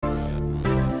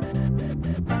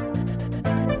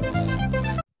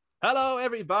Hello,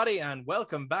 everybody, and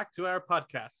welcome back to our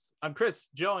podcast. I'm Chris,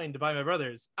 joined by my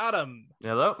brothers, Adam.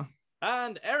 Hello.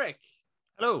 And Eric.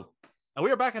 Hello. And we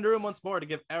are back in the room once more to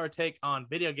give our take on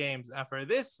video games. And for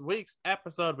this week's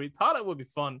episode, we thought it would be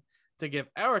fun to give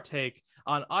our take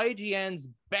on IGN's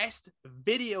best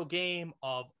video game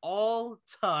of all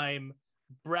time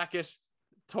bracket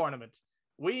tournament.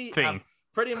 We have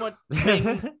pretty much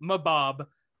Mabob,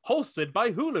 hosted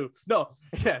by Hulu. No,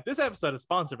 yeah, this episode is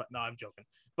sponsored by... No, I'm joking.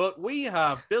 But we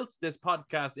have built this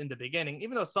podcast in the beginning,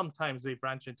 even though sometimes we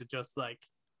branch into just like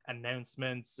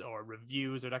announcements or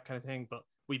reviews or that kind of thing. But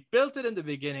we built it in the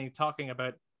beginning talking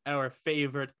about our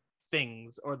favorite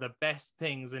things or the best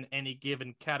things in any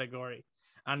given category.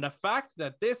 And the fact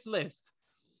that this list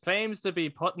claims to be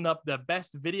putting up the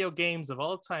best video games of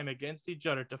all time against each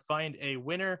other to find a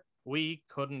winner, we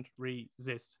couldn't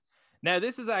resist. Now,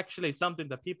 this is actually something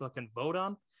that people can vote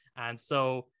on. And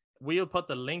so we'll put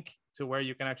the link to where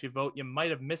you can actually vote. You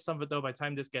might have missed some of it, though, by the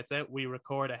time this gets out. We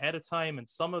record ahead of time, and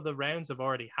some of the rounds have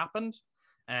already happened.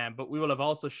 But we will have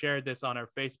also shared this on our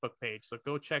Facebook page. So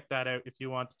go check that out if you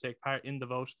want to take part in the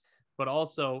vote. But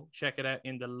also check it out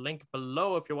in the link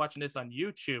below if you're watching this on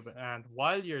YouTube. And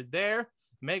while you're there,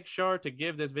 make sure to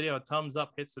give this video a thumbs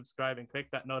up, hit subscribe, and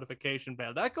click that notification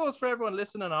bell. That goes for everyone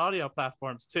listening on audio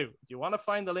platforms too. If you want to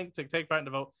find the link to take part in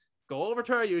the vote, go over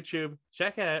to our YouTube,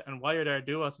 check it out, and while you're there,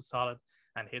 do us a solid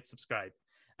and hit subscribe.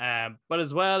 But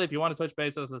as well, if you want to touch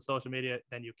base with us on social media,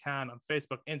 then you can on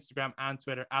Facebook, Instagram, and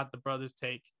Twitter at The Brothers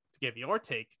Take to give your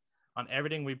take on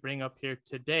everything we bring up here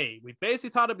today. We basically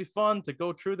thought it'd be fun to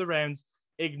go through the rounds,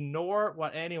 ignore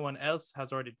what anyone else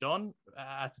has already done.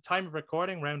 At the time of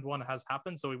recording, round one has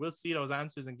happened, so we will see those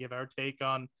answers and give our take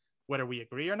on whether we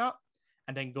agree or not.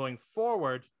 And then going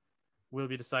forward, we'll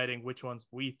be deciding which ones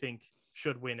we think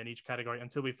should win in each category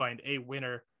until we find a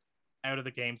winner out of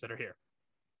the games that are here.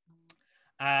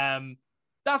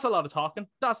 That's a lot of talking.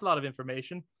 That's a lot of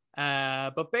information.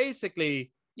 But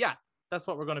basically, yeah, that's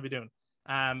what we're going to be doing.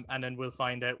 And then we'll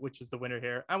find out which is the winner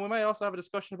here. And we might also have a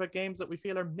discussion about games that we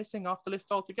feel are missing off the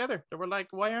list altogether. That we're like,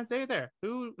 why aren't they there?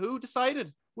 Who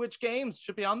decided which games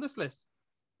should be on this list?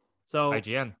 So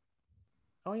IGN.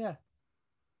 Oh yeah.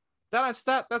 That's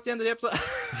the end of the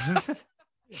episode.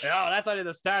 Oh, that's only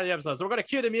the start of the episode. So we're going to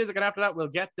cue the music, and after that, we'll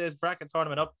get this bracket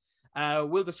tournament up.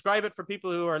 We'll describe it for people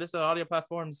who are listening on audio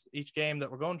platforms, each game that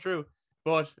we're going through,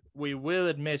 but we will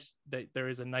admit that there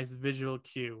is a nice visual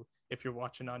cue if you're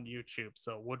watching on YouTube.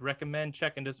 So would recommend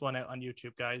checking this one out on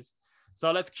YouTube, guys.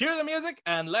 So let's cue the music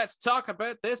and let's talk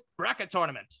about this bracket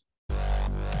tournament.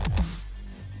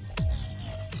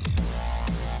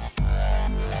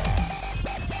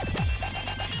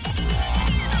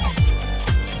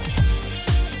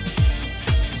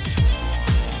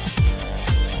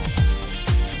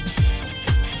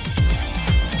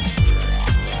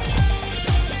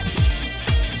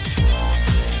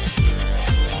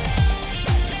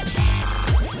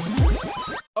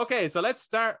 Okay, so let's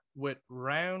start with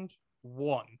round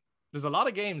one. There's a lot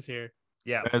of games here.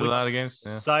 Yeah, there's a lot of games.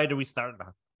 Yeah. Side do we start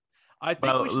on? I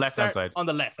think we should start side. on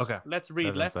the left. Okay. Let's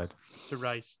read left side. to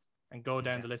right and go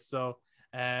down the list. So,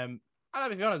 Adam,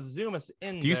 if you want to zoom us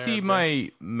in, Do you see my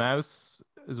mouse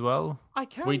as well? I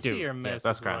can We see do. your mouse.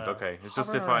 That's as well. grand. Okay, it's just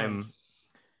Hover if around. I'm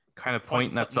kind of Point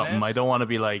pointing at something something, out. I don't want to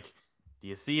be like, "Do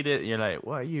you see it?" You're like,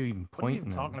 "What are you even What are you pointing?"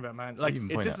 even talking about, man? What are Like, you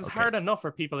even pointing this at? is Okay. hard enough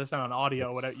for people listening on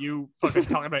audio without you fucking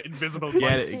talking about invisible Get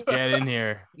mice. get in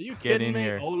here. Are you Get kidding in me?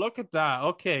 here. Oh, look at that.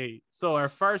 Okay, so our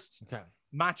first Okay.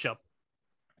 matchup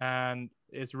and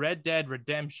is Red Dead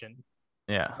Redemption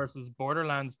Yeah. versus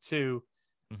Borderlands 2.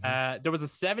 Mhm. There was a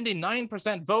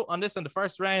 79% vote on this in the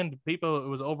first round. People, it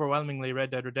was overwhelmingly Red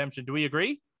Dead Redemption. Do we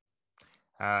agree?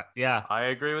 Yeah, I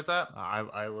agree with that.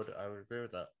 I would agree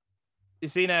with that. You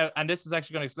see now, and this is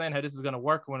actually going to explain how this is going to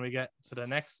work when we get to the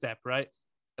next step, right?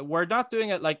 We're not doing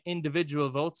it like individual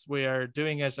votes. We are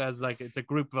doing it as like it's a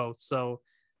group vote. So,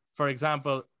 for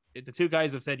example, the two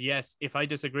guys have said yes. If I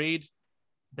disagreed,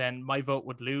 then my vote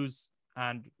would lose,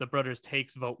 and the brothers'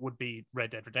 takes vote would be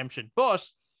Red Dead Redemption. But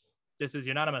this is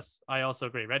unanimous. I also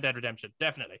agree. Red Dead Redemption,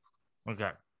 definitely.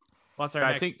 Okay. What's our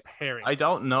I next think- pairing? I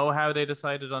don't know how they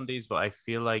decided on these, but I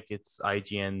feel like it's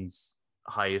IGN's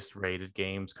highest rated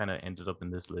games kind of ended up in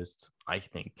this list. I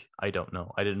think. I don't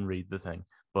know. I didn't read the thing,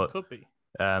 but Could be.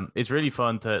 it's really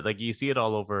fun to like. You see it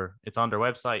all over. It's on their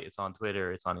website. It's on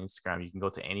Twitter. It's on Instagram. You can go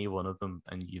to any one of them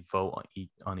and you vote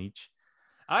on each.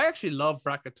 I actually love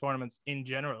bracket tournaments in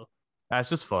general. It's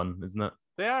just fun, isn't it?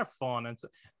 They are fun, and so,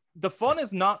 the fun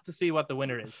is not to see what the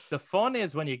winner is. The fun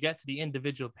is when you get to the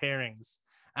individual pairings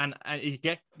and you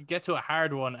get to a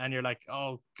hard one and you're like,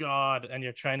 oh god, and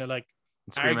you're trying to like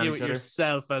Scream at argue each with other.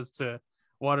 yourself as to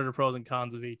what are the pros and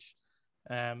cons of each.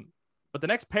 But the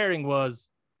next pairing was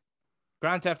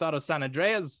Grand Theft Auto San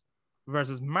Andreas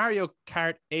versus Mario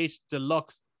Kart 8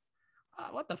 Deluxe.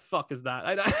 What the fuck is that?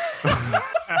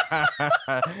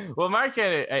 Well,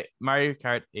 Mario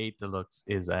Kart 8 Deluxe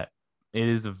it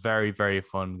is a very, very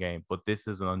fun game, but this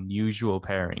is an unusual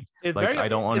pairing. I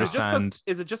don't understand.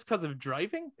 Is it just because of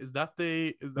driving? Is that?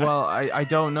 Well, I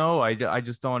don't know. I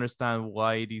just don't understand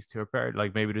why these two are paired.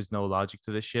 Like, maybe there's no logic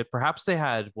to this shit. Perhaps they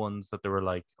had ones that they were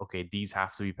like, okay, these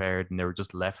have to be paired, and they were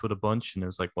just left with a bunch, and it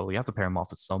was like, well, we have to pair them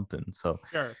off with something. So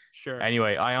sure.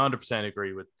 Anyway, I 100%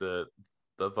 agree with the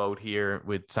vote here,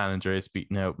 with San Andreas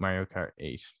beating out Mario Kart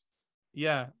 8.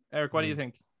 Yeah, Eric, what do you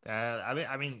think?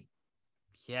 I mean,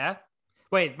 yeah.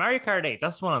 Wait, Mario Kart 8,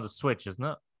 that's one on the Switch, isn't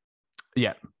it?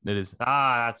 Yeah, it is.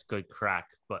 That's good crack.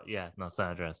 But yeah, no, San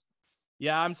Andreas.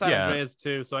 Yeah, I'm San Andreas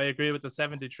too, so I agree with the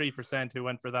 73% who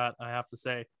went for that, I have to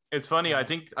say. It's funny, I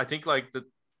think like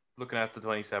looking at the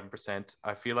 27%,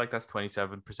 I feel like that's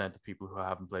 27% of people who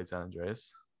haven't played San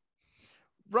Andreas.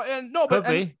 Right, and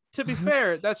to be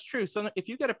fair, that's true. So if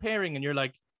you get a pairing and you're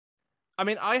like, I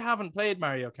mean, I haven't played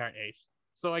Mario Kart 8,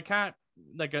 so I can't,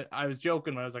 like, I was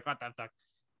joking when I was like, what the fuck?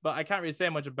 But I can't really say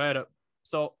much about it.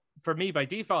 So for me, by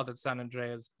default, it's San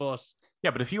Andreas. But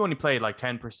yeah, but if you only played like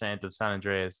 10% of San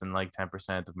Andreas and like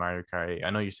 10% of Mario Kart 8,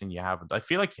 I know you're saying you haven't. I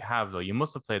feel like you have, though. You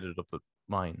must have played it up with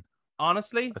mine.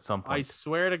 Honestly, at some point. I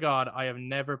swear to God, I have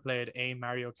never played a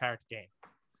Mario Kart game.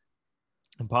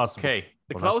 Impossible. Okay.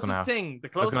 The closest thing.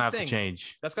 That's going to have to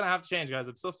change. That's going to have to change, guys.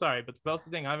 I'm so sorry, but the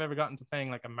closest thing I've ever gotten to playing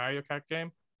like a Mario Kart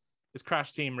game is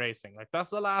Crash Team Racing. Like, that's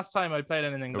the last time I played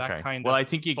anything that kind of. Well, I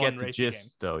think you get the game.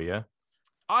 gist, though, yeah?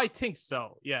 I think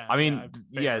so, yeah. I mean,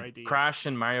 Crash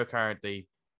and Mario Kart, they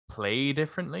play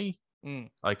differently.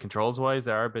 Like, controls-wise,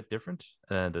 they are a bit different.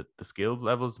 The skill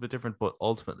level is a bit different, but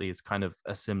ultimately, it's kind of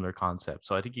a similar concept.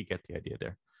 So I think you get the idea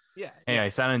there. Yeah. Anyway,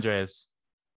 San Andreas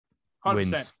 100%.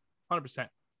 wins. 100%.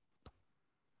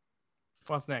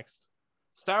 What's next?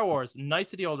 Star Wars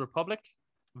Knights of the Old Republic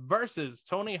versus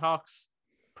Tony Hawk's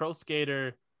Pro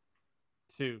Skater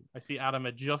 2. I see Adam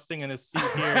adjusting in his seat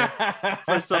here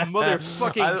for some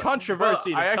motherfucking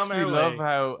controversy. I actually love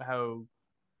how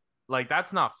like,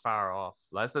 that's not far off.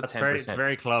 That's 10%.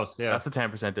 Very close. Yeah, that's a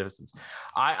 10% difference.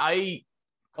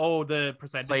 The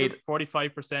percentages: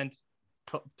 45%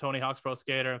 Tony Hawk's Pro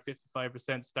Skater and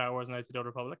 55% Star Wars Knights of the Old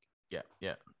Republic. Yeah.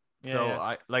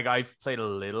 So I've played a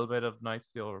little bit of Knights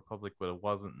of the Old Republic, but it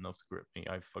wasn't enough to grip me.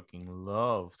 I fucking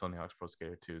love Tony Hawk's Pro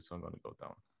Skater 2, so I'm going to go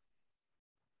down.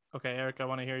 Okay, Eric, I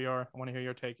want to hear your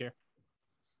take here.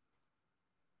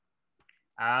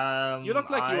 You look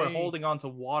like you were holding on to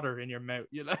water in your mouth.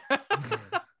 You know,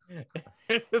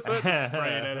 just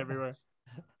spraying it everywhere.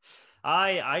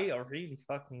 I really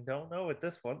fucking don't know with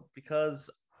this one, because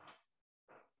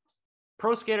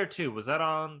Pro Skater 2 was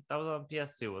on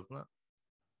PS2, wasn't it?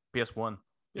 PS1.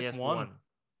 PS1.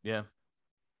 Yeah.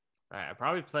 I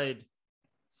probably played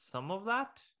some of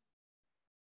that,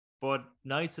 but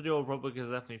Knights of the Old Republic is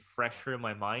definitely fresher in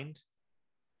my mind.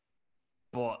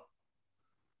 But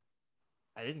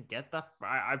I didn't get that.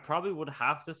 I probably would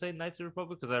have to say Knights of the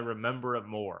Republic because I remember it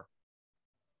more.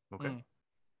 Okay.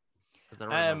 Because I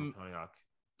remember Tony Hawk.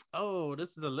 Oh,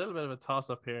 this is a little bit of a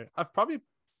toss-up here. I played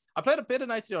a bit of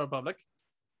Knights of the Old Republic,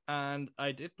 and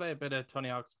I did play a bit of Tony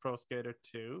Hawk's Pro Skater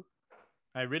 2.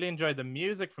 I really enjoyed the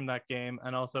music from that game,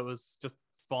 and also it was just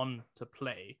fun to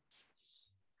play.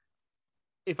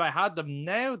 If I had them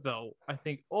now, though, I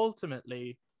think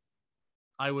ultimately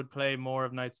I would play more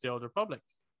of Knights of the Old Republic,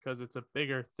 because it's a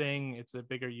bigger thing, it's a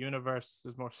bigger universe,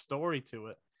 there's more story to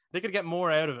it. They could get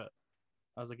more out of it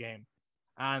as a game.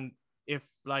 And if,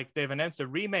 like, they've announced a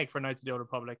remake for Knights of the Old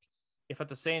Republic, if at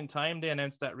the same time they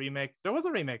announced that remake, there was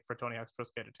a remake for Tony Hawk's Pro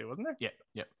Skater 2, wasn't there?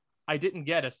 Yeah. I didn't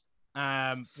get it,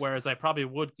 whereas I probably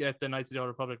would get the Knights of the Old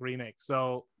Republic remake.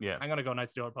 So yeah, I'm gonna go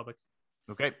Knights of the Old Republic.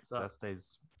 Okay, so that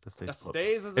stays. That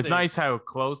stays as it it's is. Nice how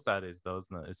close that is, though,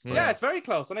 isn't it? It's very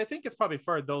close, and I think it's probably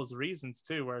for those reasons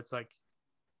too, where it's like,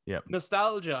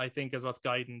 nostalgia, I think, is what's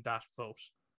guiding that vote.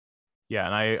 Yeah,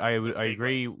 and I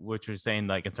agree with what you're saying.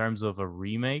 Like, in terms of a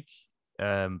remake,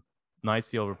 Knights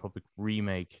of the Old Republic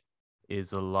remake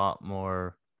is a lot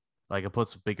more, like, it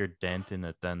puts a bigger dent in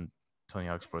it than Tony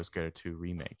Hawk's Pro Skater 2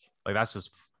 remake. Like, that's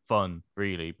just fun,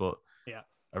 really. But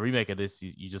a remake of this,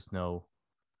 you just know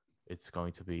it's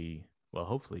going to be, well,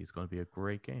 hopefully it's going to be a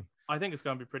great game. I think it's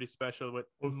going to be pretty special with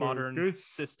modern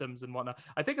systems and whatnot.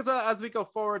 I think as well as we go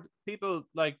forward, people,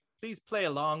 like, please play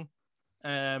along.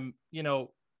 You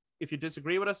know, if you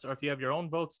disagree with us, or if you have your own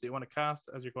votes that you want to cast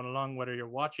as you're going along, whether you're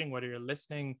watching, whether you're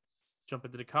listening, jump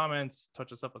into the comments,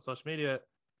 touch us up on social media.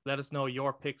 Let us know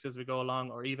your picks as we go along,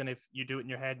 or even if you do it in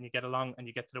your head and you get along and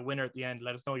you get to the winner at the end,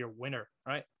 let us know your winner,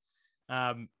 right?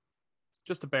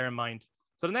 Just to bear in mind.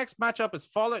 So the next matchup is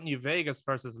Fallout New Vegas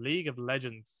versus League of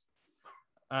Legends.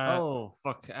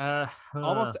 Fuck.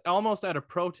 Almost out of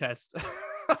protest.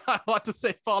 I want to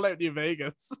say Fallout New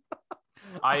Vegas.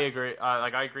 I agree.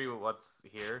 I agree with what's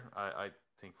here. I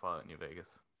think Fallout New Vegas.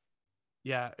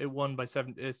 Yeah, it won by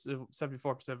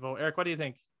 74% vote. Eric, what do you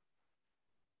think?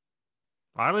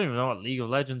 I don't even know what League of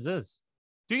Legends is.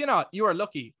 Do you not? You are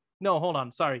lucky. No, hold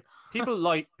on. Sorry. People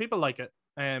like it.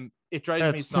 It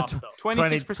drives me soft though.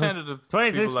 26% of the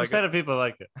 26% of people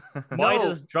like it. Why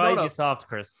does it drive you soft,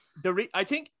 Chris? I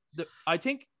think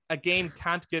a game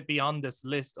can't get beyond this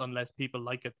list unless people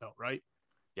like it though, right?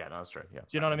 Yeah, no, that's true. Yeah. Do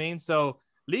you know what I mean? So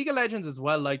League of Legends is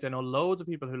well liked. I know loads of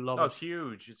people who love it. It's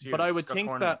huge. It's huge. But I would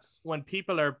think that when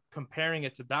people are comparing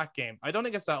it to that game, I don't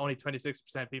think it's that only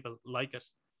 26% people like it.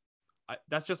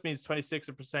 That just means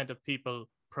 26% of people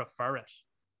prefer it.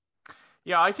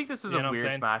 Yeah, I think this is a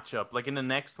weird matchup. Like in the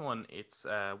next one, it's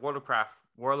World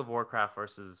of Warcraft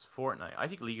versus Fortnite. I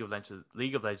think League of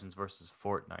Legends versus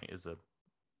Fortnite is a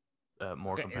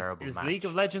more comparable match. Is League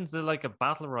of Legends like a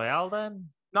battle royale then?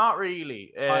 Not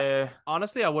really.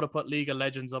 Honestly, I would have put League of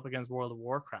Legends up against World of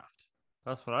Warcraft.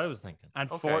 That's what I was thinking. And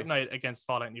Fortnite against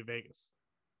Fallout New Vegas.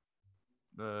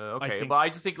 But I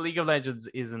just think League of Legends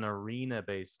is an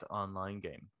arena-based online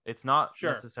game. It's not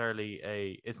necessarily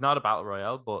it's not a battle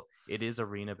royale, but it is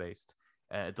arena-based.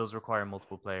 It does require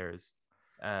multiple players.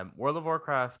 World of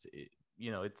Warcraft,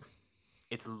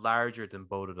 it's larger than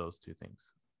both of those two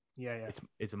things. Yeah.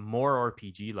 It's more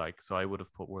RPG-like, so I would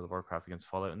have put World of Warcraft against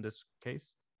Fallout in this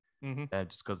case,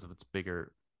 just because of its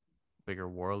bigger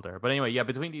world there. But anyway, yeah,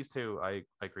 between these two, I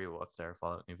agree with what's there.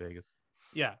 Fallout New Vegas.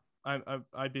 Yeah.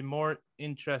 I'd be more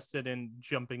interested in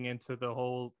jumping into the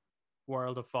whole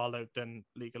world of Fallout than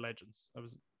League of Legends. I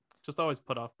was just always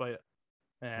put off by it.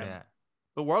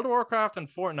 But World of Warcraft and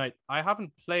Fortnite, I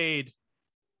haven't played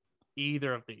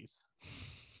either of these,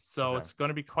 so it's going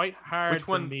to be quite hard. Which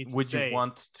one would you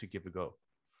want to give a go?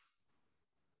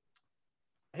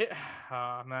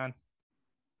 Man,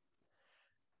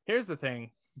 here's the thing: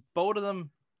 both of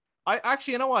them.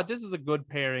 You know what? This is a good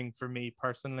pairing for me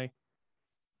personally.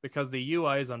 Because the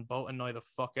UIs on both annoy the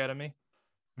fuck out of me.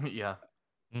 Yeah.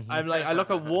 I'm like, I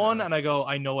look at one and I go,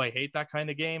 I know I hate that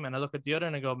kind of game. And I look at the other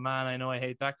and I go, man, I know I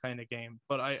hate that kind of game.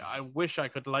 But I wish I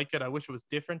could like it. I wish it was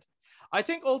different. I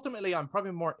think ultimately I'm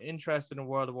probably more interested in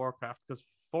World of Warcraft because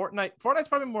Fortnite's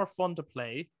probably more fun to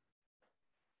play.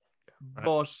 Right.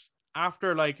 But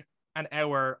after like an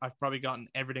hour, I've probably gotten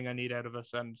everything I need out of it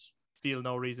and feel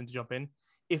no reason to jump in.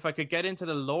 If I could get into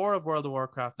the lore of World of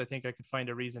Warcraft, I think I could find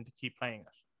a reason to keep playing it.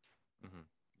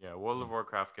 Yeah, World of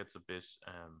Warcraft gets a bit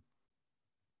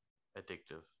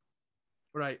addictive.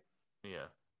 Right. Yeah.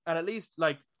 And at least,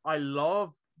 like, I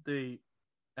love the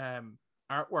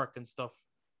artwork and stuff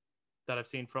that I've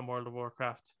seen from World of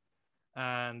Warcraft.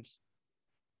 And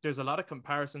there's a lot of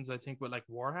comparisons, I think, with, like,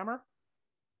 Warhammer.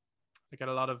 I get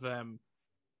a lot of...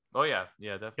 Oh, yeah.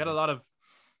 Yeah, definitely. Get a lot of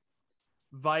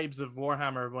vibes of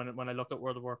Warhammer when I look at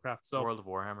World of Warcraft. So World of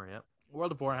Warhammer, yeah.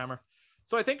 World of Warhammer.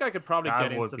 So I think I could probably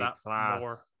get into that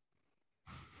more.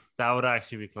 That would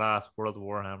actually be class, World of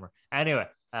Warhammer. Anyway,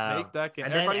 make that game.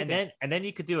 And then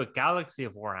you could do a Galaxy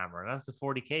of Warhammer, and that's the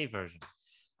 40k version.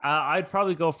 I'd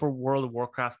probably go for World of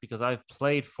Warcraft because I've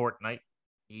played Fortnite.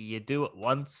 You do it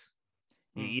once,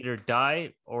 you either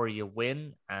die or you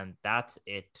win, and that's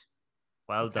it.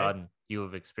 Well done. You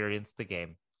have experienced the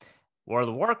game. World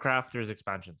of Warcraft, there's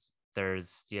expansions.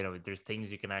 There's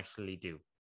things you can actually do.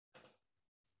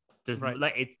 There's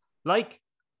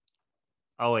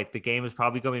oh wait, the game is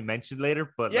probably going to be mentioned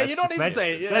later, but you don't need to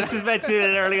say it. Yeah. Let's just mention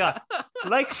it early on.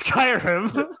 Like Skyrim,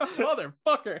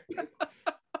 motherfucker.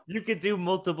 You could do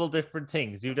multiple different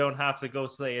things. You don't have to go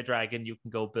slay a dragon. You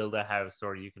can go build a house,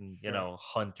 or you can,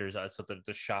 hunt or something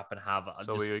to shop and have.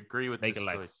 So we agree with make this a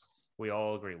life. choice. We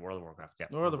all agree. World of Warcraft, yeah.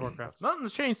 World of Warcraft.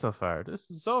 Nothing's changed so far. This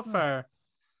is so far.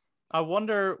 I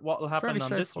wonder what will happen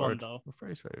on this one, though. We're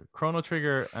very straight. Chrono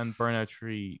Trigger and Burnout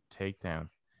 3 Takedown.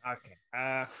 Okay.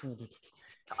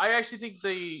 I actually think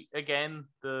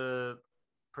the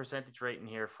percentage rating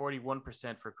here,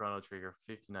 41% for Chrono Trigger,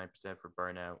 59% for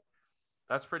Burnout.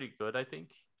 That's pretty good, I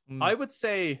think. I would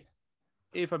say,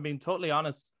 if I'm being totally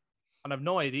honest, and I've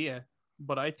no idea,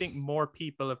 but I think more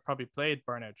people have probably played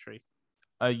Burnout 3.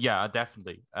 Yeah,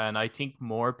 definitely. And I think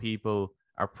more people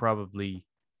are probably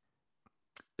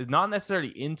not necessarily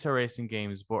into racing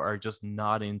games, but are just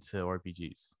not into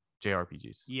RPGs,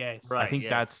 JRPGs. Yes. Right, I think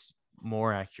that's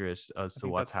more accurate as to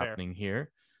what's happening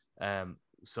here.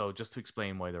 So just to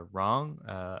explain why they're wrong,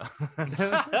 yeah,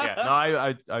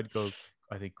 no, I'd go.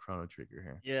 I think Chrono Trigger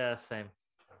here. Yeah, same.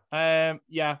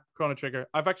 Yeah, Chrono Trigger.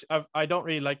 I don't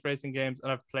really like racing games,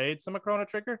 and I've played some of Chrono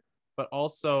Trigger, but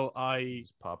also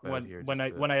Just pop out here. when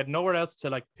I had nowhere else to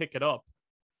like pick it up,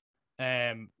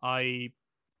 I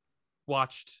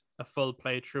watched a full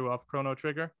playthrough of Chrono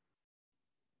Trigger.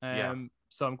 Yeah.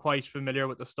 So I'm quite familiar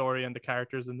with the story and the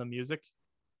characters and the music,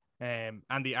 and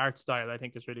the art style. I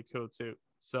think is really cool too.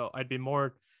 So I'd be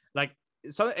more like,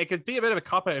 so it could be a bit of a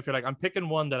cop out if you're like, I'm picking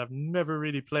one that I've never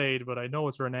really played, but I know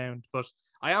it's renowned. But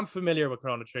I am familiar with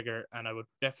Chrono Trigger, and I would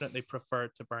definitely prefer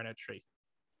to Burnout 3.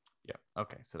 Yeah.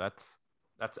 Okay. So that's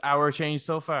our change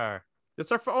so far.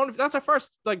 That's our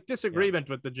first like disagreement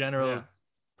with the general Yeah.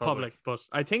 public. But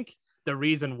I think the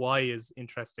reason why is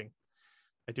interesting.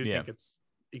 I do think it's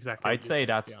exactly. I'd say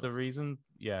that's the reason.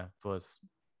 Yeah, but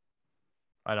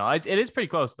I know it is pretty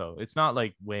close though. It's not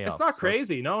like way. It's off, not so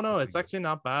crazy. No, it's it's actually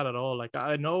not bad at all. Like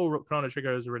I know Chrono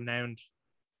Trigger is renowned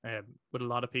with a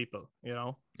lot of people, you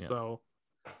know. Yeah. So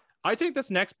I think this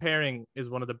next pairing is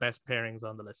one of the best pairings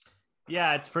on the list.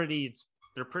 Yeah,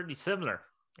 they're pretty similar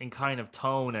in kind of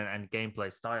tone and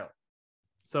gameplay style.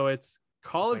 So it's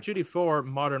Call of Duty 4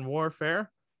 Modern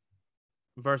Warfare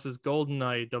versus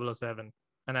GoldenEye 007.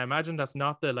 And I imagine that's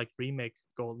not the like remake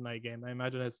GoldenEye game. I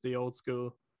imagine it's the old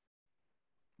school.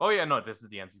 Oh yeah, no, this is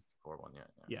the N64 one.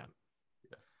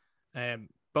 Yeah.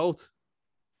 Both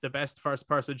the best first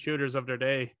person shooters of their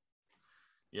day.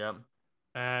 Yeah.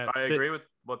 I agree with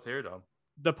what's here though.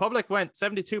 The public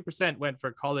 72% went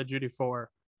for Call of Duty 4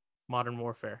 Modern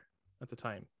Warfare at the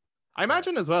time. I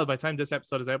imagine as well, by the time this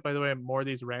episode is out, by the way, more of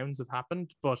these rounds have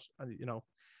happened. But, you know,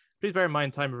 please bear in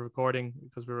mind time of recording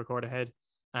because we record ahead.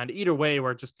 And either way,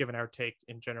 we're just giving our take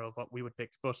in general of what we would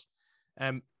pick. But,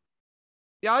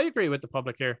 yeah, I agree with the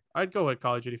public here. I'd go with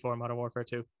Call of Duty 4 Modern Warfare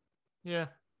 2. Yeah.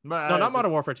 No, not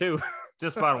Modern Warfare 2.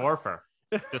 Just Modern Warfare.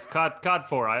 Just COD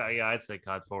 4. I'd say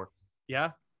COD 4.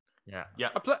 Yeah. Yeah.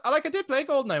 I did play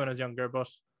GoldenEye when I was younger, but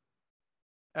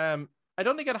I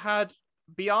don't think it had,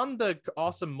 beyond the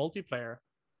awesome multiplayer,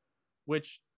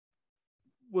 which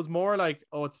was more like,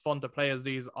 oh, it's fun to play as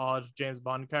these odd James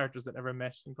Bond characters that never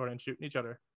met and going and shooting each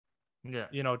other. Yeah.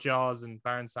 You know, Jaws and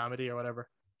Baron Samedi or whatever.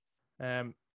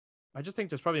 I just think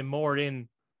there's probably more in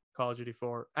Call of Duty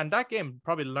 4. And that game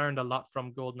probably learned a lot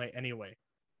from GoldenEye anyway.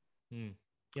 You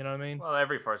know what I mean? Well,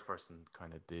 every first person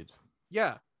kind of did.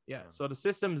 Yeah. So the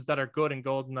systems that are good in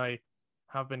GoldenEye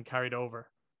have been carried over.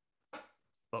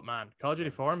 But man, Call of Duty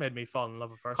 4 made me fall in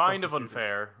love with first. Kind of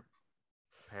unfair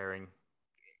pairing,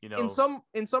 you know. In some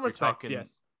respects,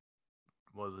 yes.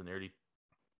 Was nearly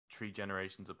 3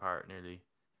 generations apart, nearly.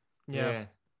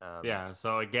 Yeah.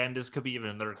 So again, this could be even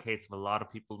another case of a lot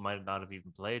of people might not have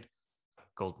even played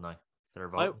GoldenEye that are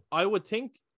voting. I would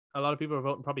think a lot of people are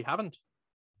voting probably haven't.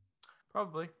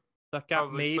 Probably. That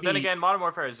gap maybe. But then again, Modern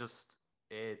Warfare is just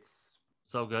it's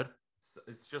so good.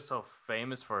 It's just so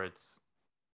famous for its.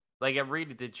 Like, it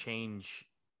really did change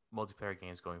multiplayer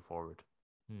games going forward.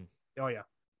 Oh, yeah.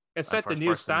 It set the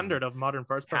new standard of modern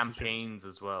first-person campaigns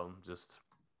as well. Just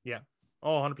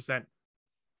Oh, 100%.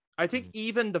 I think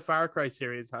even the Far Cry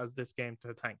series has this game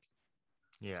to thank.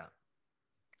 Yeah.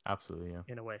 Absolutely, yeah.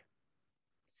 In a way.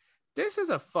 This is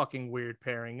a fucking weird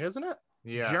pairing, isn't it?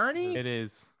 Yeah. Journey it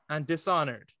is. And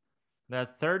Dishonored. Now,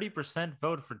 30%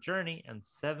 voted for Journey and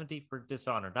 70% for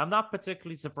Dishonored. I'm not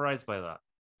particularly surprised by that.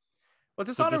 Well,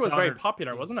 Dishonored was very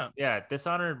popular, wasn't it? Yeah,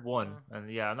 Dishonored won,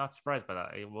 and I'm not surprised by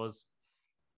that. It was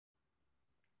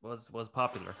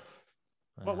popular.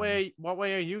 What way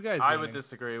are you guys? I would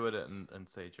disagree with it and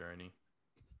say Journey.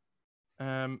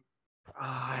 I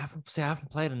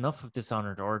haven't played enough of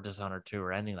Dishonored or Dishonored 2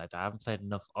 or anything like that. I haven't played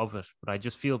enough of it, but I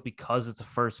just feel because it's a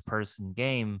first-person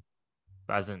game,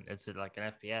 as in it's like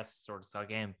an FPS sort of style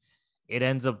game, it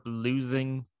ends up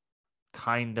losing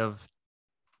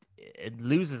it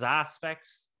loses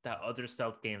aspects that other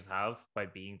stealth games have by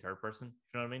being third person.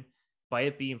 You know what I mean? By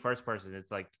it being first person, it's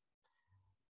like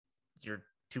you're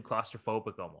too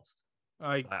claustrophobic almost.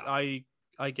 I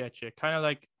get you. Kind of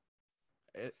like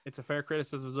it's a fair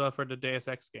criticism as well for the Deus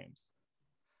Ex games.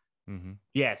 Mm-hmm.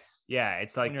 Yes, yeah.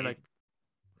 It's like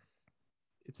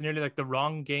it's nearly like the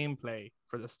wrong gameplay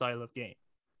for the style of game.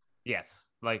 Yes,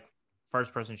 like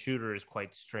first person shooter is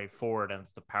quite straightforward and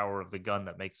it's the power of the gun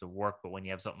that makes it work. But when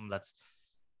you have something that's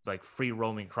like free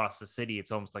roaming across the city,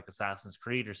 it's almost like Assassin's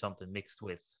Creed or something mixed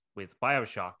with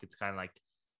BioShock. It's kind of like,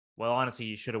 well, honestly,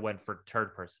 you should have went for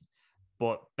third person.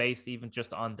 But based even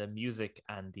just on the music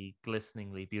and the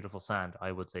glisteningly beautiful sand,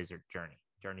 I would say Journey.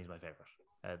 Journey's my favorite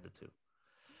out of the two.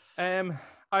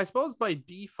 I suppose by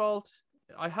default,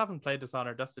 I haven't played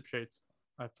Dishonored. That's the truth.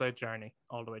 I've played Journey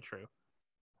all the way through.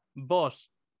 But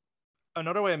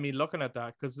another way of me looking at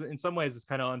that, because in some ways it's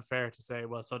kind of unfair to say,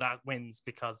 well, so that wins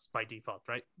because by default,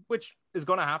 right? Which is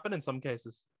going to happen in some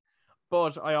cases.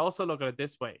 But I also look at it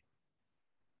this way.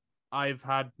 I've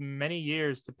had many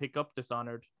years to pick up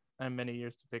Dishonored and many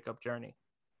years to pick up Journey.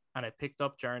 And I picked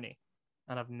up Journey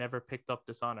and I've never picked up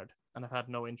Dishonored and I've had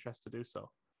no interest to do so.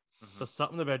 Mm-hmm. So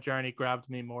something about Journey grabbed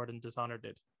me more than Dishonored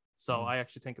did. So I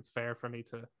actually think it's fair for me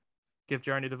to give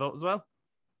Journey the vote as well.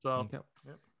 So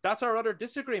that's our other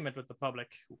disagreement with the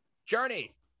public.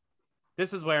 Journey.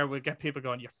 This is where we get people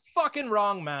going, you're fucking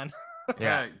wrong, man.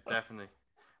 Yeah, definitely.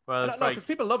 Well, no, because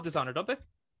people love Dishonored, don't they?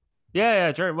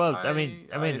 Yeah, Journey. Well, I mean,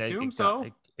 assume so.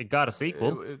 It got a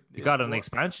sequel. It got an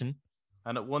expansion,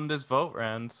 and it won this vote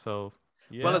round. So,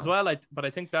 yeah. Well, as well, but I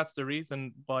think that's the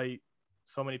reason why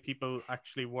so many people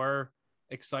actually were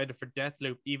excited for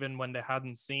Deathloop, even when they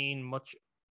hadn't seen much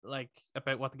like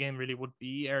about what the game really would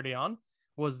be early on.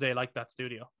 Was they liked that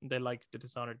studio? They liked the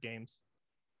Dishonored games.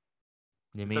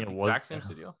 You mean it was the exact same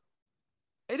studio?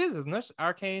 It is, isn't it?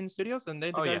 Arcane Studios, and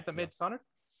they the guys that made Dishonored.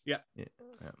 Yeah.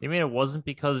 You mean it wasn't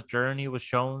because Journey was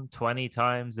shown 20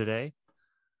 times a day?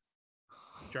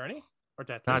 Journey or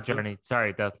Deathloop? Not Journey.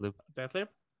 Sorry, Deathloop. Deathloop?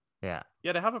 Yeah.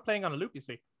 Yeah, they have it playing on a loop, you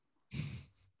see.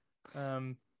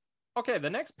 Okay, the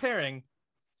next pairing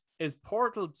is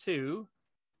Portal 2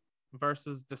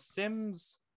 versus The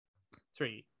Sims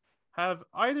 3. Have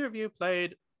either of you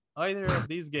played either of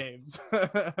these games?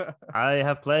 I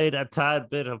have played a tad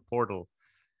bit of Portal.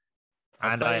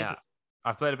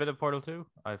 I've played a bit of Portal 2.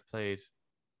 I've played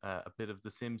a bit of The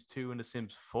Sims 2 and The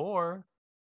Sims 4.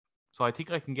 So I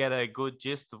think I can get a good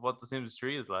gist of what The Sims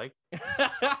 3 is like.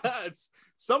 It's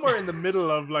somewhere in the middle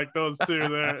of like those two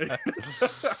there.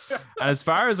 And as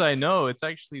far as I know, it's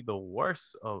actually the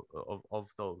worst of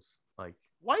those. Like,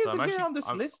 why is it here on this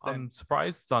list then? I'm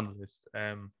surprised it's on the list.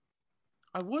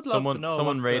 I would love to know.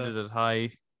 Someone rated it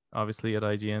high, obviously at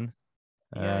IGN.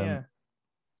 Yeah.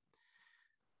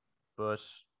 But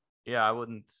yeah, I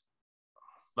wouldn't.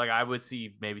 Like, I would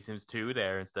see maybe Sims 2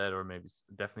 there instead, or maybe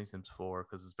definitely Sims 4,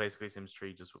 because it's basically Sims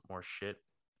 3 just with more shit.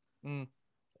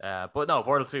 But no,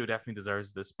 Portal 2 definitely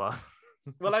deserves this spot.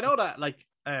 Well, I know that like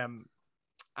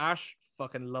Ash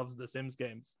fucking loves the Sims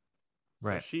games, so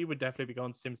right? She would definitely be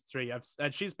going Sims 3.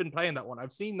 And she's been playing that one.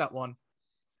 I've seen that one.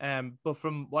 But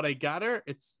from what I gather,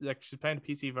 it's like she's playing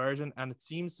the PC version, and it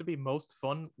seems to be most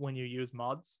fun when you use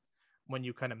mods, when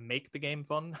you kind of make the game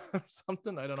fun or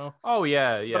something. I don't know. Oh,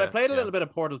 yeah. But I played a little bit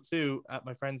of Portal 2 at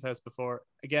my friend's house before.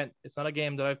 Again, it's not a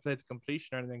game that I've played to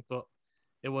completion or anything, but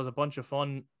it was a bunch of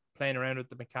fun playing around with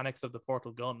the mechanics of the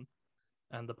portal gun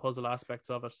and the puzzle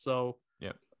aspects of it. So,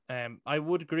 I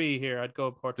would agree here. I'd go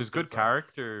Portal 2. There's good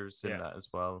characters in that as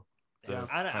well. Yeah.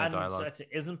 And so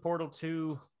isn't Portal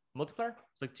 2 multiplayer?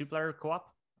 It's like 2-player co-op?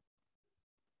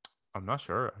 I'm not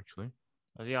sure, actually.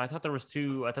 Yeah, I thought there was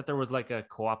two. I thought there was like a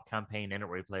co-op campaign in it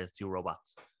where you play as two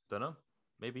robots. Don't know.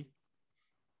 Maybe.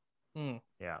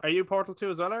 Yeah. Are you Portal 2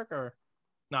 as well, Eric? Or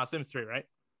no, Sims 3, right?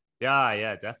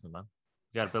 Yeah, definitely, man.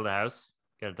 You gotta build a house,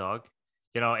 get a dog.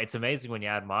 You know, it's amazing when you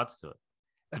add mods to it.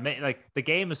 It's like the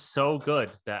game is so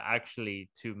good that actually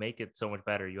to make it so much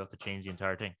better, you have to change the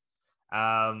entire thing.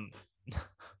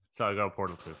 So I go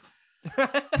Portal 2.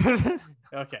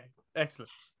 Okay,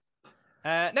 excellent.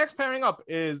 Next pairing up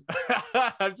is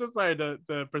I'm just sorry,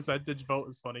 the percentage vote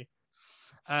is funny.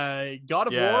 God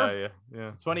of War,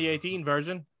 2018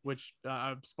 version, which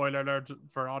spoiler alert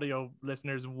for audio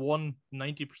listeners, won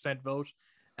 90% vote.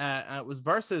 It was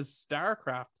versus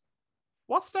StarCraft.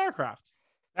 What's StarCraft?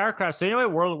 StarCraft. So anyway,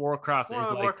 World of Warcraft is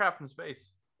like Warcraft in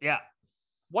space. Yeah.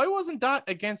 Why wasn't that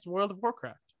against World of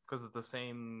Warcraft? Because it's the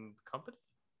same company.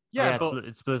 Yeah, but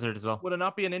it's Blizzard as well. Would it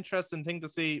not be an interesting thing to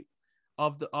see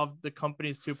of the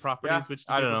company's two properties, which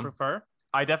do you prefer?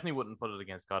 I definitely wouldn't put it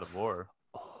against God of War.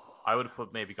 I would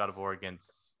put maybe God of War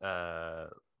against I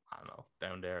don't know,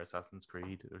 Down There, Assassin's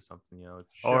Creed or something, you know.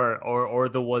 It's or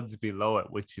the ones below it,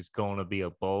 which is going to be a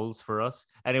balls for us.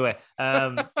 Anyway,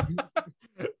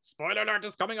 spoiler alert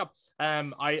is coming up.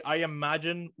 I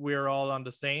imagine we're all on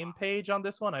the same page on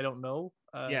this one. I don't know.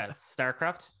 Yes,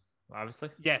 StarCraft. Obviously.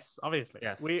 Yes, obviously.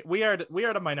 Yes. We are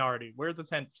the minority. We're the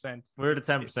 10%. We're the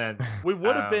 10%. We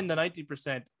would have been the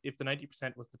 90% if the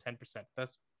 90% was the 10%.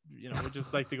 That's, you know, we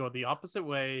just like to go the opposite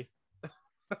way.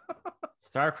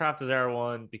 StarCraft is our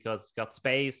one because it's got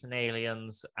space and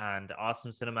aliens and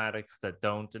awesome cinematics that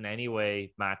don't in any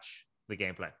way match the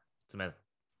gameplay. It's amazing.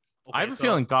 Okay, I have a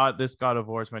feeling this God of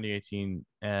War 2018,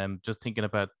 just thinking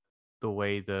about the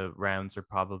way the rounds are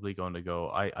probably going to go,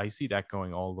 I see that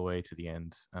going all the way to the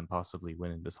end and possibly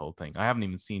winning this whole thing. I haven't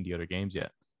even seen the other games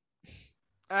yet.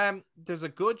 There's a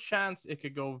good chance it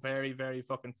could go very, very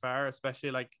fucking far,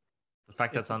 especially like The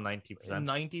fact it's that's on 90%.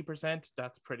 90%.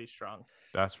 That's pretty strong.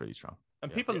 That's really strong.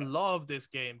 And Yeah. people Yeah. love this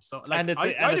game. So like, And it's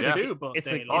I do it's- too, but it's,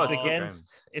 they it's love a good game.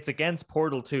 against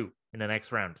Portal 2 in the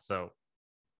next round. So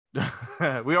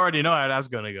We already know how that's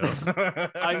gonna go.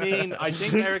 I mean, I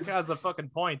think Eric has a fucking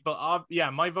point, but yeah,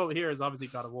 my vote here is obviously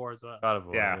God of War as well. God of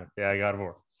War. yeah, I got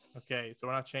more. Okay, so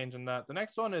we're not changing that. The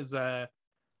next one is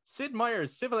Sid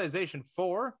Meier's Civilization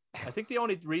 4. I think the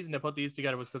only reason they put these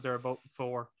together was because they were both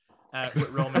 4 with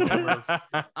Roman numerals.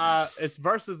 It's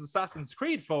versus Assassin's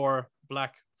Creed 4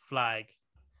 Black Flag.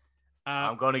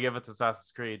 I'm going to give it to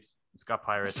Assassin's Creed. It's got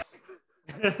pirates.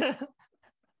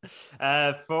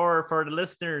 For the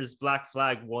listeners, Black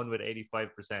Flag won with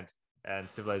 85%,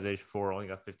 and Civilization 4 only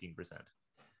got 15%.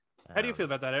 How do you feel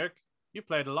about that, Eric? You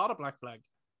played a lot of Black Flag.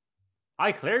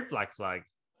 I cleared Black Flag.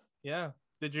 Yeah.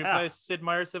 Did you Yeah. play Sid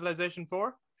Meier's Civilization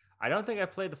 4? I don't think I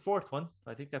played the fourth one.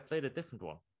 I think I played a different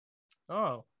one.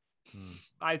 Oh.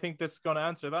 I think this is going to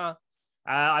answer that.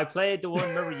 I played the one.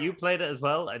 Remember, you played it as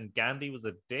well, and Gandhi was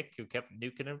a dick who kept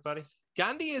nuking everybody.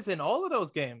 Gandhi is in all of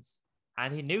those games.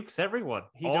 And he nukes everyone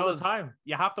He all does. the time.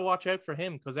 You have to watch out for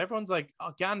him because everyone's like,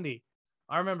 oh, Gandhi.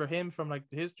 I remember him from like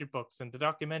the history books and the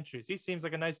documentaries. He seems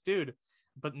like a nice dude.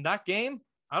 But in that game,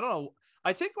 I don't know.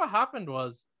 I think what happened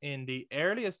was in the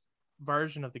earliest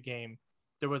version of the game,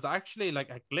 there was actually like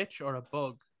a glitch or a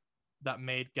bug that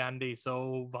made Gandhi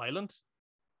so violent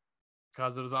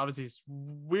because it was obviously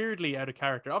weirdly out of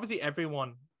character. Obviously,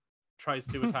 everyone tries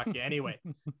to attack you anyway,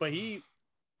 but he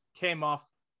came off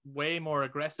way more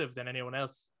aggressive than anyone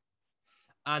else.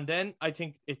 And then I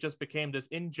think it just became this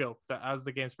in-joke that as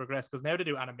the games progress, because now they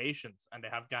do animations and they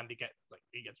have Gandhi get like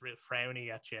he gets real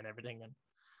frowny at you and everything. And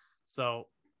so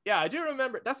yeah, I do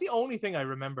remember. That's the only thing I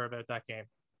remember about that game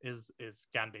is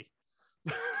Gandhi.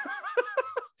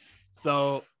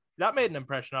 So that made an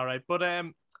impression, all right. But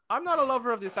I'm not a lover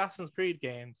of the Assassin's Creed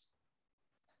games,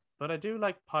 but I do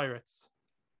like pirates.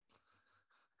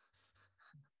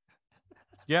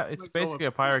 Yeah, it's basically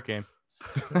a pirate game.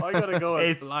 I gotta go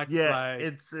with Black Flag.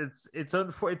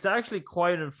 It's actually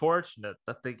quite unfortunate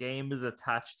that the game is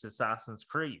attached to Assassin's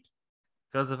Creed,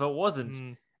 because if it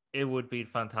wasn't, it would be a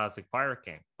fantastic pirate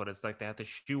game. But it's like they have to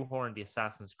shoehorn the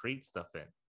Assassin's Creed stuff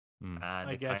in,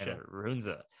 and it kind of ruins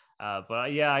it.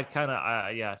 But yeah,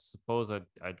 I suppose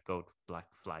I'd go to Black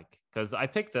Flag because I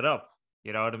picked it up.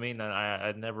 You know what I mean? And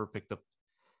I'd never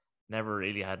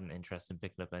really had an interest in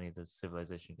picking up any of the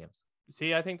Civilization games.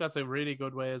 See, I think that's a really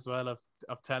good way as well of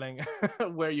telling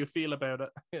where you feel about it.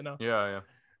 You know? Yeah.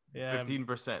 Yeah.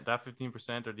 15%. That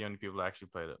 15% are the only people that actually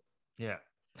played it. Yeah.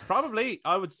 Probably,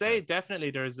 I would say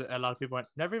definitely there's a lot of people went,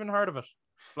 never even heard of it.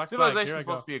 Black Civilization is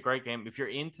supposed to be a great game. If you're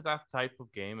into that type of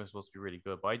game, it's supposed to be really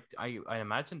good. But I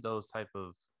imagine those type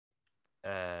of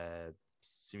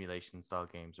simulation style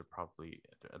games are probably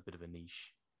a bit of a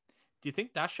niche. Do you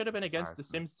think that should have been against The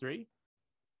Sims 3?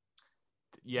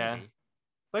 Yeah. Maybe.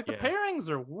 Like the pairings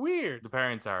are weird. The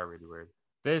pairings are really weird.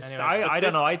 I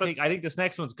don't know. I think this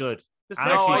next one's good. This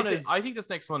next one I think this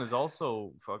next one is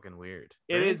also fucking weird.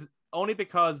 It is only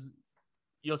because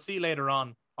you'll see later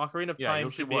on Ocarina of Time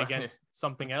should be against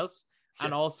something else.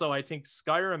 And also I think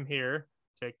Skyrim here,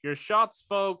 take your shots,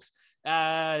 folks,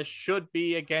 should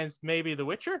be against maybe The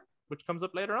Witcher, which comes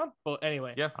up later on. But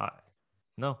anyway. Yeah.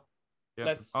 No.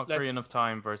 Yeah. Ocarina of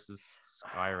Time versus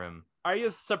Skyrim. Are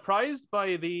you surprised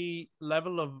by the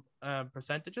level of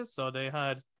percentages? So they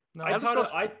had. No, I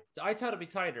thought it'd be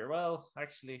tighter. Well,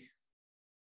 actually,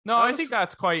 no, I think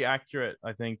that's quite accurate.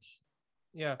 I think.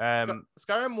 Yeah,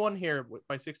 Skyrim won here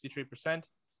by 63%,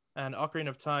 and Ocarina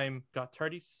of Time got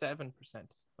 37%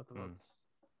 of the votes.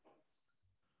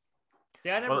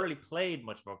 See, I never really played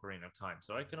much of Ocarina of Time,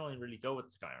 so I can only really go with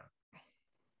Skyrim.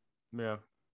 Yeah,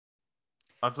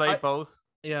 I've played both.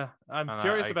 Yeah, I'm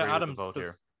curious about Adam's vote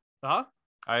here. Huh?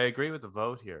 I agree with the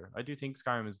vote here. I do think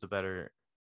Skyrim is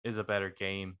a better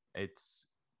game. It's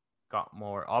got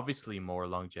obviously more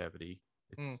longevity.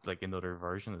 It's like another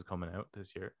version that's coming out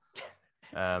this year.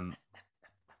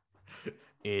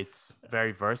 It's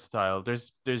very versatile.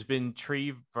 There's been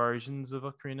 3 versions of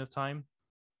Ocarina of Time.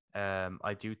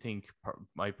 I do think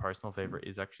my personal favorite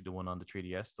is actually the one on the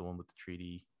 3DS, the one with the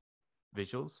 3D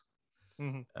visuals.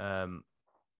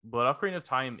 But Ocarina of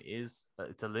Time it's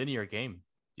a linear game.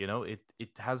 You know, it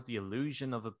has the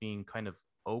illusion of it being kind of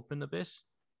open a bit.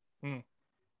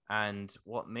 And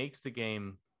what makes the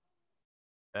game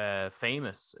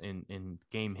famous in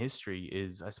game history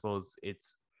is, I suppose, it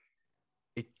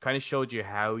kind of showed you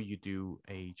how you do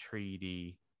a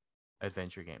 3D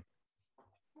adventure game.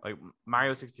 Like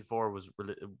Mario 64 was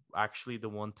actually the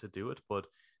one to do it, but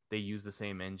they use the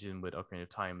same engine with Ocarina of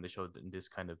Time. They showed it in this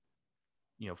kind of,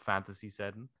 fantasy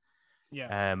setting.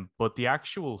 Yeah. But the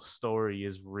actual story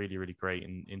is really, really great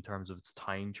in terms of its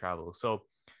time travel. So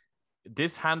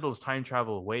this handles time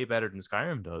travel way better than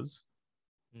Skyrim does.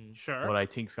 Sure. But I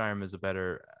think Skyrim is a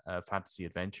better fantasy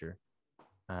adventure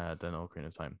than Ocarina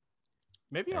of Time.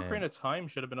 Maybe Ocarina of Time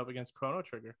should have been up against Chrono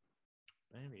Trigger.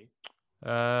 Maybe.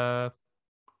 I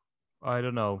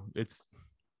don't know.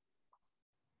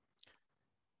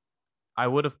 I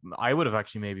would have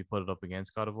actually maybe put it up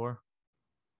against God of War.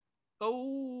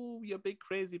 Oh, you big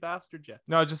crazy bastard, yeah.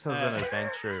 No, just as an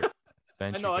adventure.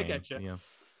 I know, I game, get you. you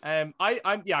know.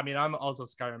 I mean, I'm also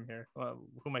Skyrim here.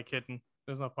 Who am I kidding?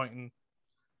 There's no point in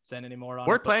saying any more on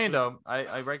Worth it. playing though.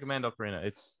 I recommend Ocarina.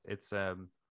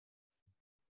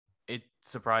 It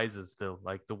surprises still,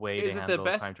 like the way Is they it the handle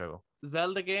best time travel.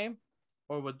 Zelda game,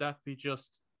 or would that be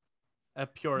just a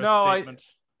purist No, statement?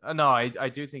 I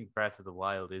do think Breath of the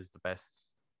Wild is the best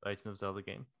Legend of Zelda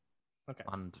game. Okay.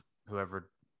 And whoever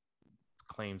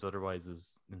claims otherwise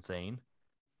is insane.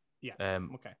 Yeah.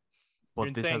 Okay. But You're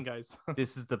insane, guys.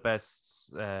 this is the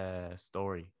best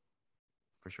story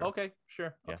for sure. Okay,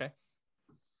 sure. Yeah. Okay.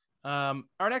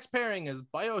 Our next pairing is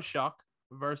BioShock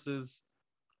versus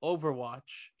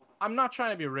Overwatch. I'm not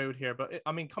trying to be rude here, but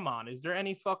I mean, come on. Is there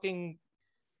any fucking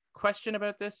question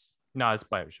about this? No, it's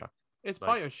BioShock. It's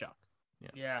Like- BioShock.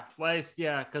 Yeah. Well,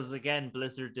 because again,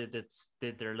 Blizzard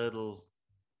did their little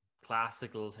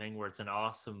classical thing where it's an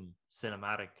awesome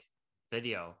cinematic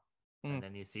video, and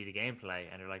then you see the gameplay,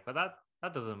 and you're like, "But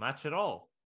that doesn't match at all.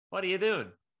 What are you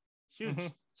doing?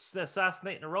 Shoot,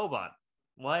 assassinating a robot.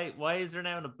 Why is there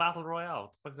now a battle royale?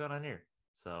 What the fuck's going on here?"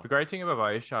 So The great thing about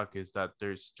BioShock is that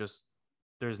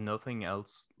there's nothing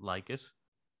else like it.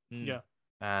 Yeah.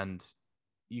 And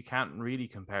you can't really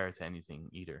compare it to anything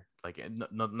either. Like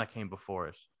nothing that came before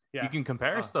it. Yeah. You can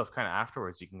compare stuff kind of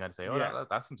afterwards. You can kind of say, "Oh, Yeah.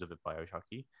 that seems a bit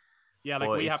BioShocky." Yeah, like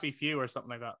But We it's- Happy Few or something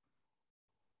like that.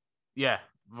 Yeah,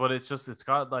 but it's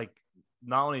got like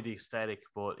not only the aesthetic,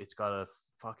 but it's got a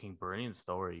fucking brilliant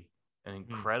story, an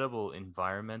incredible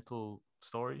environmental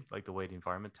story, like the way the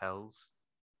environment tells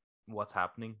what's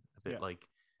happening. A bit like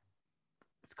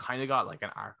it's kind of got like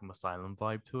an Arkham Asylum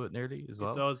vibe to it, nearly as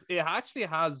well. It does. It actually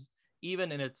has,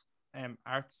 even in its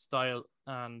art style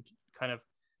and kind of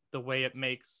the way it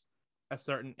makes a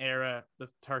certain era, the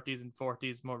 30s and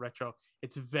 40s, more retro.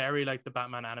 It's very like the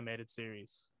Batman animated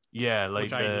series. Yeah, like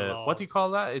which I love. what do you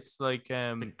call that? It's like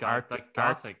like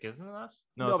Gothic, isn't it?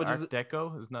 No, but it's Art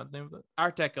Deco. Isn't that the name of it?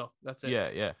 Art Deco. That's it.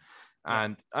 Yeah.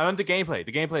 And the gameplay.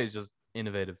 The gameplay is just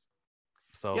innovative.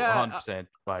 So 100%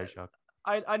 BioShock.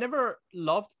 I never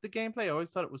loved the gameplay. I always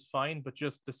thought it was fine, but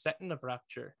just the setting of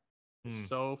Rapture is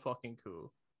so fucking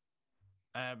cool.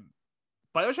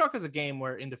 BioShock is a game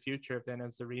where in the future, if they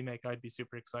announce a remake, I'd be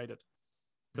super excited.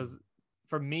 Because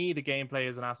for me, the gameplay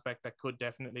is an aspect that could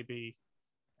definitely be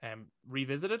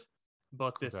revisited.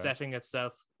 But the setting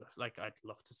itself, like, I'd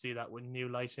love to see that with new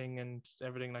lighting and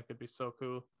everything. Like, it'd be so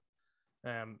cool.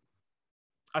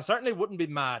 I certainly wouldn't be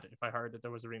mad if I heard that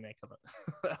there was a remake of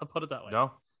it. I'll put it that way.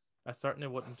 No. I certainly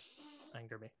wouldn't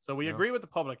anger me. So we agree with the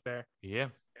public there. Yeah.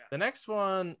 The next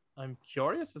one, I'm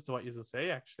curious as to what you will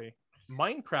say, actually.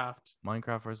 Minecraft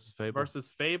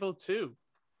versus Fable 2.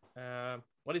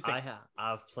 What do you think?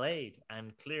 I've played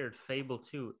and cleared Fable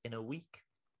 2 in a week.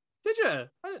 Did you?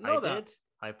 I didn't know that.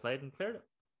 I played and cleared it.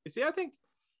 You see, I think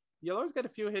you'll always get a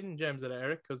few hidden gems at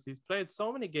Eric because he's played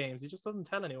so many games. He just doesn't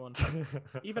tell anyone,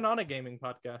 even on a gaming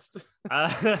podcast.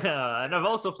 And I've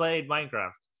also played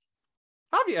Minecraft.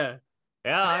 Have you?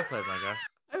 Yeah, I played Minecraft.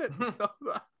 I didn't know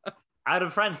that. At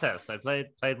a friend's house. I played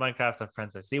Minecraft at a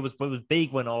friend's house. See, it was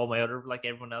big when all my other, like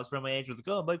everyone else around my age was like,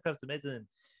 "Oh, Minecraft's amazing."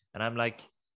 And I'm like,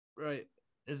 right,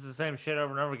 this is the same shit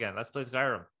over and over again. Let's play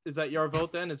Skyrim. Is that your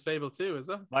vote then? Is Fable 2, is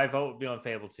it? My vote would be on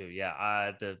Fable 2,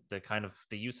 yeah. The kind of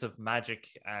the use of magic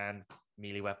and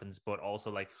melee weapons, but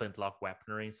also like flintlock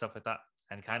weaponry and stuff like that.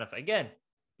 And kind of, again,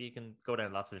 you can go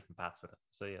down lots of different paths with it.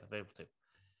 So yeah, Fable 2.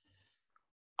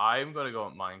 I'm going to go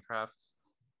with Minecraft.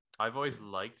 I've always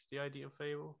liked the idea of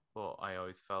Fable, but I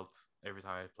always felt every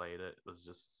time I played it,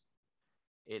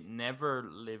 it never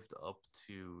lived up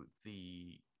to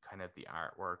the kind of the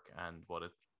artwork and what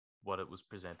it was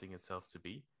presenting itself to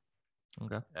be.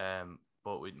 Okay.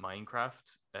 But with Minecraft,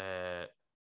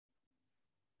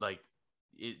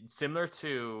 it's similar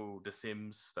to The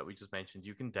Sims that we just mentioned.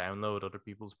 You can download other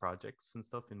people's projects and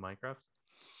stuff in Minecraft,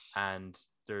 and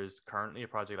there's currently a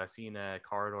project I've seen.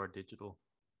 Corridor Digital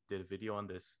did a video on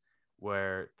this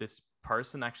where this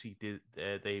person actually did.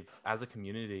 They've, as a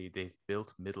community, they've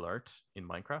built Middle Earth in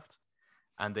Minecraft,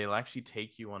 and they'll actually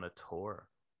take you on a tour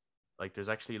like there's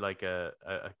actually like a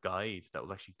guide that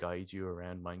will actually guide you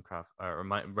around Minecraft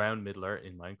around Middle Earth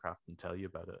in Minecraft and tell you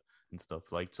about it and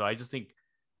stuff. Like, so I just think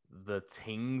the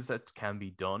things that can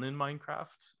be done in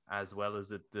Minecraft, as well as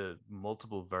the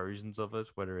multiple versions of it,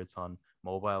 whether it's on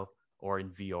mobile or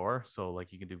in VR. So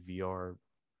like you can do VR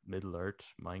Middle Earth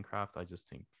Minecraft. I just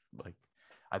think like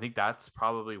I think that's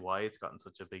probably why it's gotten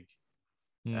such a big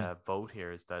vote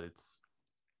here, is that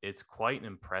it's quite an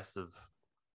impressive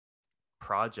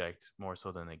project more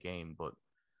so than a game. But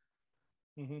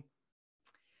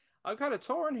I'm kind of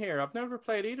torn here. I've never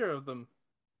played either of them,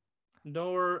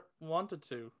 nor wanted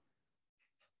to.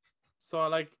 So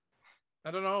I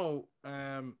don't know.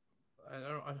 I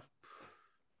don't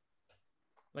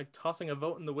like tossing a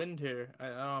vote in the wind here. I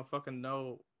don't fucking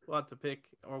know what to pick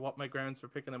or what my grounds for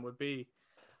picking them would be.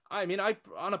 I mean,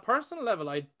 on a personal level,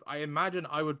 I imagine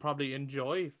I would probably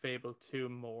enjoy Fable 2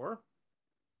 more.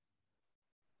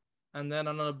 And then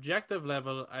on an objective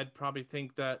level, I'd probably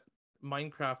think that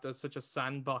Minecraft is such a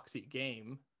sandboxy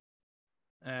game.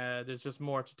 There's just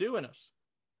more to do in it.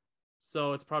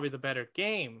 So it's probably the better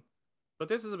game. But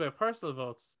this is about personal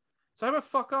votes. So how about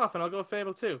fuck off and I'll go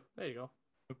Fable 2. There you go.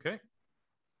 okay.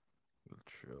 We'll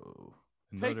show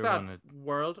Take that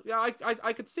world. Yeah,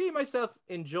 I could see myself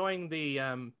enjoying the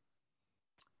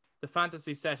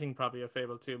fantasy setting probably of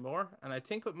Fable 2 more. And I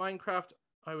think with Minecraft,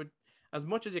 I would, as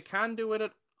much as you can do with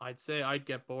it, I'd say I'd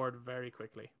get bored very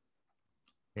quickly.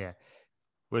 Yeah.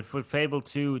 With Fable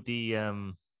 2,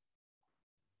 the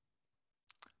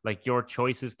like your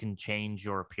choices can change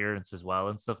your appearance as well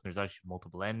and stuff. There's actually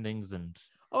multiple endings and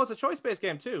it's a choice-based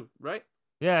game too, right?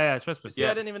 Yeah, choice-based. Yeah,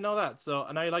 I didn't even know that. So,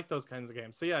 and I like those kinds of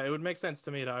games. So yeah, it would make sense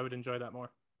to me that I would enjoy that more.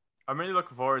 I'm really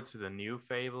looking forward to the new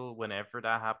Fable whenever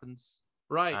that happens.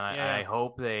 Right. And I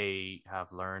hope they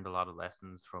have learned a lot of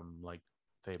lessons from like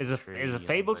Fable is a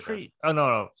Fable like 3? Oh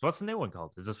no. So what's the new one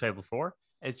called? Is this Fable 4?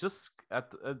 It's just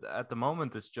at the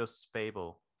moment it's just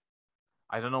Fable.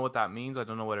 I don't know what that means. I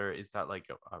don't know whether is that like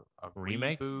a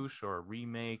remake reboot or a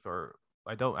remake, or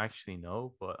I don't actually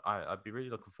know, but I'd be really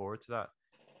looking forward to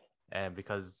that.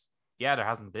 Because there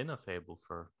hasn't been a Fable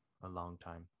for a long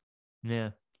time.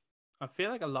 Yeah. I feel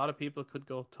like a lot of people could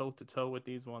go toe to toe with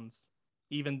these ones,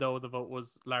 even though the vote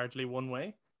was largely one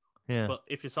way. Yeah. But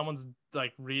if someone's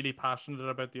like really passionate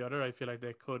about the other, I feel like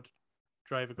they could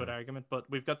drive a good argument. But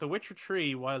we've got The Witcher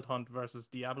 3 Wild Hunt versus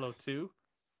Diablo 2.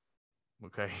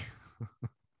 Okay.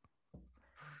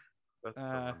 That's so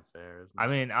unfair, isn't it? I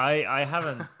mean, I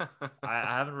haven't I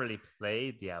haven't really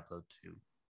played Diablo 2.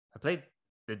 I played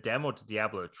the demo to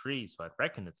Diablo 3, so I'd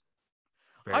reckon it's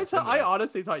I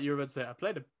honestly thought you were going to say I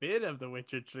played a bit of The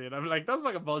Witcher 3, and I'm like, that's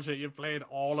fucking bullshit. You played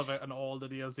all of it and all the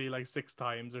DLC like 6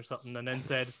 times or something, and then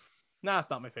said, nah,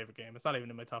 it's not my favorite game. It's not even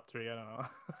in my top 3. I don't know.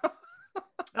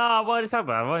 Oh, what are you talking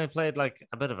about? I've only played like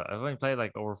a bit of it. I've only played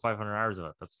like over 500 hours of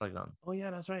it. That's like on. Oh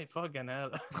yeah, that's right. Fucking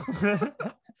hell.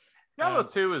 Diablo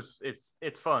 2 is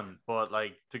it's fun, but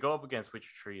like to go up against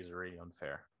Witcher 3 is really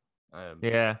unfair.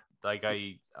 Yeah. Like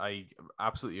I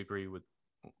absolutely agree with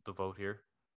the vote here.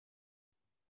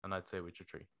 And I'd say Witcher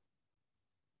 3.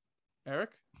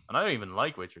 Eric? And I don't even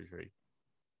like Witcher 3.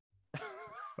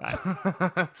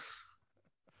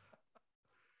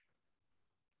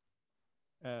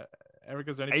 Eric,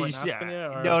 is there any point in asking you?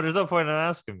 Or... No, there's no point in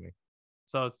asking me.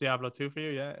 So it's Diablo 2 for you,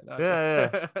 yeah?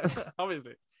 Yeah.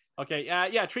 Obviously. Okay,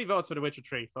 yeah, 3 votes for The Witcher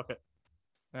 3. Fuck it.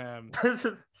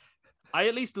 I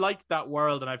at least like that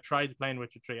world, and I've tried playing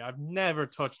Witcher 3. I've never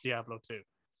touched Diablo 2.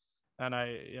 And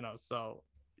so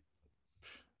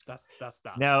that's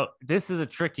that. Now, this is a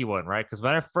tricky one, right? Because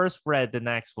when I first read the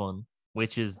next one,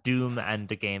 which is Doom and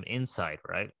the game Inside,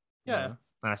 right? Yeah.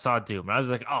 And I saw Doom, and I was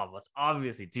like, oh, well, it's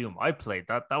obviously Doom. I played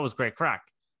that. That was great crack.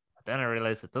 But then I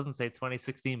realized it doesn't say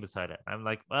 2016 beside it. I'm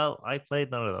like, well, I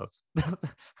played none of those.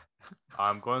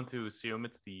 I'm going to assume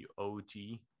it's the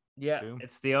OG. Yeah, Doom.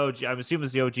 It's the OG. I'm assuming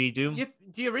it's the OG Doom.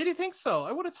 Do you really think so?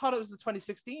 I would have thought it was the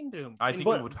 2016 Doom. I think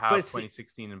it would have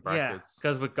 2016 in brackets.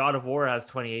 Because with God of War has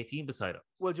 2018 beside it.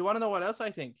 Well, do you want to know what else I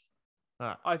think?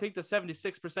 I think the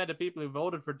 76% of people who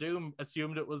voted for Doom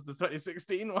assumed it was the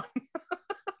 2016 one.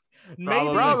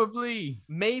 Probably.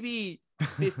 Maybe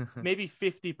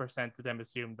 50% of them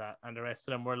assumed that, and the rest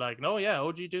of them were like, no, yeah,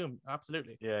 OG Doom.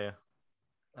 Absolutely. Yeah.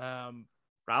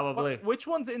 Probably. Which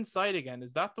one's Inside again?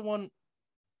 Is that the one?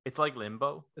 It's like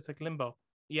Limbo. It's like Limbo.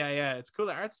 Yeah. It's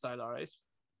cool art style, all right.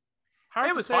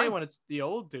 Hard to say when it's the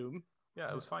old Doom.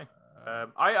 Yeah, it was fine.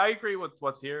 I agree with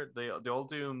what's here. The old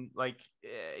Doom, like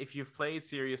if you've played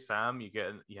Serious Sam, you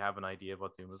have an idea of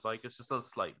what Doom was like. It's just a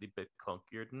slightly bit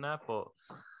clunkier than that, but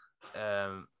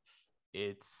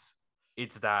it's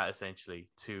that essentially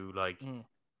to like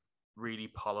really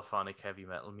polyphonic heavy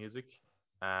metal music,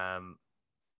 and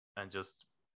just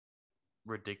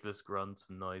ridiculous grunts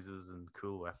and noises and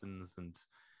cool weapons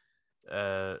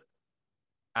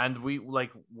and we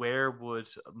like, where would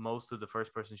most of the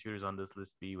first person shooters on this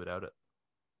list be without it?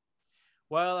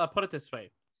 Well, I'll put it this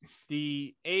way.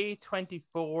 The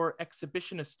A24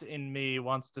 exhibitionist in me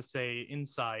wants to say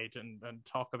Inside and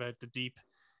talk about the deep,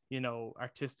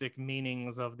 artistic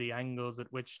meanings of the angles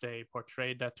at which they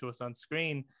portrayed that to us on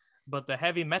screen. But the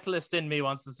heavy metalist in me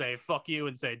wants to say fuck you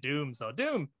and say Doom. So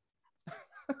Doom.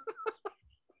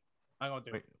 I'm going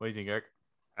to. What do you think, Eric?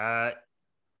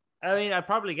 I mean, I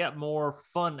probably get more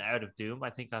fun out of Doom. I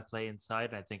think I'll play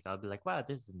Inside, and I think I'll be like, wow,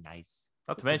 this is nice.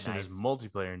 Not to mention, there's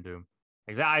multiplayer in Doom.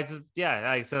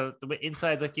 Exactly. So the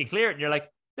Inside's like, you clear it, and you're like,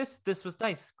 this was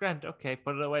nice, grand, okay,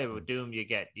 put it away. But with Doom, you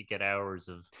get hours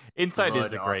of Inside blood,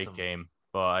 is a great awesome. game,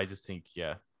 but I just think,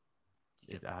 it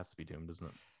has to be Doom, doesn't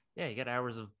it? Yeah, you get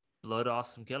hours of blood,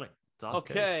 awesome killing. It's awesome.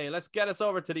 Okay, let's get us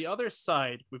over to the other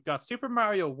side. We've got Super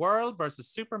Mario World versus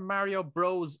Super Mario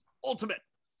Bros. Ultimate.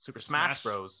 Super Smash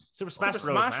Bros. Super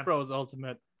Smash Bros.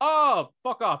 Ultimate. Oh,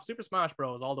 fuck off. Super Smash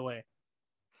Bros. All the way.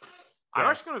 I'm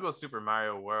actually going to go Super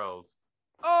Mario World.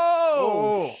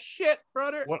 Oh, shit,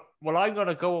 brother. Well, I'm going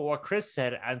to go with what Chris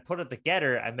said and put it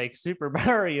together and make Super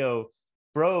Mario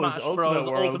Bros.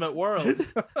 Ultimate World.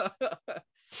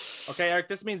 Okay, Eric,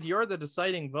 this means you're the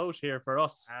deciding vote here for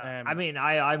us. I mean,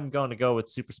 I'm going to go with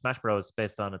Super Smash Bros.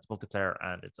 Based on its multiplayer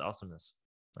and its awesomeness.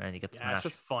 And you get Smash. It's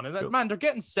just fun, isn't it? Man, they're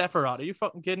getting Sephiroth. Are you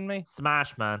fucking kidding me?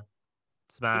 Smash, man.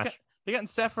 Smash. They're getting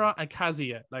Sephiroth and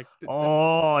Kazuya. Like,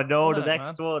 the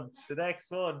next one. The next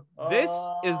one. This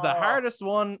is the hardest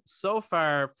one so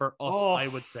far for us, I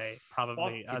would say,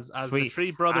 probably, as the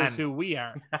three brothers who we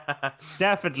are.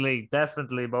 Definitely,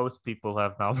 most people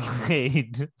have not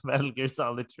played Metal Gear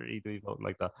Solid 3 to vote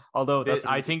like that. Although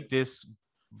I think this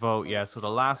vote, so The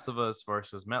Last of Us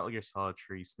versus Metal Gear Solid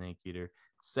 3 Snake Eater.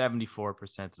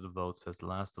 74% of the vote says The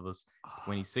Last of Us.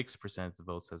 26% of the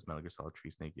vote says Metal Gear Solid 3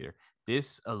 Snake Eater.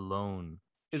 This alone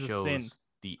shows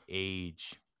the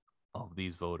age of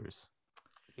these voters.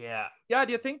 Yeah.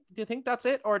 Do you think that's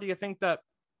it, or do you think that,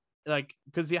 like,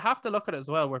 because you have to look at it as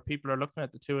well, where people are looking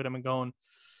at the two of them and going,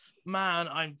 man,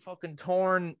 I'm fucking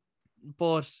torn,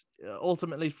 but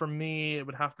ultimately for me it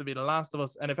would have to be The Last of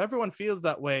Us. And if everyone feels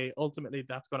that way, ultimately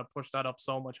that's going to push that up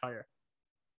so much higher.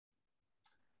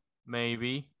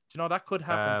 Maybe. Do you know that could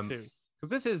happen too? Because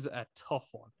this is a tough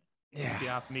one. Yeah. If you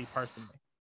ask me personally.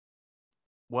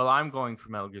 Well, I'm going for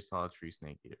Metal Gear Solid 3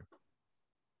 Snake Eater.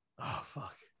 Oh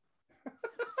fuck.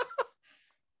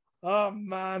 Oh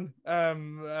man.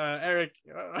 Eric,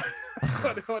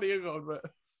 what are you going with?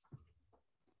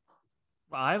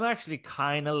 I'm actually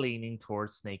kind of leaning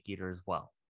towards Snake Eater as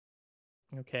well.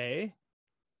 Okay.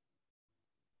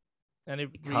 Any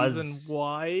reason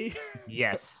why?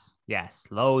 Yes,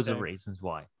 loads of reasons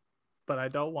why. But I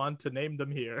don't want to name them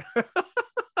here.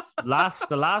 The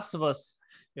Last of Us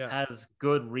has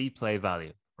good replay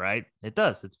value, right? It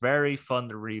does. It's very fun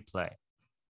to replay.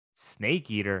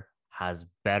 Snake Eater has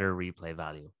better replay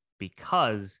value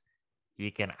because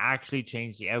you can actually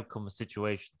change the outcome of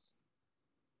situations.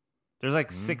 There's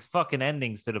like 6 fucking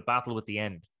endings to the battle with the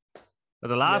end. But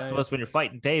The Last of Us, when you're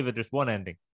fighting David, there's one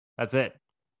ending. That's it.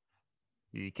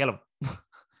 You kill him.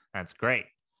 That's great.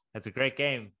 It's a great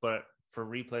game, but for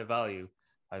replay value,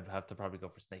 I'd have to probably go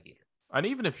for Snake Eater. And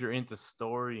even if you're into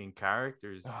story and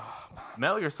characters,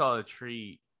 Metal Gear Solid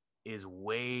 3 is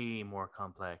way more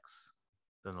complex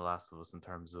than The Last of Us in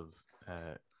terms of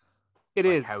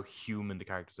how human the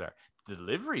characters are. The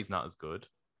delivery is not as good.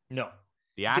 No.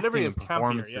 The acting and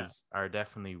performances are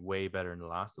definitely way better in The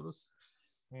Last of Us.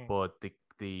 But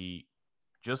the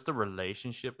just the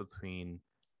relationship between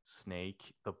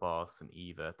Snake, the boss, and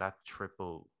Eva, that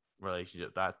triple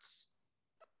relationship, that's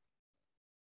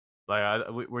like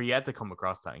we're yet to come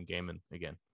across that in gaming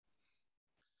again,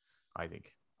 I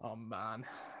think. Oh man,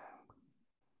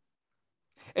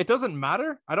 it doesn't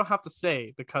matter. I don't have to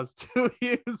say, because 2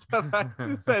 years have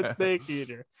actually said Snake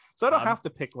Eater, so I don't have to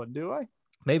pick one, do I?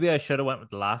 Maybe I should have went with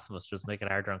The Last of Us, just make it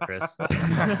harder on Chris.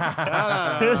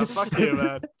 No, fuck you,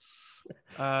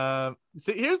 man.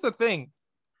 See, here's the thing.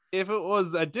 If it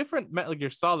was a different Metal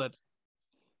Gear Solid,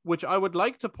 which I would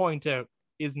like to point out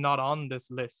is not on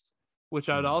this list, which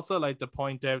I'd also like to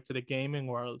point out to the gaming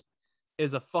world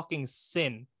is a fucking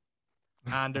sin.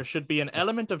 And there should be an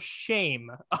element of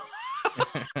shame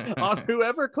on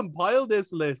whoever compiled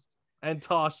this list and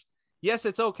thought, yes,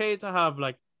 it's okay to have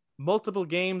like multiple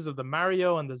games of the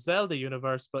Mario and the Zelda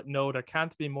universe, but no, there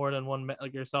can't be more than one Metal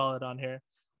Gear Solid on here.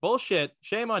 Bullshit.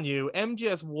 Shame on you.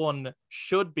 MGS1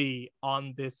 should be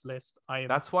on this list. I am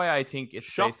That's why I think it's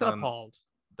shocked based and on. appalled.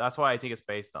 That's why I think it's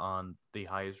based on the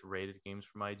highest rated games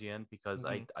from IGN because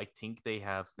Mhm. I think they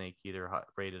have Snake Eater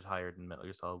rated higher than Metal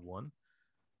Gear Solid 1.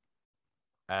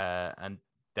 And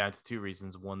down to two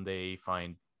reasons. One, they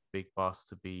find Big Boss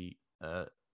to be a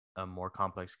more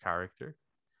complex character,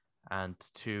 and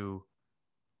two,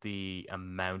 the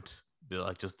amount,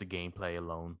 like just the gameplay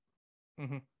alone,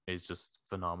 is just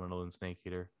phenomenal in Snake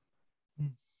Eater.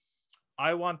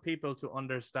 I want people to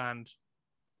understand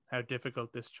how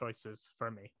difficult this choice is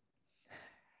for me,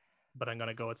 but I'm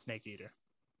gonna go with Snake Eater.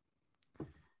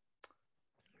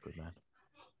 Good man.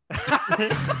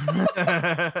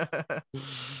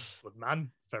 Good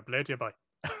man. Fair play to you, boy.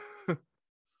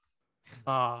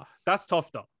 That's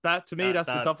tough though. That to me, that's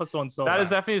the toughest one. So that far. is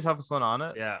definitely the toughest one on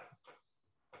it. Yeah.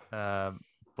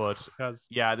 But because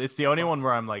yeah, it's the only one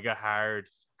where I'm like a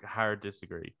hard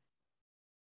disagree.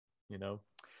 You know.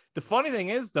 The funny thing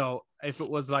is, though, if it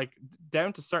was like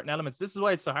down to certain elements, this is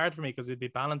why it's so hard for me because it'd be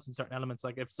balanced in certain elements.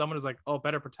 Like if someone is like, "Oh,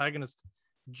 better protagonist,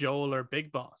 Joel or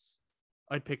Big Boss,"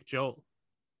 I'd pick Joel.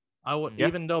 I would,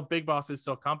 even though Big Boss is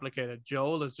so complicated,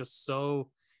 Joel is just so.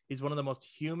 He's one of the most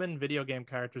human video game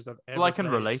characters I've ever. Well, I can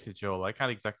played. relate to Joel. I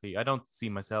can't exactly. I don't see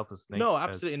myself as Snake. No,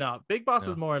 absolutely not. Big Boss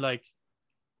is more like,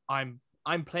 I'm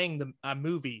playing a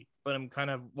movie, but I'm kind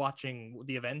of watching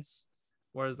the events.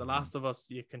 Whereas The Last of Us,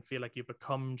 you can feel like you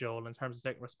become Joel in terms of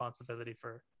taking responsibility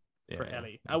for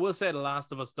Ellie. I will say The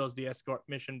Last of Us does the escort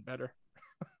mission better.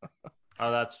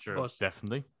 Oh, that's true. But,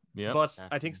 definitely. Yeah. But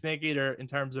I think Snake Eater, in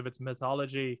terms of its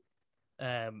mythology,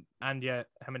 and yet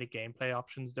how many gameplay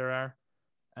options there are,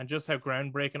 and just how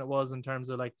groundbreaking it was in terms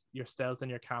of like your stealth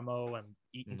and your camo and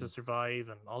eating to survive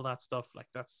and all that stuff, like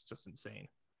that's just insane.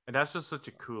 And that's just such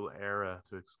a cool era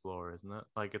to explore, isn't it?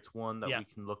 Like it's one that we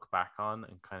can look back on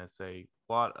and kind of say,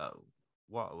 what,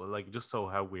 like just so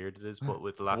how weird it is. But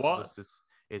with The Last of Us,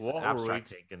 it's what abstract. were we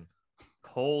thinking?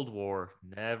 Cold War,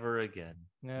 never again.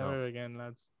 Never again,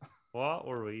 lads. What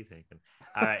were we thinking?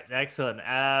 All right, next one.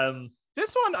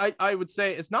 This one I would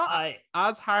say it's not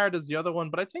as hard as the other one,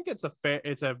 but I think it's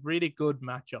a really good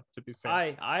matchup, to be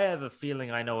fair. I have a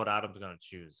feeling I know what Adam's gonna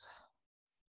choose.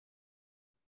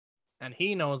 And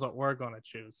he knows what we're gonna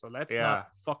choose, so let's not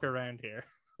fuck around here.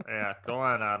 Yeah, go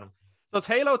on, Adam. So it's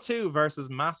Halo 2 versus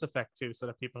Mass Effect 2, so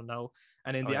that people know.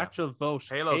 And in the actual vote,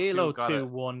 Halo 2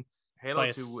 won. Halo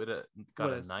 2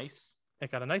 got a nice. It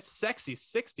got a nice, sexy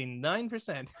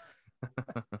 69%.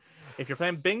 If you're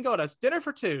playing bingo, that's dinner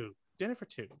for two. Dinner for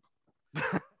two.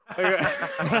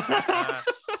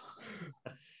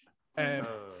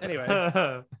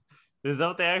 Anyway. Is that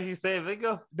what they actually say in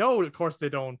bingo? No, of course they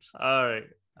don't. All right.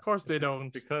 Of course they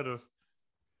don't. They could have.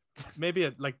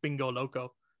 Maybe like bingo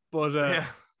loco. But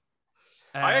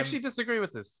I actually disagree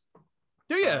with this.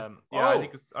 Do you? I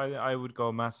think I would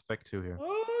go Mass Effect 2 here.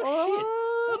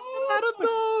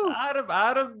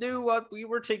 Adam knew what we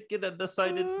were thinking and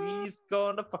decided he's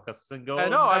going to fuck us and go.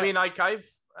 No, I mean, I have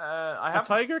a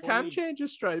tiger can change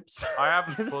his stripes. I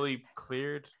haven't fully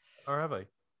cleared, or have I? Have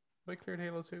I cleared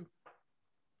Halo 2?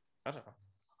 I don't know.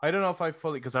 I don't know if I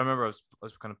fully, because I remember I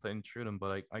was kind of playing through them,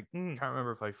 but I can't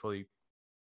remember if I fully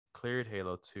cleared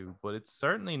Halo 2. But it's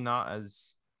certainly not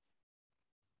as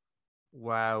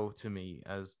wow to me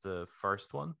as the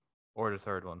first one. Or the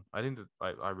third one. I think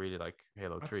that I really like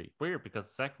Halo 3. That's weird because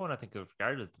the second one I think of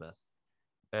regarded as the best.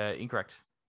 Incorrect.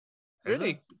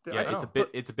 Really? Yeah,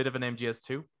 it's a bit of an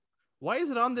MGS2. Why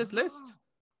is it on this list?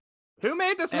 Who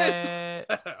made this list?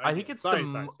 I think it's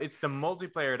it's the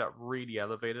multiplayer that really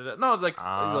elevated it. No, like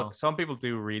look, some people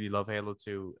do really love Halo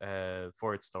 2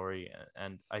 for its story,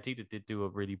 and I think it did do a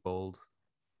really bold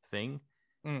thing.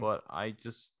 But I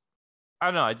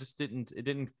don't know. It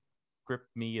didn't grip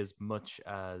me as much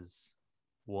as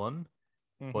one,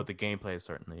 but the gameplay is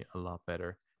certainly a lot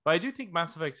better. But I do think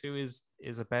Mass Effect 2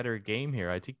 is a better game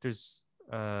here. I think there's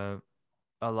a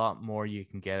lot more you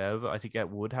can get out of it. I think it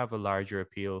would have a larger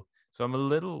appeal. So I'm a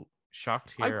little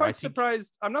shocked here. I'm quite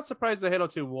surprised. I'm not surprised that Halo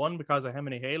 2 won because of how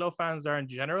many Halo fans there are in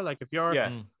general. Like if you're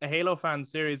a Halo fan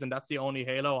series and that's the only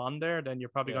Halo on there, then you're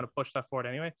probably going to push that forward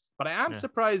anyway. But I am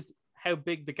surprised how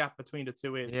big the gap between the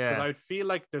two is, because I would feel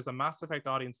like there's a Mass Effect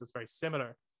audience that's very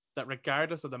similar, that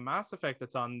regardless of the Mass Effect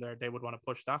that's on there, they would want to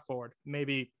push that forward,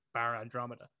 maybe bar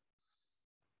Andromeda.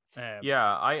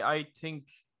 I think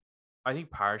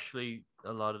partially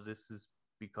a lot of this is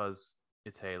because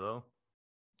it's Halo.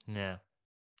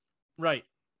 Right,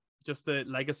 just the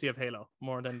legacy of Halo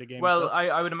more than the game. Well, itself.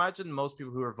 I would imagine most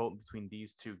people who are voting between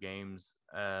these two games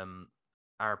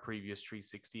are previous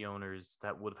 360 owners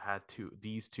that would have had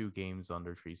these two games on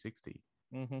their 360.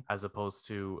 as opposed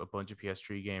to a bunch of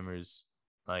PS3 gamers.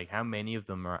 Like, how many of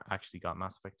them are actually got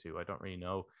Mass Effect 2? I don't really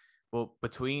know. But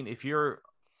between if you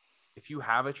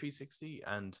have a 360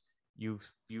 and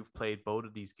you've played both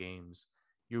of these games,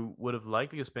 you would have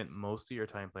likely spent most of your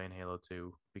time playing Halo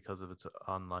 2 because of its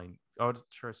online. Oh,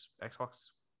 sure,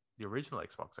 Xbox, the original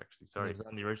Xbox, actually. Sorry, It was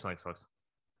on the original Xbox.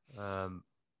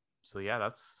 So yeah,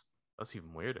 that's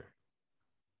even weirder.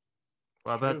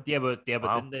 Well, True. but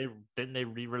Wow. didn't they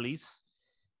re-release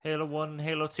Halo 1,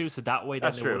 Halo 2? So that way, then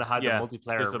That's they true. would have had Yeah. the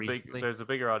multiplayer recently. There's a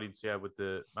bigger audience, yeah, with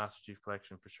the Master Chief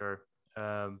Collection for sure.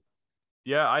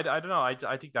 Yeah, I don't know.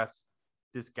 I think that's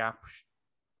this gap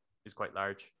is quite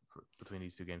large between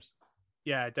these two games.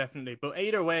 Yeah, definitely. But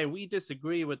either way, we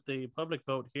disagree with the public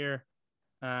vote here,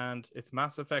 and it's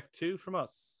Mass Effect 2 from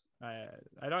us.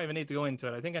 I don't even need to go into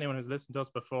it. I think anyone who's listened to us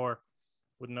before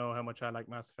would know how much I like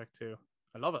Mass Effect 2.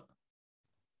 I love it.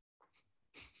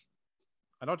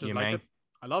 I don't just like it.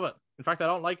 I love it. In fact, I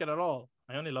don't like it at all.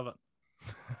 I only love it.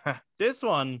 This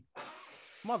one,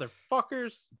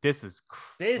 motherfuckers. This is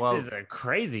a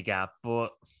crazy gap,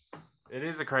 but it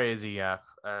is a crazy gap.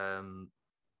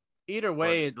 Either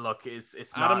way, look, it's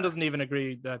Adam not... doesn't even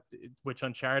agree that which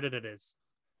Uncharted it is.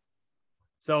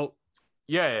 So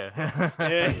yeah.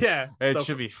 It so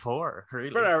should be 4,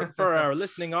 really. For our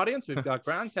listening audience, we've got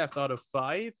Grand Theft Auto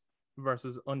 5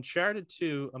 versus Uncharted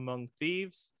 2 Among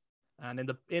Thieves.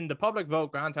 And in the public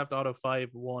vote, Grand Theft Auto 5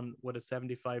 won with a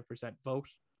 75% vote.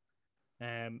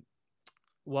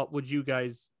 What would you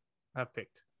guys have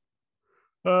picked?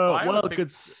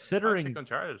 Considering I pick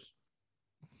Uncharted.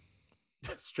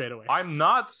 Straight away. I'm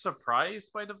not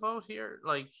surprised by the vote here.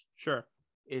 Like, sure,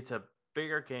 it's a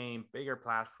bigger game, bigger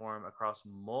platform across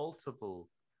multiple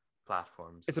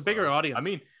platforms. It's a bigger audience. I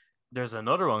mean, there's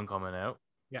another one coming out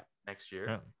next year.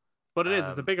 Yeah. But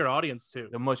it's a bigger audience too.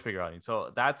 A much bigger audience.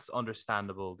 So that's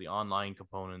understandable. The online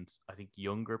component, I think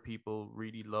younger people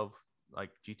really love.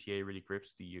 Like, GTA really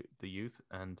grips the youth,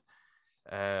 and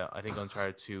I think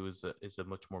Uncharted 2 is a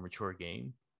much more mature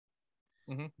game.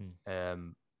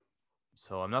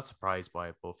 So I'm not surprised by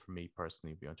it, but for me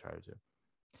personally, it'd be Uncharted 2.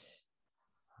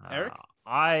 Eric?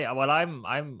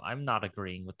 I'm not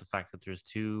agreeing with the fact that there's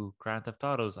 2 Grand Theft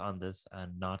Autos on this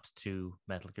and not 2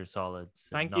 Metal Gear Solids.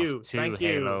 Thank not you. 2 Thank you.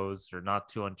 Halos or not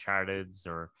 2 Uncharted's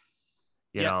or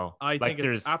you know. I think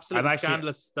it's absolutely actually,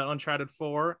 scandalous that Uncharted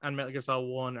 4 and Metal Gear Solid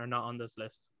 1 are not on this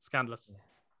list. Scandalous.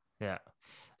 Yeah.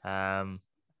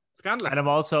 Scandalous. And I'm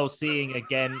also seeing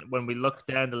again when we look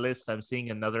down the list, I'm seeing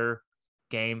another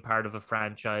game part of a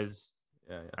franchise.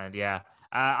 Yeah. And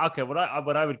okay, what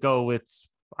I would go with,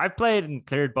 I've played and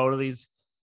cleared both of these.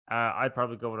 I'd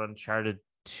probably go with Uncharted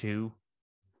 2.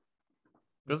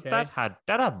 Because that had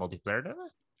multiplayer, didn't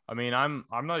it? I mean, I'm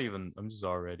just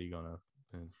already gonna.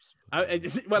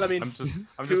 Well, I mean,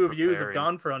 I'm two of you have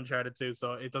gone for Uncharted 2,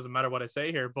 so it doesn't matter what I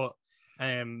say here. But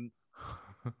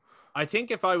I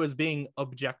think if I was being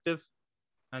objective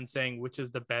and saying which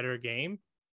is the better game,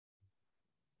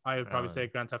 I would probably say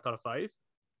Grand Theft Auto 5.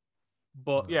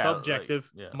 But subjective,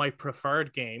 my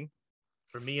preferred game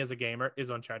for me as a gamer is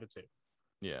Uncharted 2.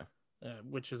 Yeah.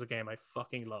 Which is a game I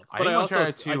fucking love. But I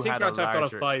think Grand Theft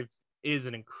Auto 5 is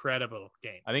an incredible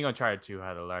game. I think Uncharted 2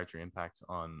 had a larger impact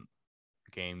on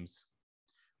games.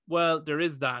 Well, there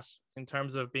is that in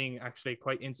terms of being actually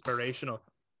quite inspirational.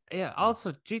 Yeah.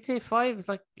 Also, GTA 5 is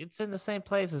like it's in the same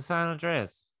place as San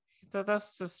Andreas. So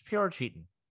that's just pure cheating.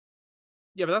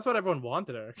 Yeah, but that's what everyone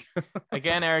wanted, Eric.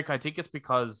 Again, Eric, I think it's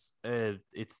because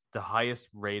it's the highest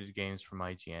rated games from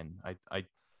IGN. I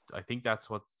think that's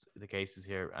what the case is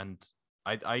here. And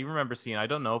I remember seeing, I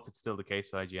don't know if it's still the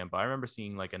case with IGN, but I remember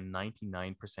seeing like a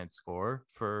 99% score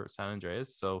for San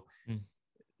Andreas. So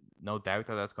no doubt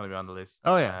that that's going to be on the list.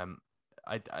 Oh, yeah.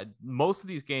 Most of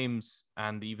these games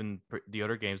and even the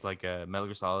other games like Metal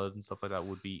Gear Solid and stuff like that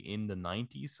would be in the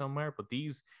 90s somewhere. But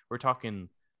these, we're talking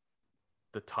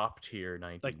the top tier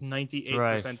 90s. Like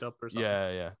 98% up or something.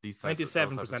 Yeah. These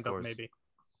 97% up maybe.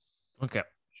 Okay.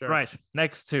 Sure. Right.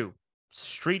 Next two.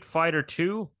 Street Fighter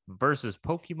 2 versus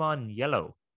Pokemon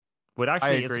Yellow. But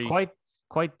actually, it's quite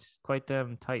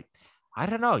tight. I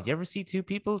don't know. You ever see two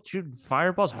people shooting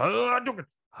fireballs?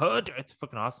 It's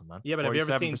fucking awesome, man. Yeah, but have you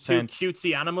ever seen two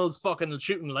cutesy animals fucking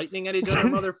shooting lightning at each other,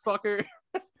 motherfucker?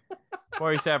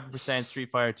 47% Street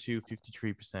Fighter 2,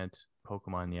 53%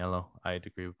 Pokemon Yellow. I'd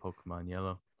agree with Pokemon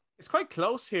Yellow. It's quite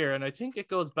close here, and I think it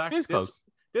goes back. It's close.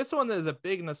 This one is a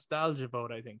big nostalgia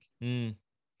vote, I think.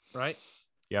 Right?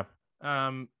 Yeah.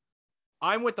 I'm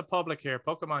with the public here.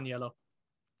 Pokemon Yellow.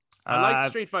 I liked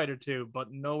Street Fighter 2,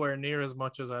 but nowhere near as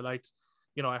much as I liked.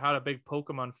 You know, I had a big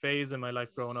Pokemon phase in my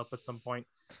life growing up at some point,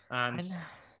 and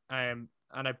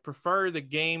and I prefer the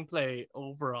gameplay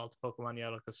overall to Pokemon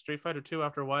Yellow because Street Fighter 2,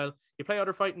 after a while, you play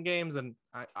other fighting games, and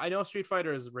I know Street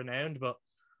Fighter is renowned, but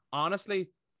honestly,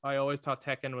 I always thought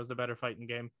Tekken was the better fighting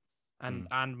game,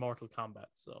 and Mortal Kombat.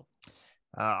 So,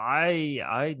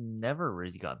 I never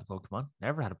really got into Pokemon.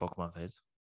 Never had a Pokemon phase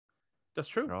that's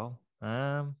at true. all.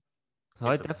 So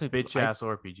I It's a definitely bitch ass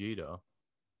RPG though.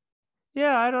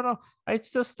 Yeah, I don't know.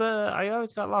 It's just I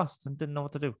always got lost and didn't know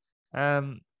what to do.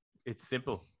 It's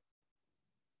simple.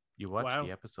 You watch Wow.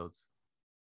 the episodes.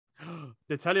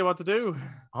 They tell you what to do.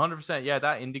 100%. Yeah,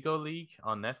 that Indigo League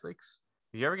on Netflix.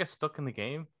 If you ever get stuck in the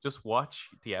game, just watch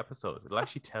the episode. It'll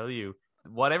actually tell you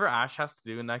whatever Ash has to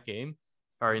do in that game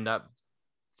or in that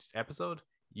episode.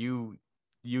 You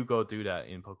go do that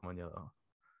in Pokemon Yellow.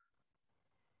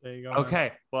 There you go. Okay,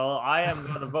 Man. well, I am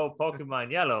going to vote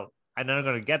Pokemon Yellow, and then I'm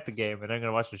going to get the game, and I'm going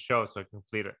to watch the show so I can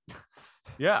complete it.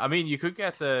 Yeah, I mean, you could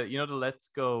get the Let's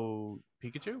Go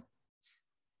Pikachu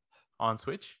on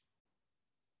Switch.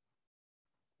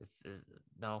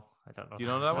 No, I don't know. Do you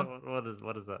know that one?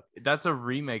 What is that? That's a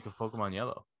remake of Pokemon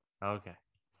Yellow. Okay.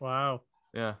 Wow.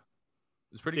 Yeah,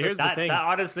 it's pretty See, good. here's the thing. That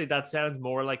honestly, that sounds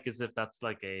more like as if that's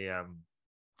like a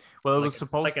Well, it like was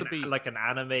supposed to be like an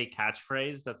anime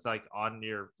catchphrase that's like on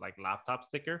your like laptop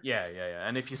sticker. Yeah.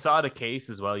 And if you saw the case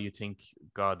as well, you think,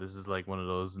 God, this is like one of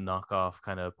those knockoff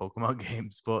kind of Pokemon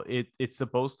games. But it's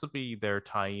supposed to be their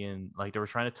tie-in. Like they were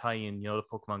trying to tie in, the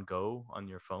Pokemon Go on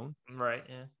your phone, Right?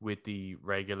 Yeah. with the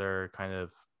regular kind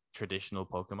of traditional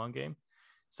Pokemon game.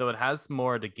 So it has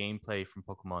more of the gameplay from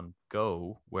Pokemon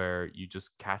Go, where you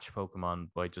just catch Pokemon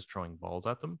by just throwing balls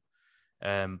at them.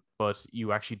 But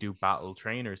you actually do battle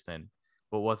trainers then.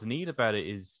 But what's neat about it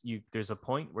is there's a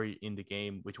point where in the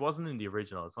game, which wasn't in the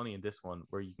original, it's only in this one,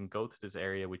 where you can go to this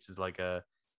area which is like a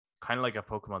kind of like a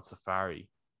Pokemon safari.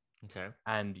 Okay.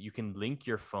 And you can link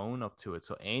your phone up to it.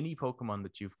 So any Pokemon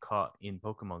that you've caught in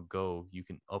Pokemon Go, you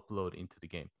can upload into the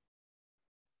game.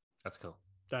 That's cool.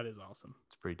 That is awesome.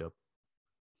 It's pretty dope.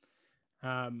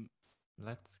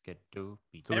 Let's get to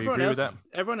So we agree with that?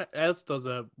 Everyone else does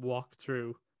a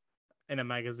walkthrough in a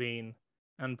magazine,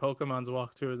 and Pokemon's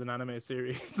walkthrough is an anime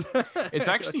series. It's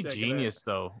Go actually check it genius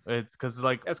though. It's because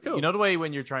like That's cool. You know the way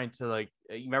when you're trying to like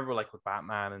you remember like with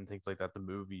Batman and things like that, the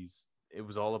movies, it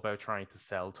was all about trying to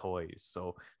sell toys.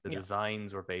 So the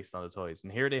designs were based on the toys.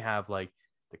 And here they have like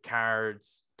the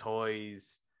cards,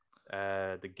 toys,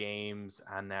 the games,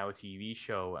 and now a TV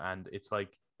show. And it's like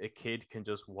a kid can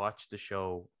just watch the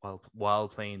show while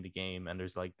playing the game, and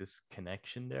there's like this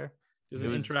connection there. There's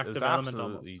an interactive element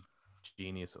almost. Absolutely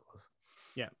genius it was.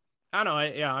 Yeah, I know.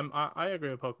 I agree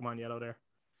with Pokemon Yellow there.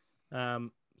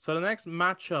 So the next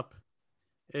matchup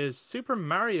is Super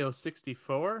Mario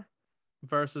 64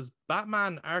 versus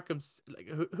Batman Arkham. Like,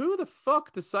 who the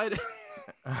fuck decided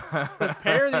to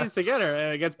pair these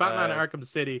together against Batman Arkham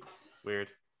City? Weird.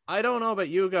 I don't know about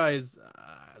you guys.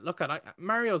 Look at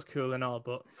Mario's cool and all,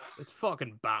 but it's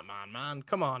fucking Batman, man.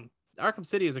 Come on. Arkham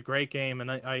City is a great game, and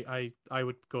I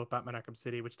would go with Batman Arkham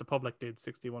City, which the public did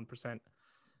 61%.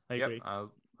 I agree.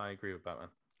 I agree with Batman.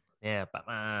 Yeah,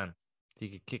 Batman. He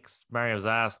could kick Mario's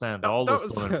ass down to all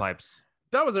those plumbing pipes.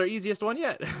 That was our easiest one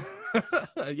yet.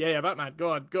 yeah, Batman.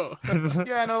 Go on, go.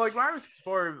 Yeah, no, like Mario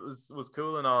 64 was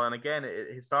cool and all, and again,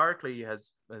 it historically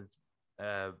has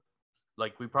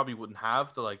like we probably wouldn't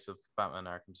have the likes of Batman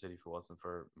Arkham City if it wasn't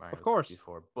for Mario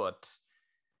 64. But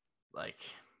like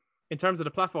in terms of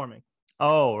the platforming.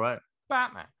 Oh, right.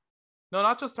 Batman. No,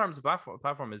 not just terms of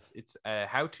platform. It's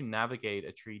how to navigate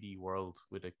a 3D world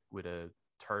with a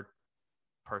third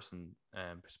person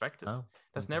perspective. Oh,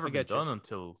 that's never been done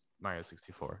until Mario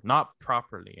 64. Not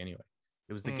properly, anyway.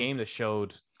 It was the game that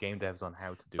showed game devs on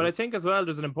how to do it. But I think as well,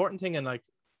 there's an important thing, and like,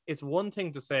 it's one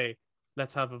thing to say,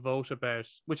 let's have a vote about,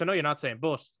 which I know you're not saying,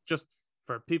 but just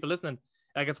for people listening,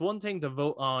 like, it's one thing to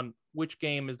vote on which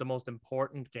game is the most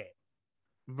important game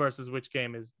versus which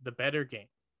game is the better game.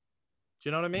 Do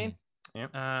you know what I mean?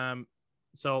 Yeah.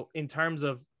 So in terms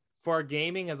of for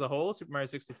gaming as a whole, Super Mario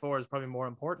 64 is probably a more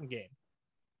important game.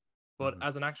 But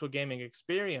as an actual gaming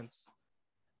experience,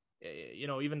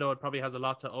 even though it probably has a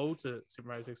lot to owe to Super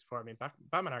Mario 64, I mean,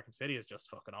 Batman Arkham City is just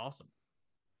fucking awesome.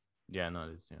 Yeah, no,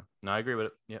 it is. Yeah, no, I agree with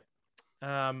it. Yep.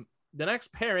 The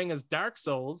next pairing is Dark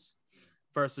Souls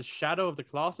versus Shadow of the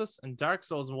Colossus, and Dark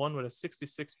Souls won with a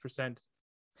 66%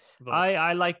 vote.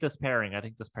 I like this pairing. I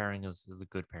think this pairing is a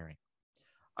good pairing.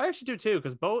 I actually do too,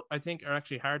 because both I think are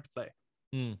actually hard to play.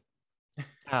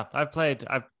 Yeah, I've played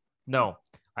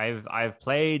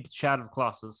Shadow of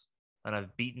Colossus, and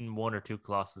I've beaten one or two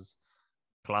Colossi.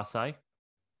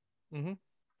 Mm-hmm.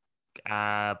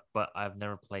 But I've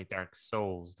never played Dark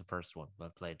Souls, the first one. But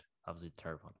I've played obviously the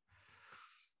third one.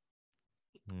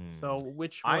 So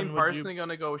which I'm one would personally you?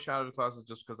 gonna go with Shadow of the Colossus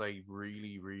just because I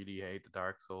really, really hate the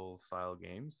Dark Souls style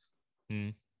games.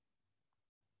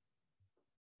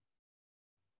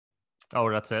 Oh,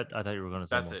 that's it. I thought you were going to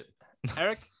say That's more. it.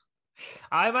 Eric?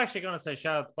 I'm actually going to say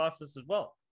Shadow of the Colossus as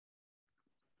well.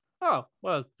 Oh,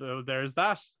 well, there's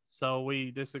that. So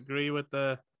we disagree with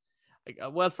the.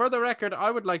 Well, for the record, I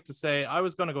would like to say I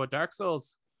was going to go with Dark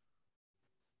Souls,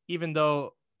 even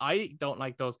though I don't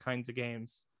like those kinds of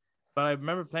games. But I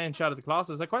remember playing Shadow of the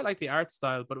Colossus. I quite like the art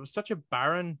style, but it was such a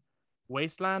barren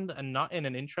wasteland and not in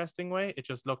an interesting way. It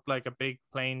just looked like a big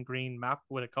plain green map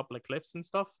with a couple of cliffs and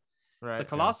stuff. Right. The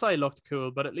Colossi looked cool,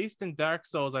 but at least in Dark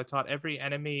Souls, I thought every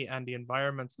enemy and the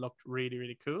environments looked really,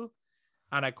 really cool.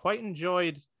 And I quite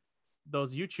enjoyed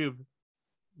those YouTube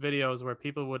videos where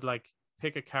people would like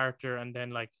pick a character and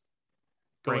then like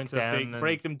go Break into a big down and-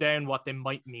 break them down what they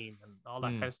might mean and all that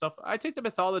kind of stuff. I think the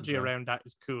mythology Okay. around that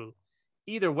is cool.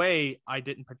 Either way, I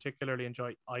didn't particularly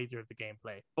enjoy either of the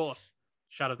gameplay, but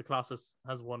Shadow of the Colossus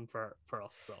has won for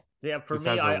us. So Yeah, for This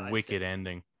me, has a I wicked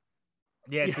ending.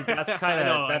 Yeah, see, Yeah, that's kind I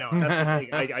know, of I that's know. that's the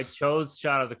thing. I chose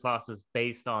Shadow of the Colossus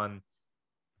based on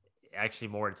actually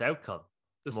more its outcome,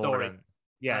 the more story. than-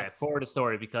 yeah, right? for the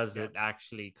story because Yeah. it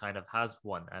actually kind of has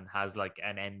one and has like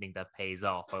an ending that pays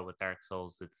off. While with Dark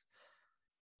Souls, it's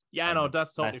Yeah, kind no, of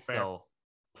that's totally less fair. so.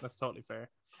 That's totally fair.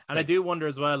 And I Like- do wonder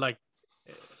as well, like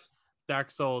Dark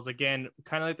Souls, again,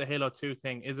 kind of like the Halo 2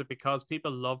 thing. Is it because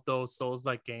people love those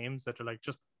Souls-like games that are like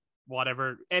just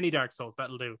whatever, any Dark Souls,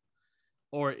 that'll do?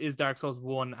 Or is Dark Souls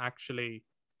 1 actually,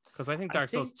 because I think I Dark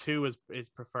Souls think- 2 is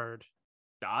preferred.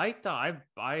 I thought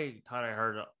I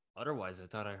heard otherwise. I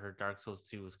thought I heard Dark Souls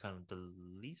 2 was kind of the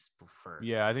least preferred.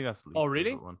 Yeah, I think that's the least Oh,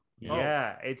 really? favorite one. Oh.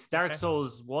 Yeah, it's Dark Okay.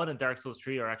 Souls 1 and Dark Souls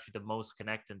 3 are actually the most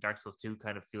connected. Dark Souls 2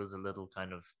 kind of feels a little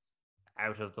kind of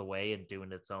out of the way and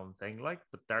doing its own thing. Like,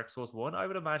 but Dark Souls 1, I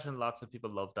would imagine lots of people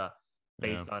love that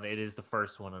based on it is the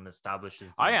first one and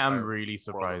establishes the I am entire really world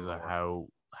surprised of at lore.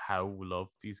 how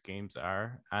loved these games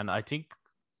are, and I think,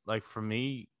 like for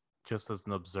me, just as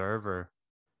an observer,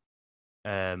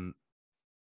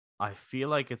 I feel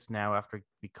like it's now after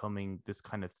becoming this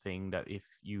kind of thing that if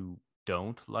you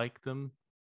don't like them,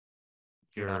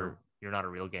 You're not a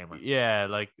real gamer. yeah,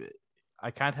 like I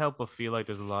can't help but feel like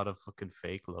there's a lot of fucking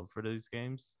fake love for these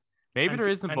games. Maybe And there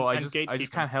ga- isn't, and- but I and just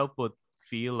gatekeeping. can't help but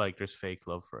feel like there's fake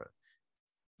love for it.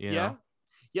 You Yeah. know?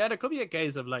 Yeah, there could be a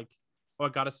case of like, oh, I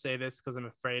gotta say this because I'm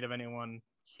afraid of anyone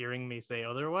hearing me say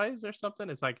otherwise or something.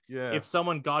 It's like Yeah. if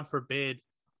someone, God forbid,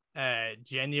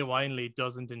 genuinely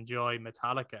doesn't enjoy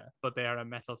Metallica, but they are a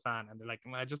metal fan and they're like,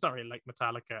 I just don't really like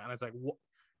Metallica, and it's like, what?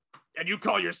 And you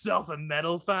call yourself a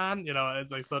metal fan? You know, and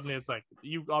it's like suddenly it's like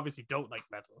you obviously don't like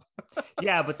metal.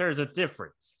 Yeah, but there's a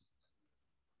difference.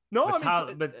 No,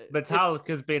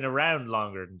 Metallica's been around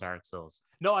longer than Dark Souls.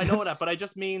 No, I know that, but I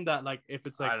just mean that like if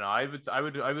it's I like don't know.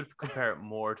 I would compare it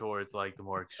more towards like the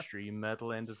more extreme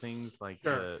metal end of things, like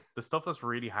Sure. the stuff that's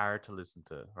really hard to listen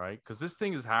to, right? Because this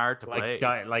thing is hard to play.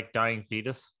 Like Dying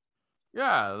Fetus.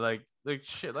 Yeah, like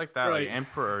shit like that, Right. like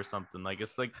Emperor or something. Like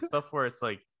it's like stuff where it's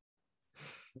like,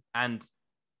 and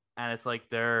it's like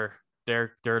they're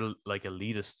like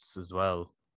elitists as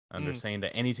well, and they're saying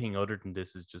that anything other than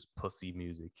this is just pussy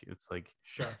music. It's like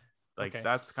sure. like Okay.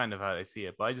 that's kind of how I see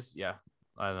it. But I just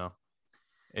I don't know.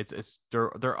 It's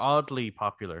they're oddly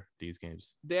popular, these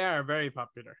games. They are very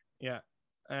popular. Yeah.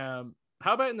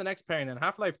 How about in the next pairing then?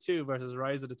 Half-Life 2 versus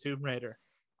Rise of the Tomb Raider.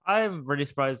 I'm really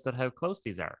surprised at how close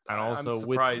these are, and I'm also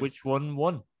surprised. which one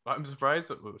won. I'm surprised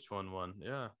at which one won.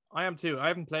 Yeah. I am too. I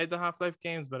haven't played the Half-Life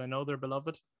games, but I know they're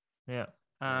beloved. Yeah.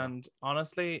 And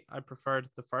honestly, I preferred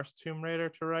the first Tomb Raider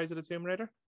to Rise of the Tomb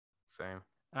Raider. Same.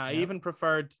 I Yeah. even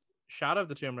preferred Shadow of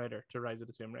the Tomb Raider to Rise of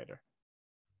the Tomb Raider.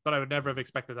 But I would never have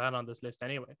expected that on this list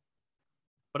anyway.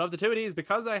 But of the two of these,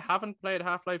 because I haven't played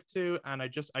Half-Life 2 and I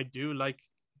do like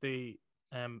the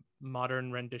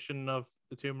modern rendition of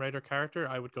the Tomb Raider character,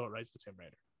 I would go with Rise of the Tomb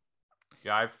Raider.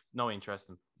 Yeah, I've no interest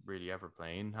in really ever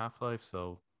playing Half-Life,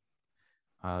 so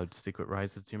I'd stick with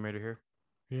Rise of the Tomb Raider here.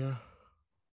 Yeah.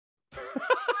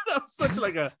 That was such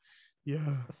like a yeah.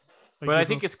 But I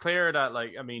think it's clear that,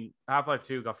 like, I mean, Half-Life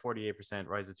 2 got 48%,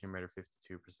 Rise of the Tomb Raider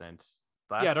 52%.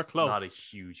 That's Yeah, they're close. Not a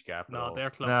huge gap at no, all. they're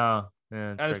close. No.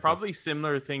 Yeah, And it's probably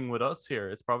similar thing with us here.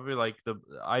 It's probably like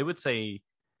I would say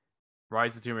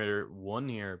Rise of the Tomb Raider won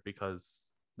here because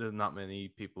there's not many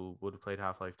people would have played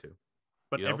Half-Life 2.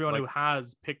 But You know, everyone who like-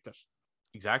 has picked it.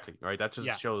 Exactly, right? That just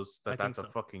Yeah, shows I that think that's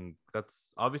a so.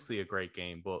 that's obviously a great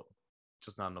game, but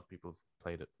just not enough people have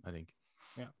played it, I think.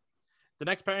 The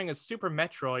next pairing is Super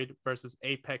Metroid versus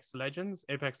Apex Legends.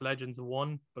 Apex Legends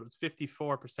won, but it was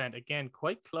 54%. Again,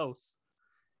 quite close.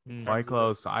 Quite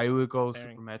close. I would go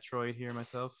pairing. Super Metroid here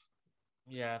myself.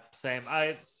 Yeah, same.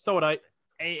 So would I.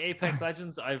 Apex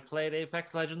Legends. I've played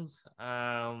Apex Legends.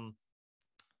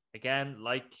 Again,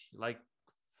 like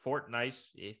Fortnite,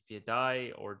 if you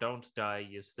die or don't die,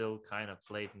 you still kind of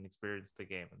played and experienced the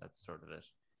game, and that's sort of it.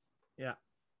 Yeah,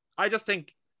 I just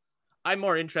think I'm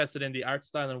more interested in the art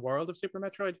style and world of Super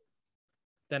Metroid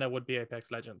than I would be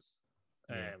Apex Legends.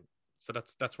 Yeah. So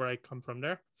that's where I come from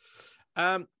there.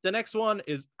 The next one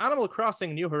is Animal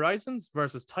Crossing New Horizons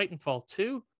versus Titanfall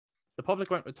 2. The public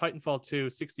went with Titanfall 2,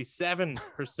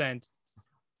 67%.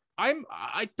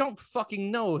 I don't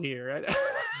fucking know here.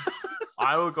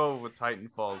 I will go with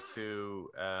Titanfall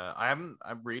 2.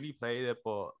 I've really played it,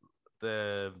 but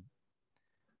the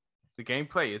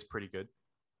gameplay is pretty good.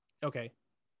 Okay.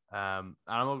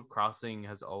 Animal Crossing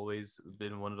has always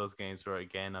been one of those games where,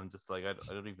 again, I'm just like, I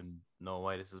don't even know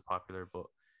why this is popular, but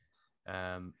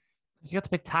you got to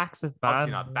pay taxes, man.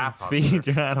 Obviously not that popular. Feed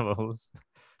your animals.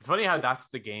 It's funny how that's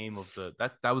the game of the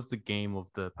that was the game of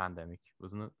the pandemic,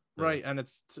 wasn't it? Right, and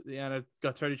and it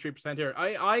got 33% here.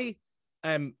 I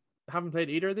haven't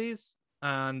played either of these,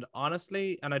 and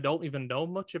honestly, and I don't even know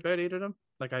much about either of them.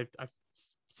 Like I've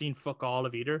seen fuck all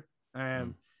of either.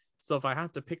 So if I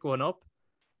had to pick one up,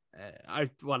 I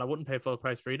wouldn't pay full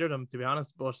price for either of them, to be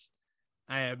honest. But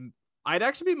I'd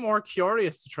actually be more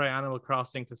curious to try Animal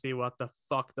Crossing to see what the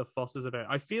fuck the fuss is about.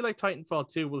 I feel like Titanfall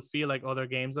 2 will feel like other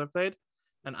games I've played,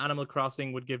 and Animal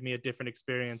Crossing would give me a different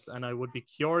experience, and I would be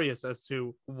curious as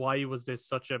to why was this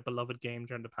such a beloved game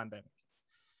during the pandemic.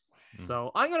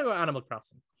 So I'm gonna go Animal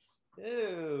Crossing.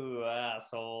 Ew,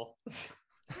 asshole.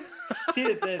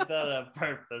 You did that on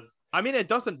purpose. I mean, it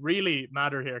doesn't really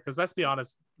matter here, because let's be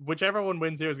honest, whichever one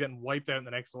wins here is getting wiped out in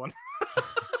the next one.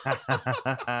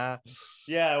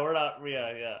 Yeah, we're not.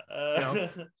 Yeah.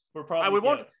 We're probably. And we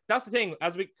won't. That's the thing.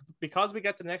 Because we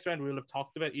get to the next round, we will have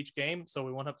talked about each game, so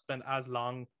we won't have to spend as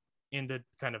long in the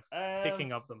kind of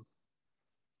picking of them.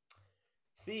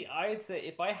 See, I'd say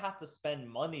if I had to spend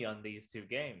money on these two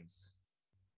games,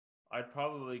 I'd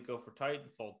probably go for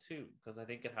Titanfall 2 because I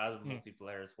think it has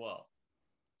multiplayer as well.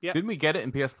 Yeah. Didn't we get it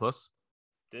in PS Plus?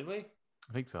 Did we?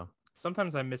 I think so.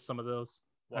 Sometimes I miss some of those,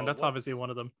 and that's obviously one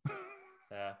of them.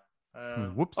 Yeah.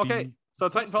 Whoopsie. Okay, so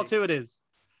Titanfall 2 it is.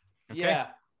 Okay. Yeah.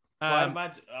 I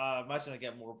imagine I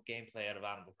get more gameplay out of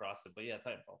Animal Crossing, but yeah,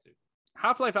 Titanfall 2.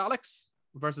 Half-Life Alyx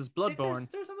versus Bloodborne.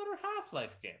 There's another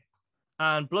Half-Life game.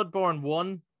 And Bloodborne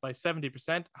won by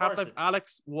 70%. Half-Life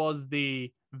Alyx was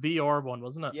the VR one,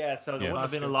 wasn't it? Yeah, so there wouldn't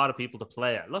have been a lot of people to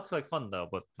play it. Looks like fun though,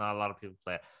 but not a lot of people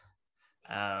play it.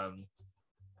 I'm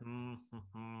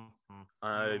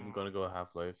gonna go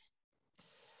Half-Life.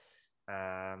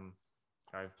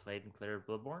 I've played and cleared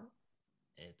Bloodborne.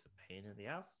 It's a pain in the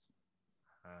ass.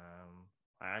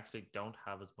 I actually don't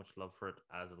have as much love for it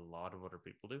as a lot of other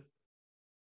people do.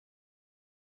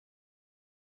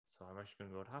 So I'm actually going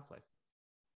to go with Half-Life.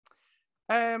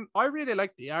 I really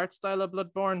like the art style of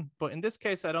Bloodborne, but in this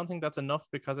case, I don't think that's enough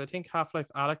because I think Half-Life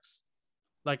Alyx,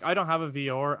 like I don't have a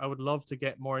VR. I would love to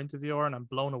get more into VR, and I'm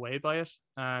blown away by it.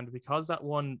 And because that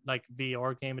won like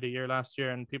VR game of the year last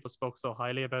year, and people spoke so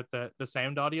highly about the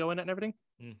sound audio in it and everything,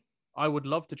 I would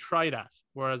love to try that.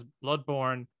 Whereas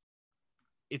Bloodborne,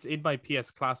 it's in my PS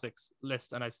Classics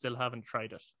list, and I still haven't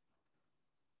tried it.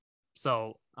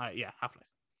 So, yeah, Half-Life.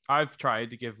 I've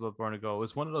tried to give Bloodborne a go.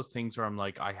 It's one of those things where I'm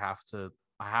like, I have to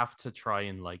try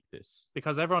and like this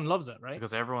because everyone loves it, right?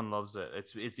 Because everyone loves it.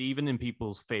 It's even in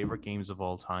people's favorite games of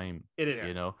all time. It is,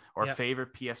 you know, or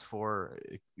favorite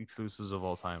PS4 exclusives of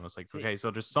all time. It's like, okay,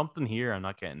 so there's something here I'm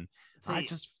not getting. I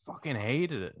just fucking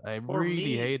hated it. I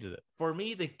really hated it. For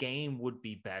me, the game would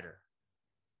be better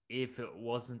if it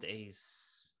wasn't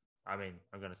I mean,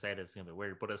 I'm gonna say this, it's gonna be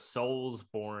weird, but a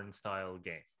Soulsborne style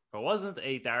game. If it wasn't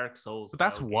a Dark Souls, but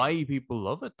that's why people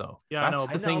love it, though. Yeah, that's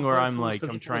the thing where I'm like,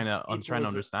 I'm trying to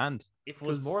understand. If it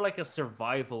was more like a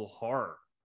survival horror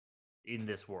in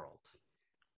this world,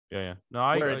 yeah,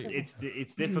 no,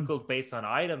 it's difficult based on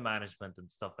item management and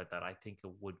stuff like that. I think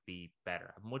it would be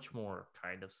better, much more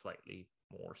kind of slightly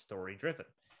more story driven.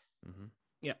 Mm-hmm.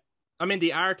 Yeah, I mean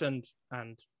the art and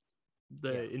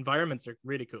the environments are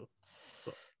really cool.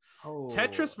 But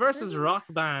Tetris versus Rock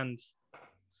Band.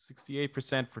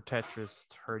 68% for Tetris,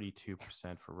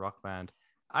 32% for Rock Band.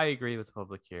 I agree with the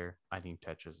public here. I think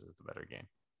Tetris is the better game.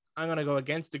 I'm going to go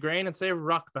against the grain and say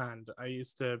Rock Band. I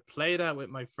used to play that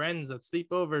with my friends at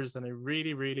sleepovers, and I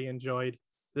really, really enjoyed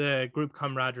the group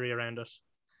camaraderie around it.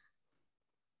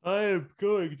 I am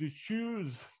going to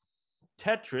choose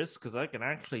Tetris because I can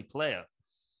actually play it.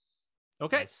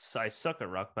 Okay. I suck at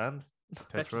Rock Band.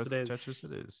 Tetris it is. Tetris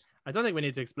it is. I don't think we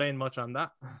need to explain much on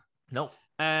that. Nope.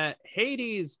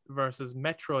 Hades versus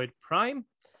Metroid Prime.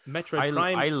 Metroid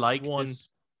Prime. I like won this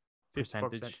 54%.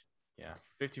 percentage. Yeah,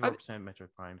 54% Metroid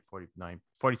Prime,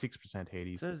 46%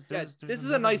 Hades. There's this is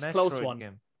a another nice close Metroid one.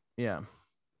 game. Yeah,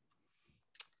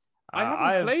 I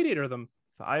haven't played either of them.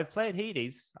 I've played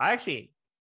Hades. I actually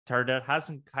turned out I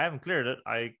haven't cleared it.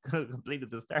 I completed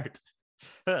the start.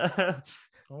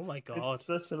 Oh my god. It's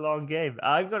such a long game.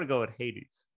 I'm gonna go with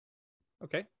Hades.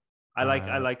 Okay. I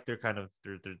like their kind of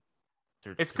their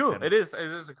it's their cool. kind of- It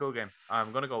is a cool game.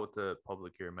 I'm gonna go with the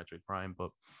public here, Metroid Prime, but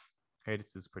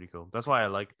Hades is pretty cool. That's why I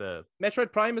like the.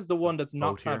 Metroid Prime is the one that's not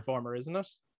vote here. platformer, isn't it?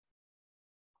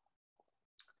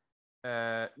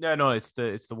 No, it's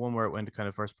the one where it went to kind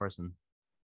of first person.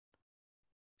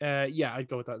 Yeah, I'd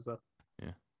go with that as well.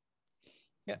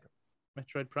 Yeah.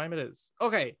 Metroid Prime it is.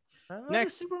 Okay.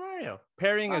 Next. Super Mario.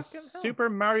 Pairing is Fucking hell. Super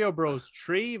Mario Bros.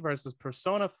 3 versus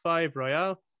Persona 5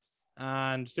 Royale.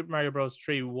 And Super Mario Bros.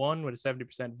 3 won with a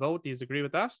 70% vote. Do you agree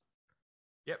with that?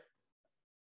 Yep.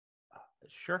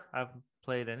 Sure, I haven't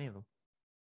played any of them.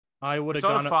 I would have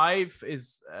Persona gone. 5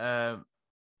 is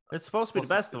It's supposed to be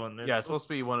the best one. yeah, it's supposed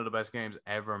to be one of the best games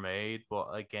ever made. But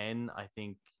again, I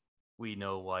think we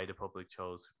know why the public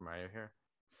chose Super Mario here.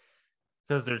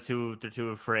 because they're too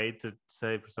afraid to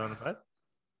say Persona 5.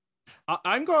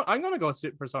 I'm going to go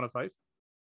Persona 5.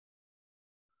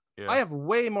 Yeah. I have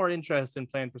way more interest in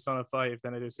playing Persona 5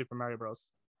 than I do Super Mario Bros.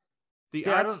 See,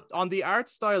 I On the art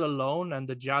style alone and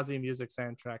the jazzy music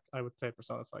soundtrack, I would play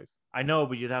Persona 5. I know,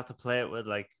 but you'd have to play it with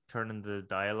like turning the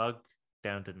dialogue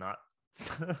down to not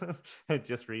and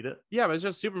just read it. Yeah, but it's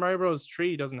just Super Mario Bros.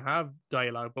 3 doesn't have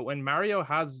dialogue, but when Mario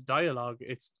has dialogue,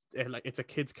 it's a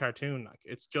kid's cartoon. Like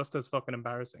it's just as fucking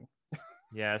embarrassing.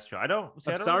 Yeah, that's true. I don't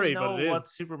I'm really sorry, know but it what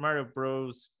is. Super Mario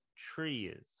Bros. 3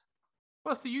 is.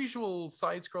 Well, it's the usual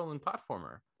side-scrolling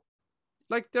platformer.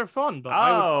 Like they're fun, but I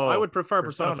Oh, would prefer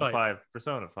Persona 5.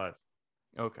 Persona 5.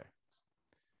 Okay.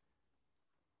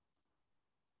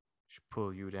 Should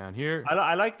pull you down here.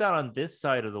 I like that on this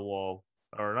side of the wall,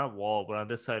 or not wall, but on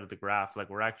this side of the graph. Like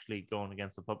we're actually going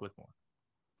against the public more.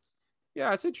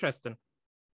 Yeah, it's interesting.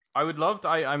 I would love to.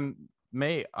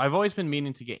 I've always been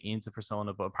meaning to get into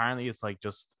Persona, but apparently it's like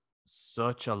just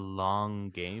such a long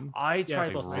game. I Yeah, tried it's Like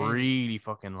supposed to be. really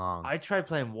fucking long. I tried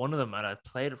playing one of them and I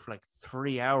played it for like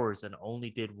 3 hours and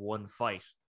only did one fight.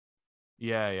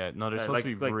 Yeah. No, they're Yeah, supposed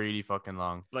to be like- really fucking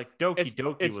long. Like Doki It's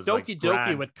Doki was Doki like Doki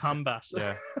grand. with combat.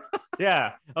 Yeah.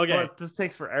 Yeah. Okay. But this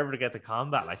takes forever to get to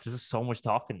combat. Like there's just so much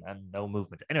talking and no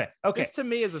movement. Anyway, okay. This to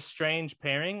me is a strange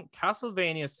pairing.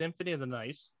 Castlevania Symphony of the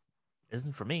Night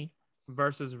Isn't for me.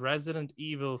 versus Resident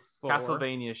Evil 4.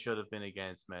 Castlevania should have been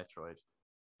against Metroid.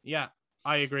 Yeah,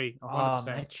 I agree.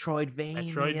 100%.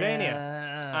 Metroidvania.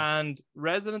 Metroidvania. And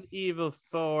Resident Evil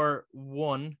 4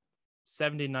 won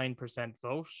 79%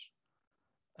 vote.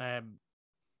 I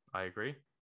agree.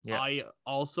 Yeah. I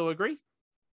also agree.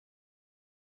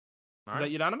 All Is right.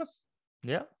 that unanimous?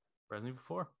 Yeah. Resident Evil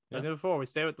 4. Resident Evil 4, we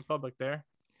stay with the public there.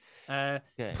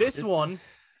 Okay. This one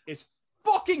is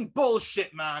fucking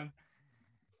bullshit, man.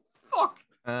 Fuck.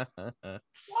 Yeah.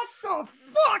 What the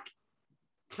fuck?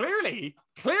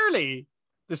 Clearly,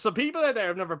 there's some people out there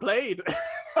who've never played.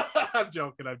 I'm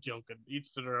joking.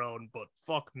 Each to their own, but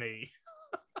fuck me.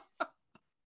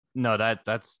 No,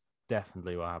 that's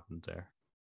definitely what happened there.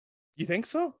 You think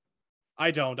so?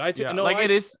 I don't. I think Yeah, no. like I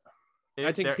it is.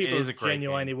 I think it people is a great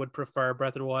genuinely game. would prefer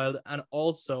Breath of the Wild, and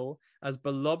also as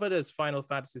beloved as Final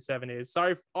Fantasy VII is.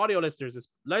 Sorry, audio listeners, it's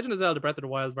Legend of Zelda: Breath of the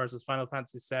Wild versus Final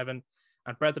Fantasy VII,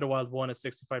 and Breath of the Wild won at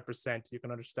 65%. You can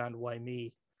understand why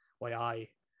I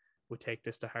would take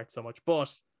this to heart so much.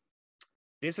 But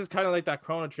this is kind of like that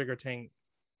Chrono Trigger thing.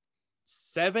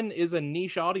 7 is a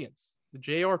niche audience. The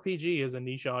JRPG is a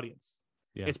niche audience.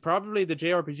 Yeah. It's probably the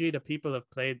JRPG that people have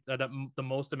played, that the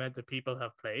most amount of people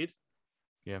have played.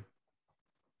 Yeah.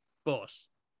 But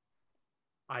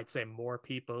I'd say more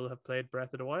people have played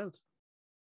Breath of the Wild.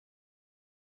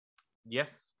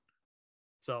 Yes,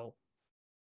 So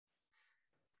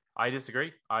I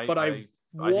disagree. I But think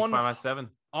Final Fantasy 7.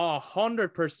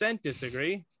 100%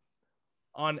 disagree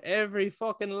on every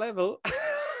fucking level.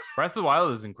 Breath of the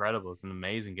Wild is incredible. It's an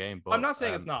amazing game. But I'm not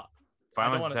saying it's not. I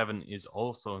Final don't Fantasy 7 is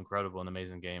also incredible and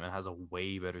amazing game and has a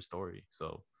way better story.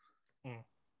 So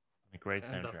A great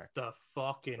And soundtrack. the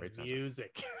fucking Great soundtrack.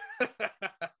 music.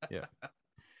 Yeah.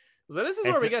 So this is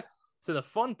where we get to the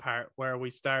fun part where we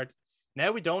start.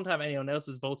 Now we don't have anyone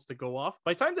else's votes to go off.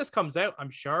 By the time this comes out, I'm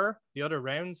sure some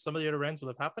of the other rounds will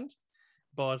have happened.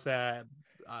 But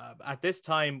at this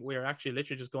time, we're actually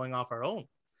literally just going off our own.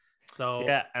 So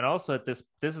Yeah, and also this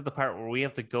is the part where we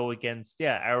have to go against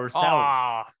ourselves.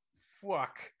 Ah,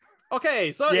 fuck.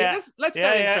 okay, so Yeah. let's Yeah,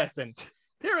 start yeah. interesting.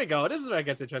 Here we go. This is where it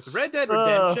gets interesting. Red Dead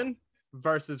Redemption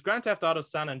versus Grand Theft Auto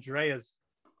San Andreas.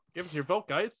 Give us your vote,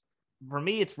 guys. For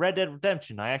me, it's Red Dead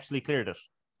Redemption. I actually cleared it.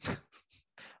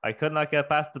 I could not get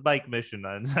past the bike mission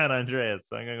on San Andreas,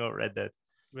 so I'm gonna go Red Dead.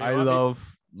 I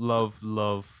love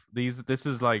these. This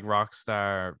is like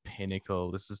Rockstar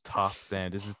pinnacle. This is top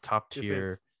then. This is top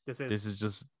tier. This is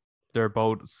just they're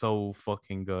both so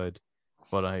fucking good.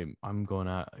 But I'm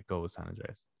gonna go with San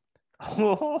Andreas.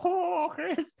 Oh,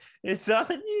 Chris, it's on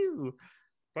you.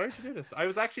 Why did you do this? I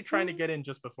was actually trying to get in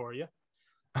just before you.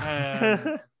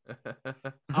 I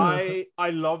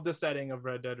love the setting of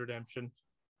Red Dead Redemption,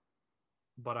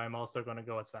 but I'm also going to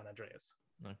go with San Andreas.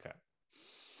 Okay.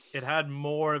 It had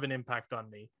more of an impact on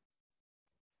me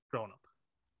growing up.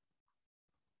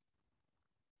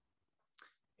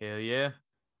 Hell yeah.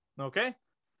 Okay.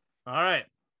 All right.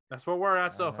 That's where we're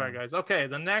at so far, guys. Okay.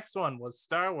 The next one was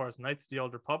Star Wars Knights of the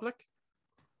Old Republic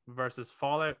versus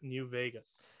Fallout New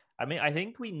Vegas. I mean, I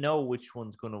think we know which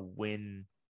one's going to win.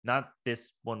 Not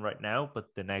this one right now, but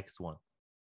the next one.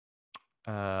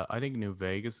 I think New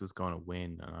Vegas is going to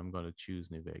win, and I'm going to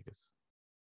choose New Vegas.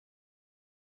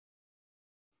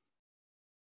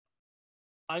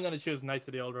 I'm going to choose Knights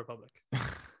of the Old Republic.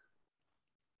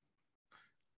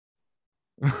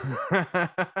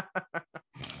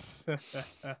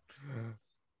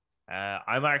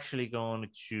 I'm actually going to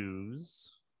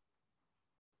choose,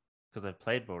 because I've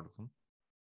played both of them.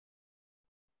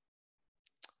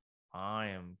 I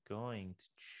am going to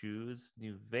choose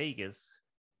New Vegas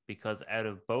because out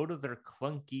of both of their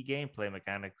clunky gameplay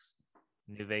mechanics,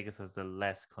 New Vegas has the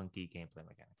less clunky gameplay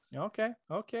mechanics.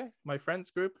 Okay. My friends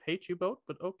group hate you both,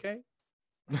 but okay.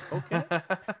 Okay.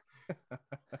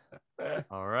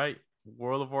 All right.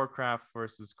 World of Warcraft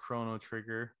versus Chrono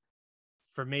Trigger.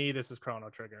 For me, this is Chrono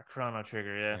Trigger. Chrono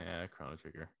Trigger, yeah. Yeah, Chrono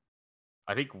Trigger.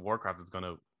 I think Warcraft is going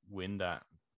to win that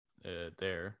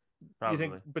there. You Probably.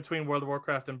 think between World of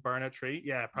Warcraft and Burnout Tree?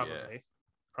 Yeah, probably. Yeah.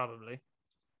 Probably.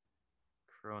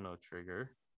 Chrono Trigger.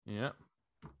 Yeah.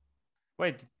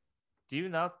 Wait, do you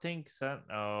not think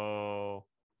Oh,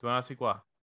 Do I not think what?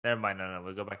 never mind. No.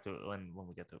 We'll go back to it when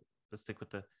we get to it. Let's stick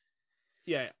with the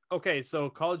Yeah. Okay, so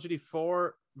Call of Duty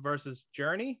 4 versus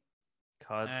Journey.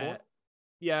 COD 4.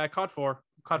 Yeah, COD 4.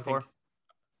 COD I think. 4.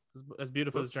 As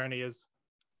beautiful as Journey is.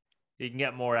 You can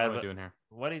get more What out am of I it. doing here?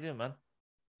 What are you doing, man?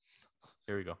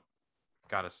 Here we go.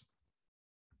 Got it.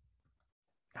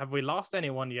 Have we lost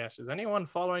anyone yet? Is anyone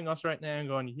following us right now and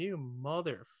going, you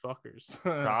motherfuckers?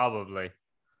 Probably.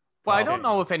 Well, I don't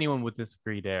know if anyone would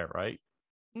disagree there, right?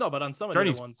 No, but on some of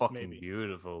Journey's the other ones, fucking maybe.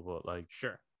 beautiful, but like,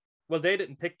 Sure. Well, they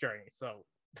didn't pick Journey, so.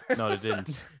 no, they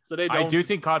didn't. So they don't. I do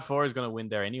think COD 4 is going to win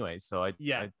there anyway. So I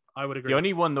would agree. The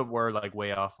only one that we're like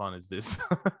way off on is this.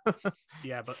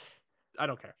 Yeah, but I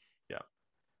don't care. Yeah.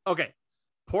 Okay.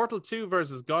 Portal 2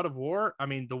 versus God of War. I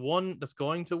mean, the one that's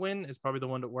going to win is probably the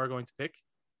one that we're going to pick.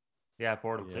 Yeah,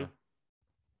 Portal 2.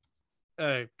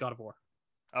 God of War.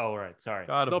 Oh, right. Sorry.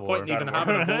 God of No War. point in even God of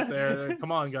having War. a vote there.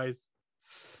 Come on, guys.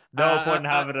 No point in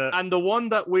having a. And the one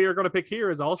that we are going to pick here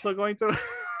is also going to.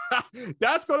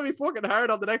 That's going to be fucking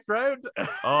hard on the next round.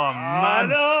 Oh man.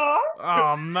 no!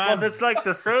 Oh man. Well, it's like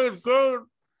the same game.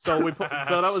 So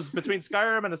that was between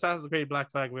Skyrim and Assassin's Creed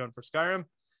Black Flag. We went for Skyrim.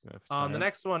 On the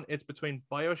next one, it's between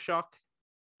BioShock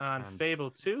and Fable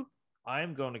 2.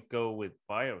 I'm going to go with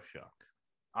BioShock.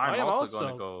 I'm I am also also-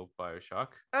 going to go BioShock.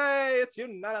 Hey, it's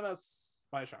unanimous.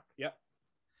 BioShock. Yeah.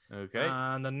 Okay.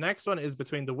 And the next one is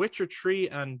between The Witcher 3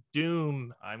 and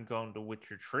Doom. I'm going to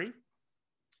Witcher 3.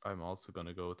 I'm also going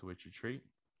to go with The Witcher 3.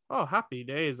 Oh, happy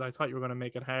days. I thought you were going to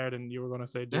make it hard and you were going to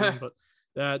say Doom, but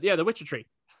yeah, The Witcher 3.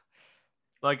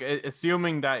 Like,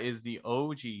 assuming that is the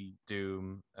OG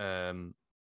Doom,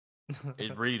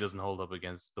 it really doesn't hold up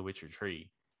against The Witcher 3.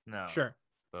 No. Sure.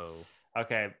 So,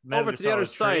 Okay. Over to the other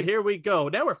side. Here we go.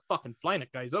 Now we're fucking flying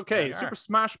it, guys. Okay, Yeah. Super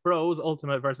Smash Bros.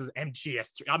 Ultimate versus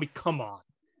MGS3. I mean, come on.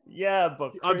 Yeah,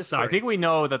 but I'm Chris- sorry. I think we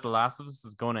know that The Last of Us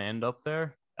is going to end up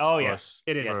there. Oh, but yes.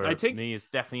 It is. for I think me, it's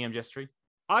definitely MGS3.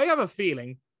 I have a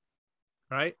feeling,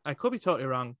 right? I could be totally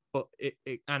wrong, but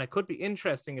it could be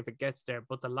interesting if it gets there.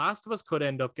 But The Last of Us could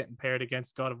end up getting paired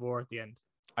against God of War at the end.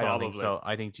 I don't think Probably. so.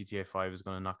 I think GTA 5 is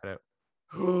going to knock it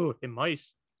out. It might.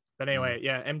 But anyway,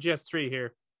 yeah, MGS3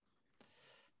 here.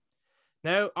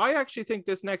 Now, I actually think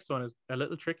this next one is a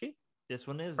little tricky. This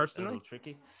one is Personally? a little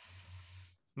tricky.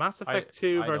 Mass Effect 2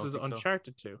 I don't versus think so.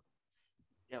 Uncharted 2.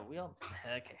 Yeah, we all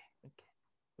okay.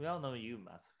 We all know you,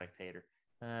 Mass Effect hater.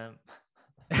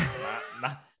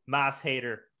 Mass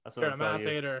hater. That's what You're I a call mass you.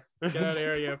 hater. Get out of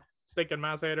here, you stinking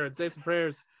mass hater, and say some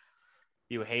prayers.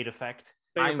 You hate effect.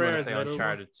 Say your I'm going to prayers, say Middles.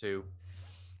 Uncharted 2.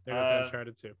 There's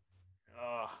Uncharted 2.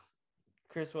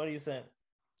 Chris, what are you saying?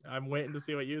 I'm waiting to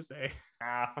see what you say.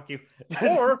 Ah, fuck you.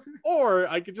 Or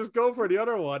I could just go for the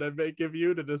other one and give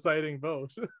you the deciding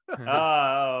vote.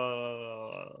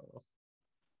 Oh,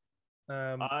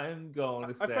 Um, I'm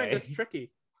going to I say. find this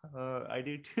tricky. I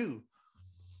do too.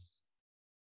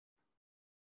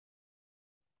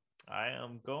 I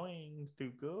am going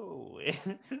to go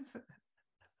with.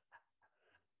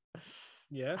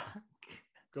 Yeah,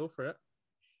 go for it.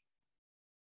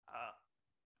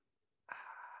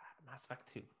 Mass Effect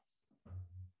 2.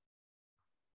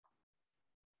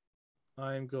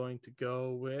 I'm going to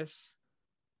go with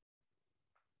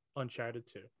Uncharted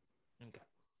 2. Okay.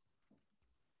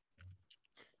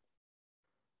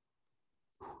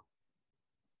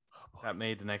 That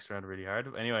made the next round really hard.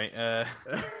 Anyway,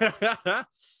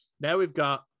 Now we've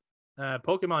got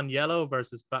Pokemon Yellow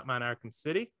versus Batman Arkham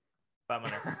City.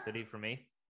 Batman Arkham City for me.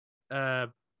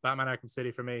 Batman Arkham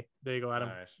City for me. There you go, Adam.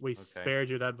 Alright, We okay. spared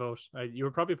you that vote. You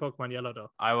were probably Pokemon Yellow, though.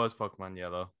 I was Pokemon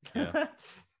Yellow. Yeah.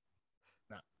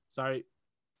 No, sorry.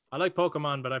 I like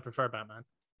Pokemon, but I prefer Batman.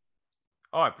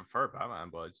 Oh, I prefer Batman,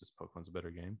 but it's just Pokemon's a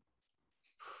better game.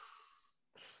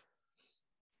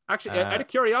 Actually, out of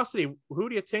curiosity, who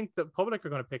do you think the public are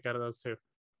going to pick out of those two?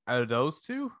 Out of those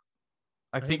two,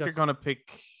 I think think they're that's- gonna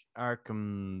pick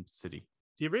Arkham City.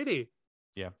 Do you really?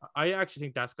 Yeah. I actually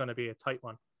think that's going to be a tight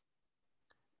one.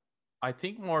 I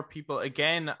think more people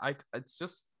again. It's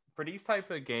just for these type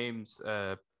of games,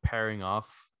 pairing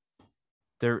off.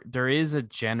 There is a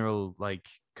general like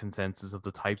consensus of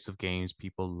the types of games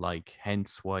people like.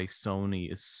 Hence why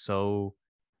Sony is so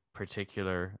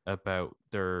particular about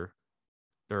their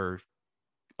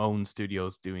own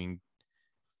studios doing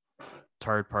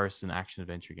third person action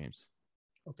adventure games.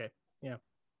 Okay. Yeah.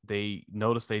 They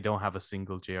notice they don't have a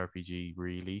single JRPG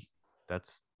really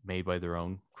that's made by their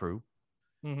own crew.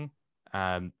 Mm-hmm.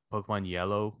 Pokemon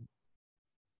Yellow,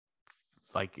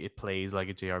 like it plays like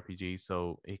a JRPG,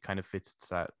 so it kind of fits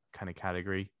that kind of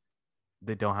category.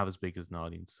 They don't have as big as an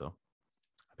audience, so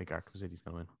I think Arkham City's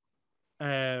gonna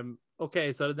win.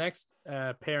 Okay, so the next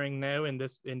pairing now in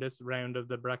this round of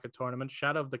the bracket tournament,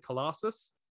 Shadow of the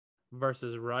Colossus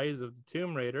versus Rise of the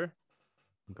Tomb Raider.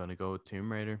 I'm gonna go with Tomb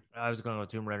Raider. I was going to go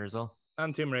Tomb Raider as well.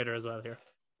 And Tomb Raider as well here.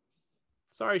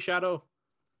 Sorry, Shadow.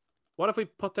 What if we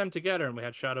put them together and we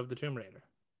had Shadow of the Tomb Raider?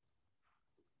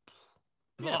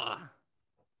 Yeah.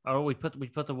 Oh, we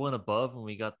put the one above and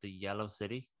we got the Yellow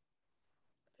City.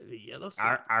 The Yellow City.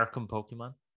 Arkham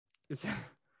Pokemon.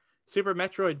 Super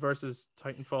Metroid versus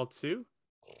Titanfall 2.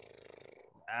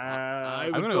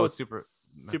 I'm would gonna go with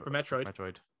Super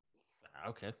Metroid.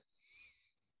 Okay.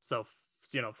 So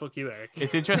fuck you, Eric.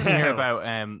 It's interesting to hear about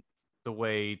the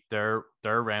way their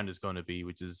round is going to be,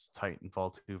 which is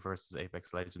Titanfall 2 versus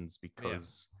Apex Legends,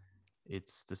 because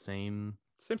it's the same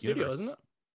studio, universe. isn't it?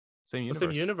 Same universe.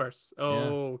 Same universe.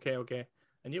 Oh, yeah. Okay.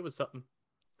 I knew it was something.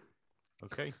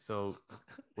 Okay, so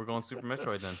we're going Super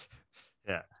Metroid then.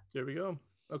 Yeah. There we go.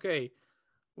 Okay.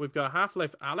 We've got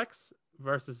Half-Life Alyx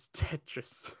versus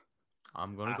Tetris.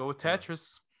 I'm going to go with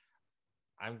Tetris.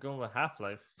 I'm going with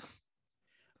Half-Life.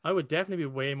 I would definitely be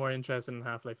way more interested in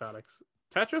Half-Life Alyx.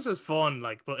 Tetris is fun,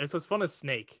 but it's as fun as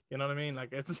Snake. You know what I mean?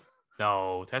 It's...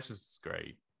 No, Tetris is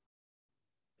great.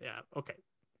 Yeah, okay.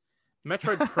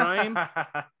 Metroid Prime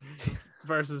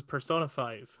versus Persona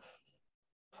 5.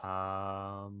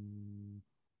 I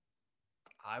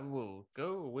will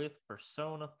go with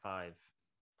Persona 5. I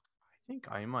think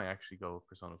I might actually go with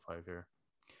Persona 5 here.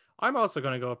 I'm also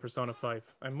going to go with Persona 5.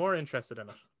 I'm more interested in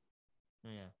it.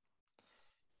 Yeah.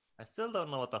 I still don't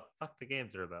know what the fuck the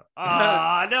games are about.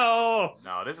 Ah, no!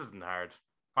 No, this isn't hard.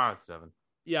 Final 7.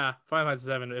 Yeah, Final Fantasy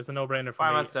 7 is a no-brainer for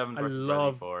Final me. 7 I versus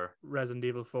love Resident 4. Resident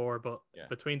Evil 4, but Yeah.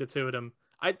 between the two of them,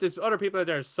 there's other people out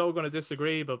there so going to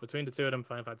disagree, but between the two of them,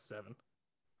 Final Fantasy 7.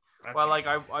 Okay. Well,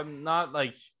 I'm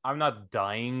not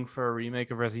dying for a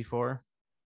remake of Resi 4.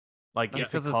 Like That's if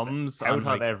it 'cause it's comes out on on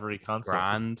like every console.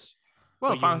 grand.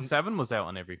 Well, But Final you- 7 was out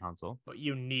on every console. But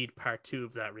you need part 2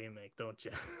 of that remake, don't you?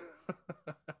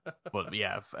 But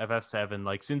yeah, FF7,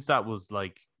 like since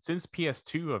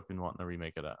PS2, I've been wanting a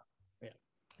remake of that.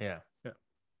 Yeah.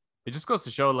 It just goes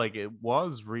to show, like, it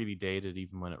was really dated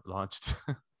even when it launched.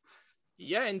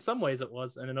 Yeah, in some ways it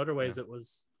was, and in other ways it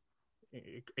was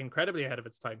incredibly ahead of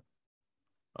its time.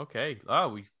 Okay. Oh,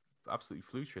 we absolutely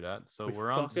flew through that. So We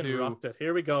we're on fucking to rocked it.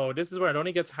 Here we go. This is where it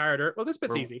only gets harder. Well, this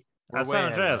bit's We're- easy. we're way San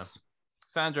ahead of Andreas. that.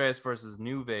 San Andreas versus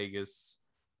New Vegas.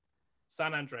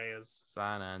 San Andreas.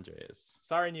 San Andreas.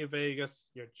 Sorry, New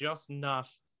Vegas. You're just not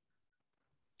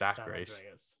That San great.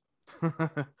 Andreas.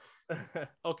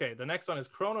 Okay, the next one is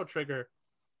Chrono Trigger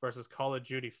versus Call of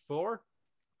Duty 4.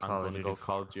 I'm Call of going to Duty go 4.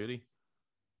 Call of Duty.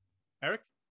 Eric?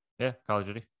 Yeah, Call of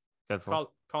Duty. Good for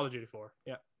Call of Duty 4.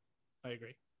 Yeah. I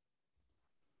agree.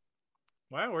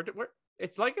 Well, we're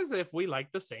it's like as if we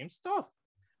like the same stuff.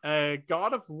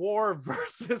 God of War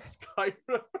versus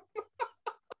Skyrim.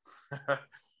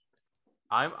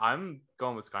 I'm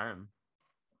going with Skyrim.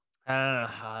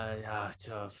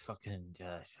 Fucking.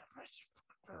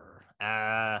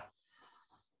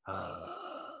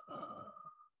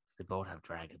 They both have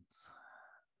dragons.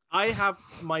 I have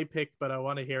my pick, but I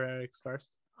want to hear Eric's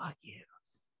first. Fuck you.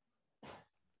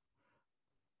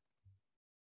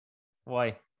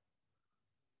 Why?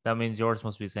 That means yours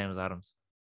must be the same as Adam's.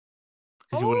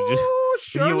 Because Oh,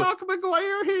 Sherlock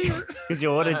Maguire here. Because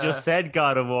you would have just said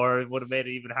God of War, it would have made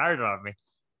it even harder on me.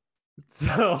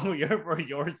 So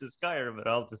yours is Skyrim, but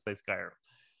I'll just say Skyrim.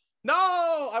 No,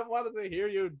 I wanted to hear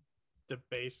you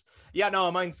debate. Yeah,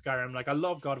 no, mine's Skyrim. Like, I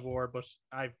love God of War, but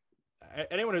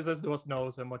anyone who's listened to us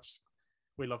knows how much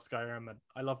we love Skyrim, and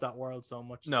I love that world so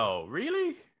much. No,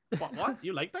 really? What?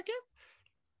 You like that game?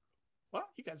 What?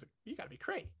 You gotta be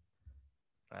crazy.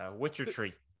 Witcher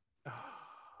 3.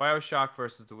 BioShock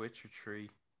versus The Witcher 3.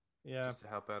 Yeah. Just to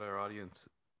help out our audience,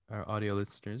 our audio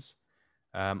listeners.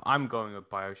 I'm going with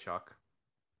BioShock.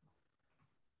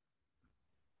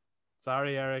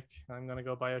 Sorry, Eric. I'm gonna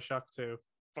go BioShock too.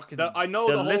 Fucking I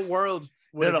know the whole world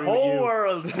would the agree with whole you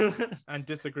world. and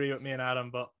disagree with me and Adam,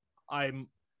 but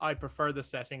I prefer the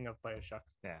setting of BioShock.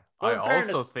 Yeah. I Well, in also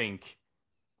fairness- think,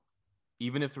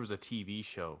 even if there was a TV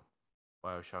show,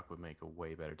 BioShock would make a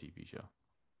way better TV show.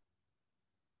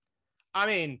 I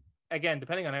mean, again,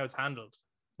 depending on how it's handled,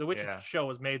 the Witcher show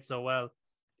was made so well.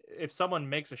 If someone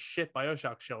makes a shit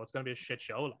BioShock show, it's gonna be a shit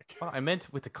show. Like, Well, I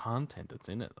meant with the content that's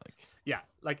in it. Like, yeah,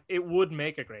 like it would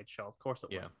make a great show. Of course,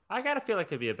 it yeah. would. I gotta feel like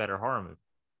it'd be a better horror movie.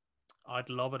 I'd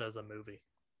love it as a movie.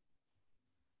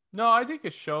 No, I think a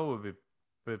show would be a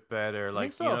bit better. I Like,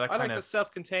 think so. you know, that I kind like the of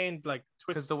self-contained like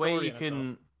twist. because the way story you in it, though.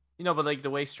 can, you know, but like the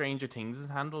way Stranger Things is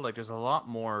handled, like there's a lot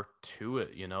more to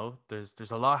it. You know, there's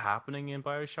a lot happening in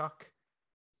BioShock.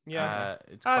 Yeah.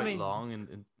 It's I quite mean, long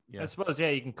and yeah. I suppose,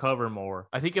 you can cover more.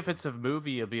 I think if it's a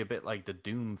movie, it'll be a bit like the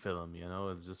Doom film. You know,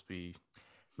 it'll just be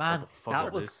Man, the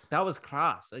fuck is this? that was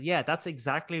class. Yeah, that's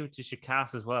exactly what you should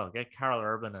cast as well. Get Carol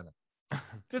Urban in it.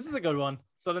 This is a good one.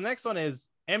 So the next one is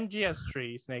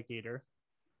MGS3 Snake Eater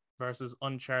versus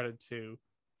Uncharted 2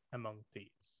 Among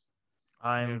Thieves.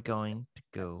 I'm going to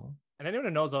go. And anyone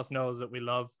who knows us knows that we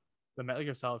love the Metal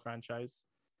Gear Solid franchise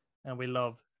and we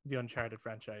love the Uncharted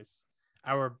franchise.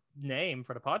 Our name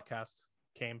for the podcast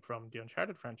came from the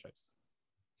Uncharted franchise.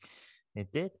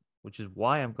 It did, which is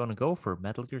why I'm going to go for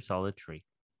Metal Gear Solid 3.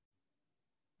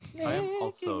 I am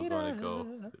also going to go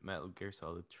with Metal Gear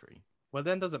Solid 3. Well,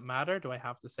 then does it matter? Do I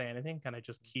have to say anything? Can I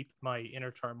just keep my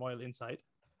inner turmoil inside?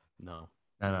 No,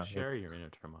 No, share your inner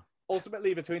turmoil.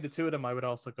 Ultimately, between the two of them, I would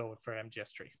also go for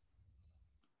MGS3.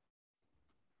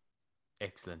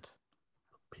 Excellent.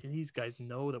 Please, guys,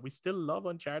 know that we still love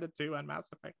Uncharted 2 and Mass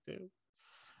Effect 2.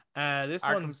 This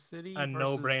Arkham one's City a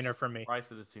no-brainer for me.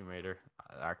 Rise of the Tomb Raider,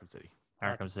 Arkham City.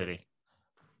 Arkham City.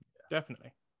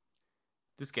 Definitely.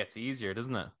 This gets easier,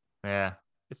 doesn't it? Yeah.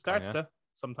 It starts Kinda. to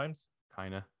sometimes.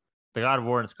 Kinda. The God of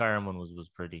War and Skyrim one was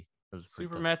pretty. It was pretty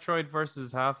Super tough. Metroid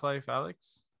versus Half-Life,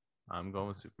 Alex. I'm going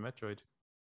with Super Metroid.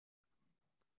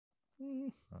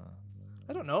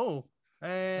 I don't know.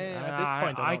 At this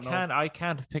point, I don't know. I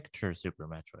can't picture Super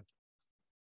Metroid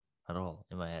at all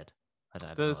in my head. I don't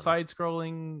know The what it is.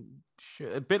 side-scrolling,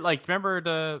 a bit like, remember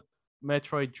the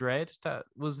Metroid Dread that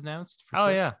was announced? For Oh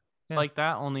Switch? yeah. Like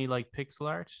that, only like pixel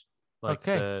art, like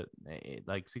Okay.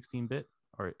 like 16-bit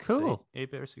or Cool.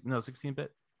 8-bit or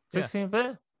 16-bit.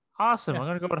 16-bit. Awesome. Yeah. I'm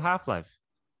gonna go with Half-Life.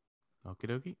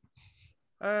 Okie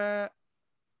dokie.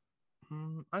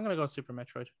 I'm gonna go Super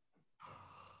Metroid.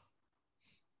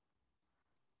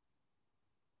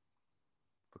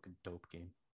 Fucking dope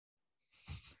game.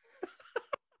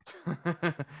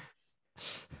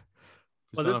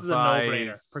 Well, this is a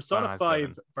no-brainer. Persona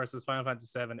 5 versus Final Fantasy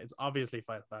 7. It's obviously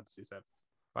Final Fantasy 7.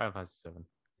 Final Fantasy 7.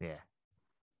 Yeah.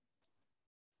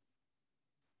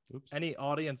 Oops. Any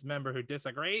audience member who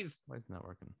disagrees, Why isn't that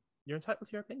working? you're entitled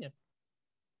to your opinion.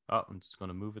 Oh, I'm just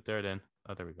gonna move it there then.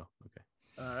 Oh, there we go. Okay.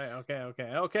 All right. Okay.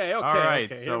 All right,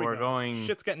 okay, so here we we're go. going.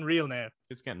 Shit's getting real now.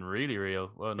 It's getting really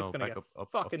real. Well, no, It's gonna back get up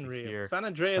fucking to real. here. San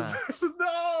Andreas versus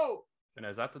no. And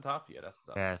is that the top? Yeah, that's the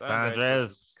top. Yeah, San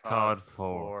Andreas versus COD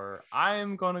 4.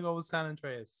 I'm gonna go with San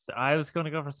Andreas. I was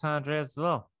gonna go for San Andreas as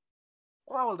well.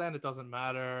 Well, then it doesn't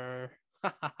matter.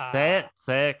 Say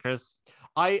it, Chris.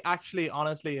 I actually,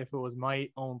 honestly, if it was my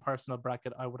own personal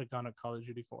bracket, I would have gone at Call of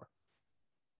Duty 4.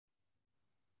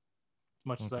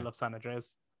 Much as I Okay. love San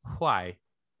Andreas. Why?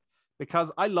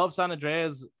 Because I love San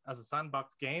Andreas as a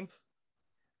sandbox game.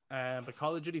 But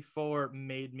Call of Duty 4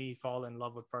 made me fall in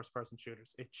love with first-person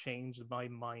shooters. It changed my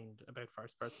mind about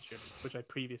first-person shooters, which I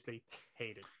previously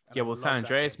hated. And Yeah, I well, love San that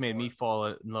Andreas game made for me it. fall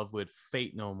in love with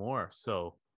Fate No More.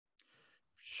 So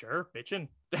Sure, bitchin'.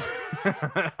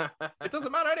 It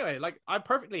doesn't matter anyway. Like, I'm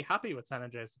perfectly happy with San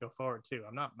Andreas to go forward too.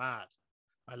 I'm not mad.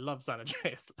 I love San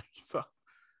Andreas. So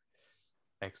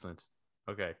excellent.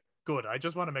 Okay, good. I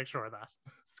just want to make sure of that.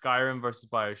 Skyrim versus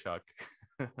Bioshock.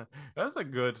 That's a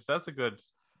good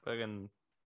fucking.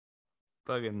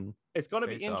 It's going to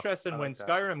be Face off. interesting I when like that.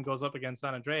 Skyrim goes up against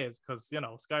San Andreas because,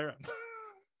 Skyrim.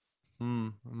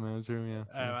 Imagine,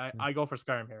 yeah. I go for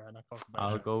Skyrim here. And I go for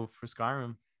I'll Bioshock. go for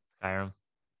Skyrim. Skyrim.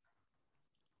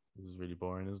 This is really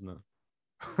boring, isn't it?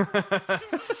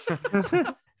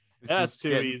 It's That's just too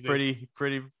getting easy.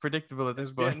 pretty predictable at this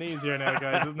It's point. getting easier now,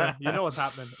 guys, isn't it? You know what's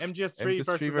happening. MGS3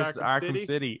 versus Arkham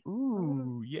City.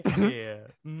 Ooh, yeah.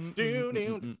 Ding, ding,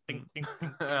 ding, ding, ding.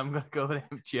 I'm gonna go with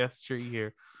MGS3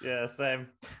 here. Yeah, same.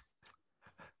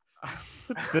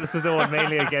 This is the one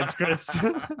mainly against Chris.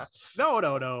 No.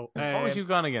 What would you have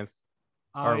gone against?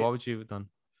 Or I, what would you have done?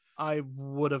 I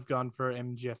would have gone for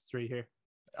MGS3 here.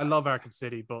 I love Arkham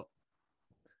City, but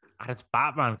And it's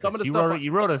Batman. Some of Chris. the stuff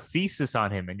You wrote a thesis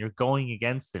on him and you're going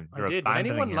against him. You're I did. Would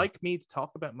abandoning anyone him. like me to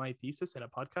talk about my thesis in a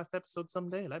podcast episode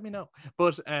someday? Let me know.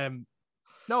 But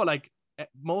no, like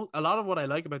a lot of what I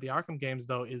like about the Arkham games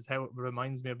though is how it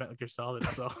reminds me of Metal Gear Solid.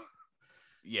 So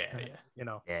Yeah.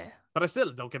 Yeah. But I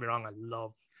still, don't get me wrong, I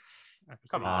love Arkham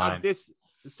Come City. on. This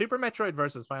Super Metroid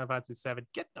versus Final Fantasy 7.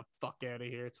 Get the fuck out of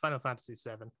here! It's Final Fantasy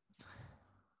 7.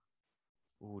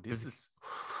 Ooh, this is.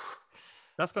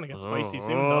 That's gonna get spicy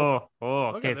soon, though.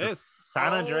 Look Okay. at So this.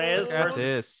 San Andreas Oh, versus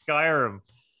this. Skyrim.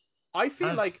 I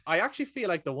actually feel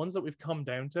like the ones that we've come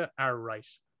down to are right.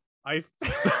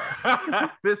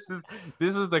 This is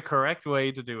the correct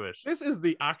way to do it. This is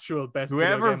the actual best. video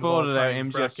Whoever game of all voted out time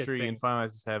bracket MGS3 thing. and Final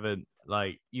Fantasy 7,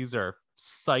 like, yous are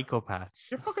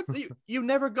psychopaths. You're fucking. You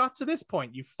never got to this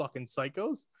point, you fucking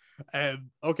psychos.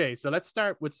 Okay, so let's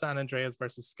start with San Andreas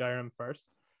versus Skyrim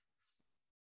first.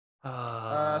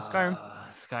 Skyrim.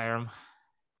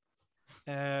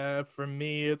 Skyrim. For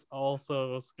me, it's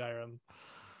also Skyrim.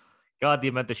 God, the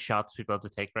amount of shots people have to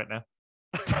take right now.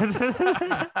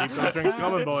 Keep those drinks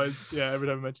coming, boys. Yeah, every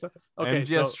time I mention that. Okay,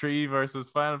 so MGS3 versus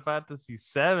Final Fantasy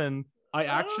 7. I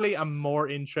actually am more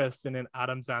interested in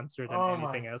Adam's answer than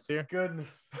anything else here. Goodness.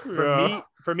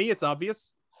 For me, it's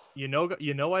obvious. You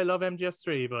know, I love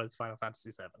MGS3, but it's Final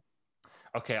Fantasy 7.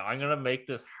 Okay, I'm gonna make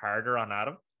this harder on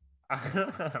Adam.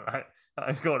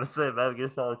 I'm going to say Metal Gear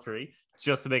Solid 3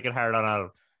 just to make it hard on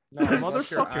Adam. No,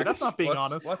 Motherfucker, that's not being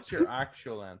honest. What's your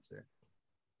actual answer?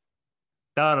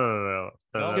 No.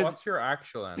 Because- What's your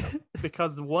actual answer?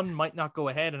 Because one might not go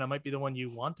ahead, and it might be the one you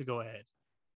want to go ahead.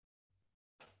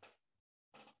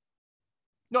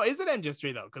 No, is it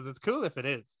MGS3 though? Because it's cool if it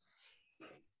is.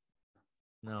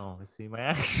 No, see, my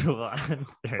actual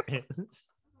answer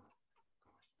is.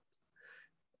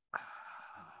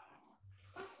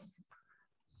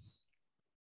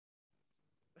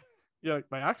 Yeah,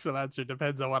 my actual answer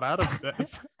depends on what Adam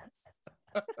says.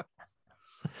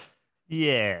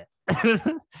 Yeah. It's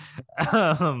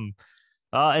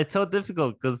so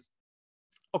difficult because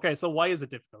Okay, so why is it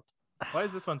difficult? Why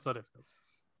is this one so difficult?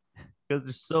 they're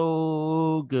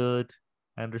so good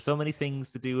and there's so many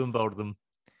things to do in both of them.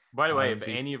 By the way, Um, if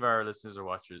any of our listeners or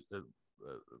watchers,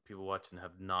 people watching,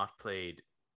 have not played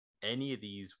any of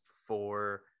these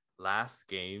 4 last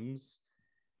games,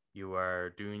 you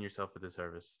are doing yourself a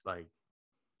disservice. Like,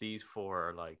 these 4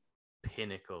 are like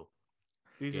pinnacle.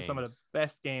 These are some of the games.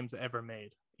 best games ever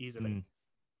made, easily. Mm.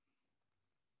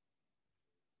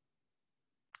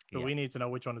 But Yeah. we need to know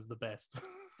which one is the best.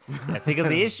 Yeah, see, because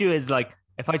the issue is like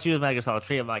if I choose Metal Gear Solid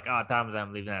 3, I'm like, oh damn it,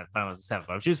 I'm leaving that Final Fantasy 7. If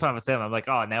I choose Final Fantasy 7, I'm like,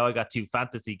 oh, now I got 2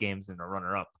 fantasy games in a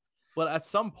runner up. Well, at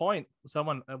some point,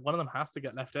 one of them has to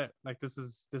get left out. Like this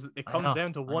is it I comes know,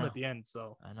 down to I one know. at the end.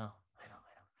 So I know.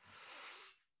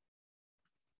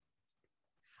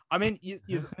 I mean, you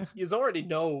already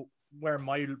know where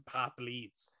my path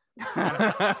leads.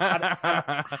 Had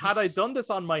I done this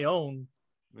on my own,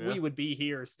 we would be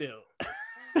here still.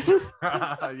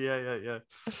 Yeah.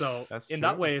 So That's in true.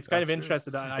 that way, it's kind of That's true.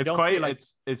 interesting. I It's don't quite feel like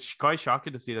it's quite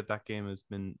shocking to see that game has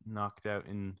been knocked out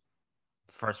in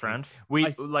First round.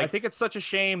 I think it's such a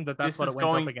shame that that's this what is it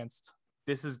went going- up against.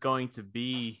 This is going to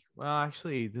be, well,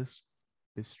 actually, this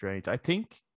is strange. I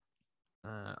think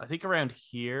around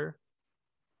here,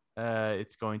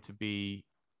 it's going to be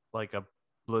like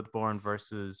Bloodborne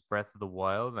versus Breath of the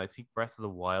Wild. And I think Breath of the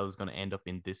Wild is going to end up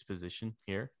in this position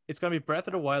here. It's going to be Breath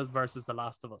of the Wild versus The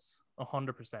Last of Us,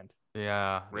 100%.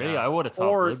 Yeah, Really, yeah. I would have thought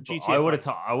Or Bloodborne. GTA I would have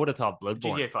 5. thought. I would have thought Bloodborne.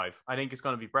 GTA 5. I think it's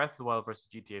going to be Breath of the Wild versus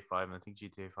GTA 5, and I think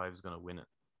GTA 5 is going to win it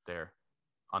there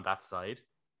on that side.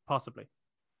 Possibly.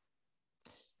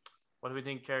 What do we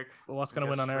think, Kirk? But what's going to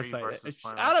win on our side?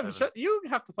 Final Adam, 7. you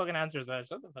have to fucking answer that.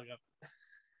 Shut the fuck up.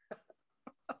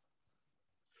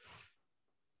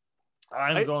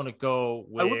 I'm going to go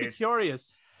with. I would be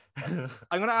curious. I'm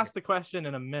going to ask the question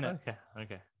in a minute.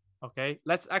 Okay. Okay.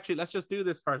 Let's just do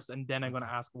this first, and then I'm going to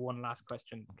ask one last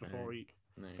question before we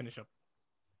finish up.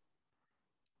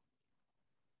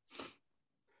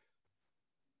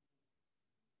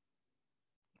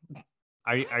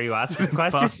 Are you asking the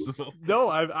question? No,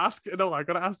 I'm going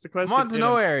to ask the question. I want to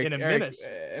know, Eric. In a minute.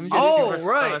 Oh,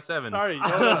 right. Sorry.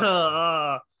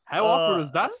 How awkward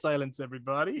was that silence,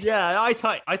 everybody? Yeah, I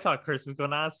thought Chris was going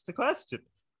to ask the question,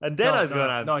 and then I was going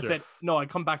to answer. No, I said no. I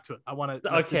come back to it. I want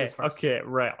to. Okay,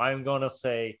 right. I'm going to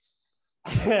say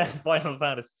Final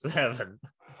Fantasy VII.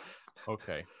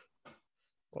 Okay.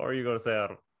 What are you going to say,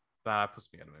 Adam? That puts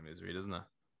me out of my misery, doesn't it?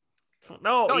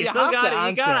 No, you still got to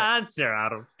answer,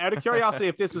 Adam. Out of curiosity,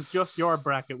 if this was just your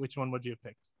bracket, which one would you have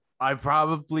picked? I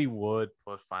probably would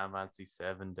put Final Fantasy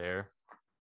VII there.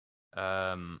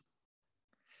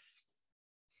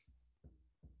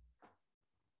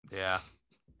 Yeah.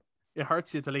 It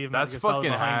hurts you to leave. That's fucking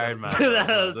hard, man.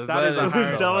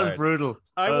 That was brutal.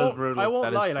 I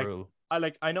won't lie. Brutal.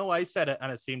 I know I said it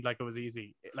and it seemed like it was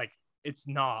easy. Like it's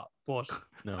not, but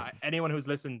No. Anyone who's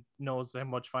listened knows how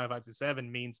much Final Fantasy VII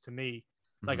means to me.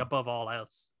 Like above all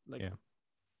else. Like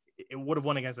it would have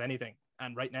won against anything,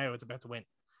 and right now it's about to win,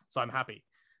 so I'm happy.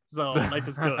 So life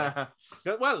is good.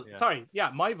 Well, sorry,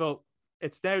 my vote.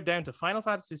 It's now down to Final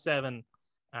Fantasy VII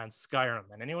and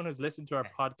Skyrim, and anyone who's listened to our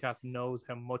podcast knows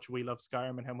how much we love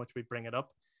Skyrim and how much we bring it up.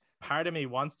 Part of me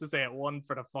wants to say it won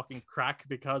for the fucking crack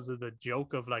because of the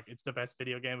joke of like it's the best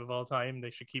video game of all time.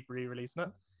 They should keep re-releasing it.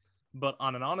 But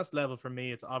on an honest level, for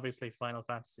me, it's obviously Final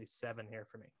Fantasy VII here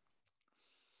for me.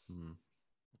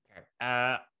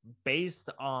 Okay. Based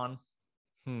on,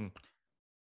 Nah,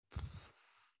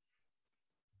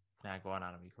 go on,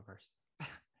 Adam. You go first.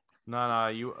 No,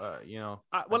 you know.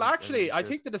 Well, actually, I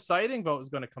think the deciding vote is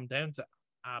going to come down to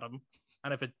Adam,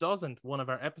 and if it doesn't, one of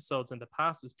our episodes in the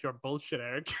past is pure bullshit,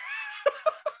 Eric.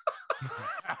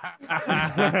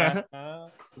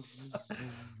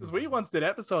 Because we once did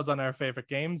episodes on our favorite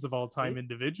games of all time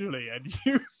individually, and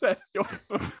you said yours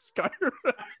was Skyrim.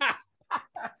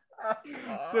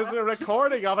 There's a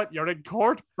recording of it. You're in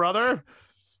court, brother.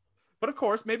 But of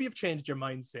course, maybe you've changed your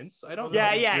mind since. I don't know.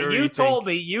 Yeah. You told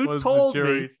me. You told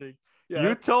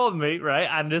me, right?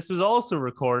 And this was also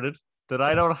recorded. That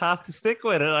I don't have to stick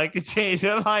with it. I can change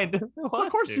my mind. Well,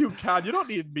 of course you can. You don't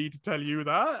need me to tell you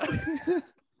that.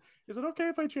 Is it okay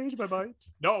if I change my mind?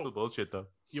 No. Still bullshit though.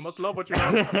 You must love what you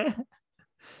love.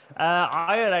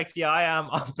 I am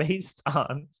based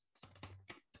on.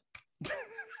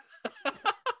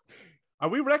 Are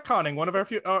we retconning one of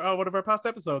our past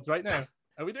episodes right now?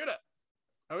 Are we doing it?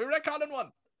 Are we retconning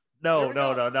one? No, we're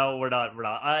not.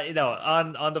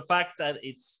 On the fact that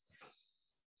it's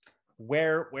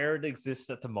where it exists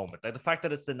at the moment. Like the fact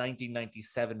that it's the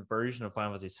 1997 version of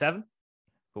Final Fantasy VII,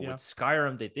 but with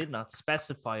Skyrim they did not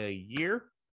specify a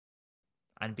year,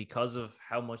 and because of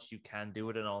how much you can do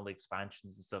it and all the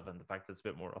expansions and stuff, and the fact that it's a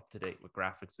bit more up to date with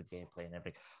graphics and gameplay and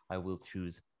everything, I will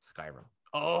choose Skyrim.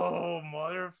 Oh,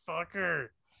 motherfucker.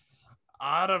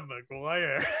 Adam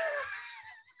McGuire.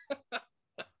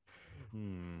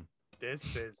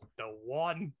 This is the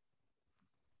one.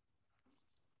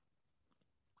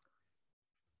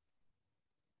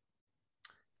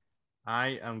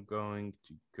 I am going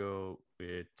to go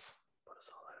with Put us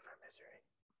all out of our misery.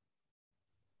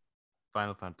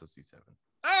 Final Fantasy VII.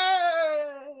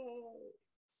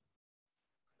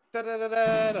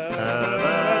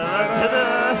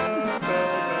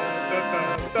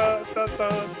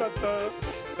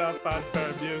 The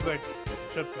fanfare music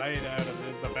should play now. It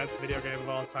is the best video game of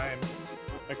all time,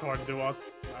 according to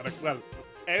us. Well,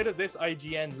 out of this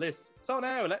IGN list. So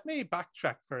now let me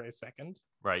backtrack for a second.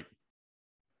 Right.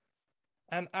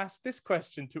 And ask this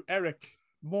question to Eric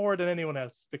more than anyone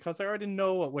else, because I already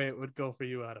know what way it would go for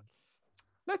you, Adam.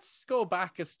 Let's go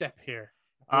back a step here.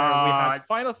 Where we have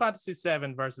Final Fantasy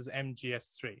VII versus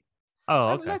MGS3. Oh,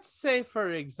 okay. And let's say,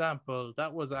 for example,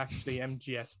 that was actually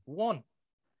MGS1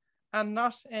 and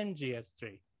not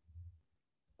MGS3.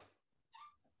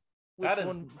 That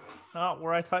is not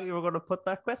where I thought you were going to put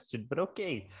that question, but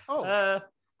okay.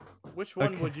 Which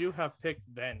one would you have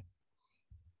picked then?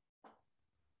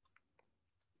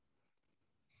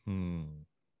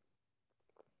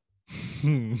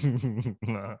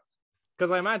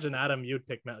 Because I imagine, Adam, you'd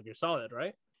pick Metal Gear Solid,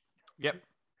 right? Yep.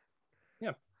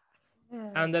 Yeah.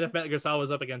 And then if Metal Gear Solid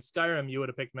was up against Skyrim, you would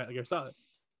have picked Metal Gear Solid.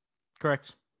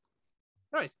 Correct.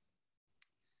 Right.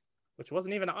 Which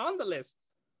wasn't even on the list.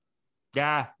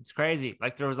 Yeah, it's crazy.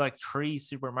 Like there was like 3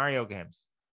 Super Mario games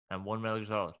and 1 Metal Gear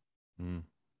Solid.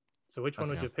 So which one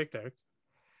would you pick, Derek?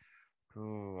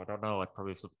 Oh, I don't know. I'd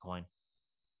probably flip a coin.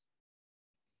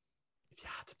 If you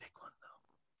had to pick one, though.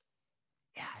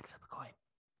 Yeah, I'd flip a coin.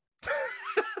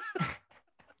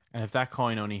 And if that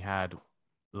coin only had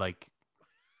like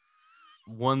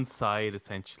one side,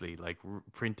 essentially, like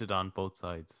printed on both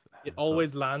sides, it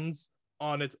always lands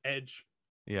on its edge.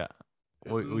 Yeah.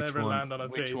 It'll never land on a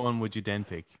which face. one would you then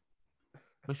pick?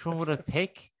 Which one would I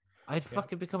pick? I'd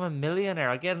fucking become a millionaire.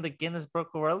 I'd get in the Guinness Book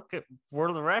of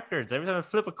World of Records. Every time I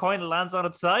flip a coin, it lands on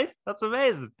its side. That's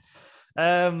amazing.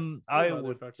 I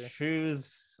would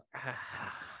choose.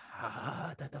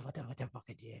 What the fuck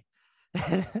did you?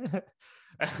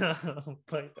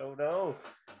 But oh no,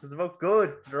 it's about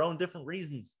good for their own different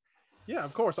reasons. Yeah,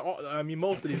 of course. I mean,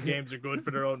 most of these games are good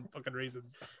for their own fucking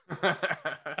reasons.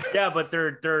 Yeah, but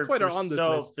they're why they're on this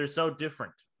list. They're so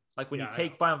different. Like when you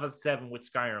take Final Fantasy VII with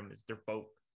Skyrim, they're both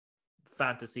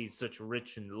fantasies such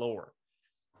rich in lore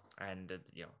and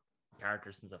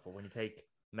characters and stuff. But when you take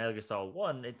Metal Gear Solid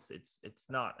 1, it's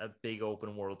not a big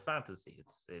open world fantasy.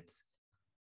 It's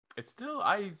still,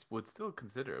 I would still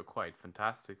consider it quite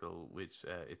fantastical with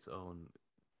its own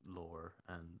lore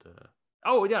and.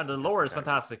 Oh yeah, the lore is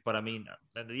fantastic, but I mean,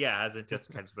 as it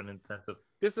just kind of been in the sense of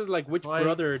this is like which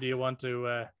brother do you want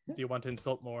to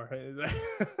insult more?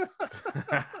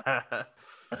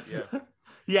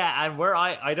 Yeah, and where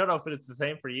I don't know if it's the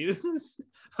same for you,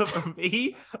 but for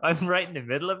me, I'm right in the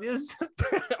middle of this.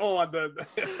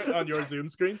 on your Zoom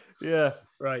screen. Yeah,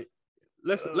 right.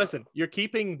 Listen, you're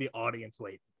keeping the audience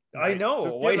waiting. Right? I know.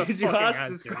 Why did you ask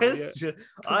this question?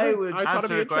 I thought it'd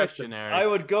be interesting. I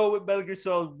would go with Metal Gear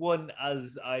Solid 1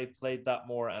 as I played that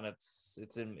more, and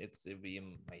it'd be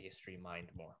in my history mind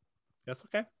more. That's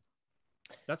okay.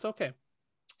 That's okay.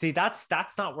 See, that's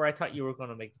not where I thought you were going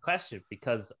to make the question,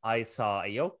 because I saw a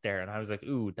yoke there, and I was like,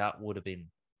 "Ooh, that would have been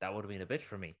a bitch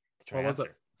for me." What was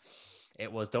it? It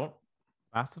was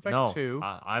Mass Effect 2.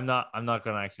 I'm not going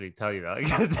to actually tell you that.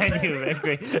 Then you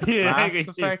angry. Mass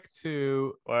Effect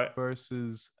 2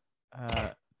 versus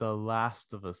The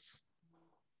Last of Us.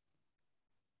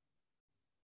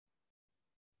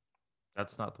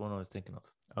 That's not the one I was thinking of.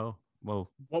 Oh,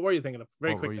 well. What were you thinking of?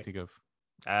 Very quickly. What were you thinking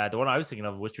of? The one I was thinking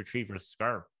of, Witcher 3 versus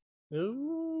Skyrim.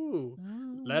 Ooh.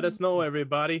 Let us know,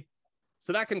 everybody.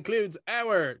 So that concludes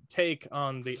our take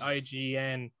on the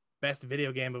IGN Best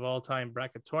Video Game of All Time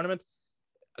bracket tournament.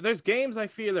 There's games I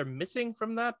feel are missing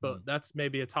from that, but that's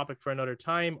maybe a topic for another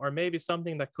time, or maybe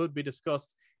something that could be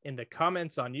discussed in the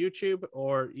comments on YouTube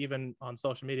or even on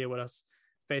social media with us,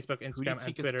 Facebook, Instagram, Who do you and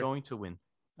think Twitter. is going to win?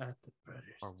 At the Brothers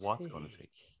Or what's going to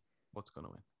take? What's going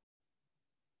to win?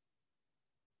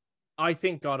 I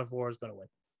think God of War is going to win.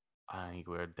 I think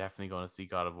we're definitely going to see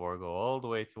God of War go all the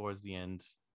way towards the end.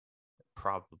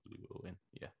 Probably will win.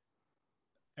 Yeah.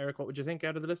 Eric, what would you think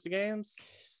out of the list of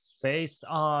games? Based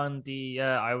on the,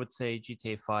 I would say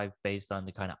GTA 5, based on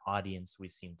the kind of audience we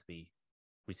seem to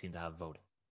have voting.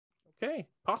 Okay,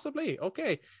 possibly.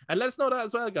 Okay, and let us know that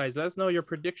as well, guys. Let us know your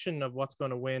prediction of what's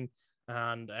going to win,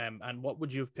 and what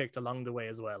would you have picked along the way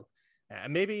as well.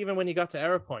 And maybe even when you got to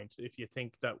our point, if you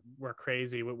think that we're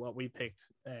crazy with what we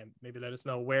picked, maybe let us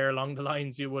know where along the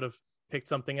lines you would have picked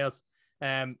something else.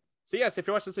 So yes, if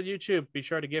you're watching this on YouTube, be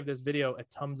sure to give this video a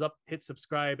thumbs up, hit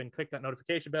subscribe, and click that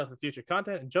notification bell for future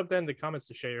content, and jump down in the comments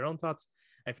to share your own thoughts.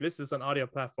 And if you listen to this on audio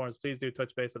platforms, please do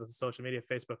touch base with us on social media,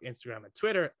 Facebook, Instagram, and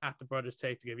Twitter at The Brothers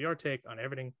Take to give your take on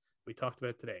everything we talked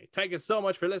about today. Thank you so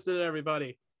much for listening,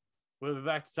 everybody. We'll be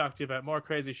back to talk to you about more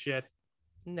crazy shit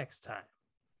next time.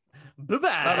 Bye-bye.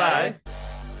 Bye-bye.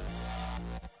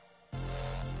 I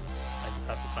just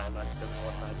have to find that 7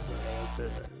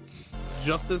 more.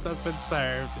 Justice has been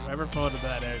served. Whoever voted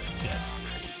that out.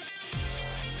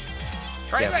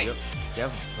 Crazy. You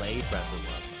haven't played Breath of the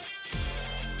Wild.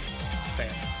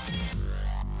 Fair.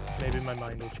 Maybe my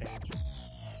mind will change.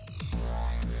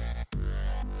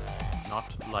 Not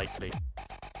likely.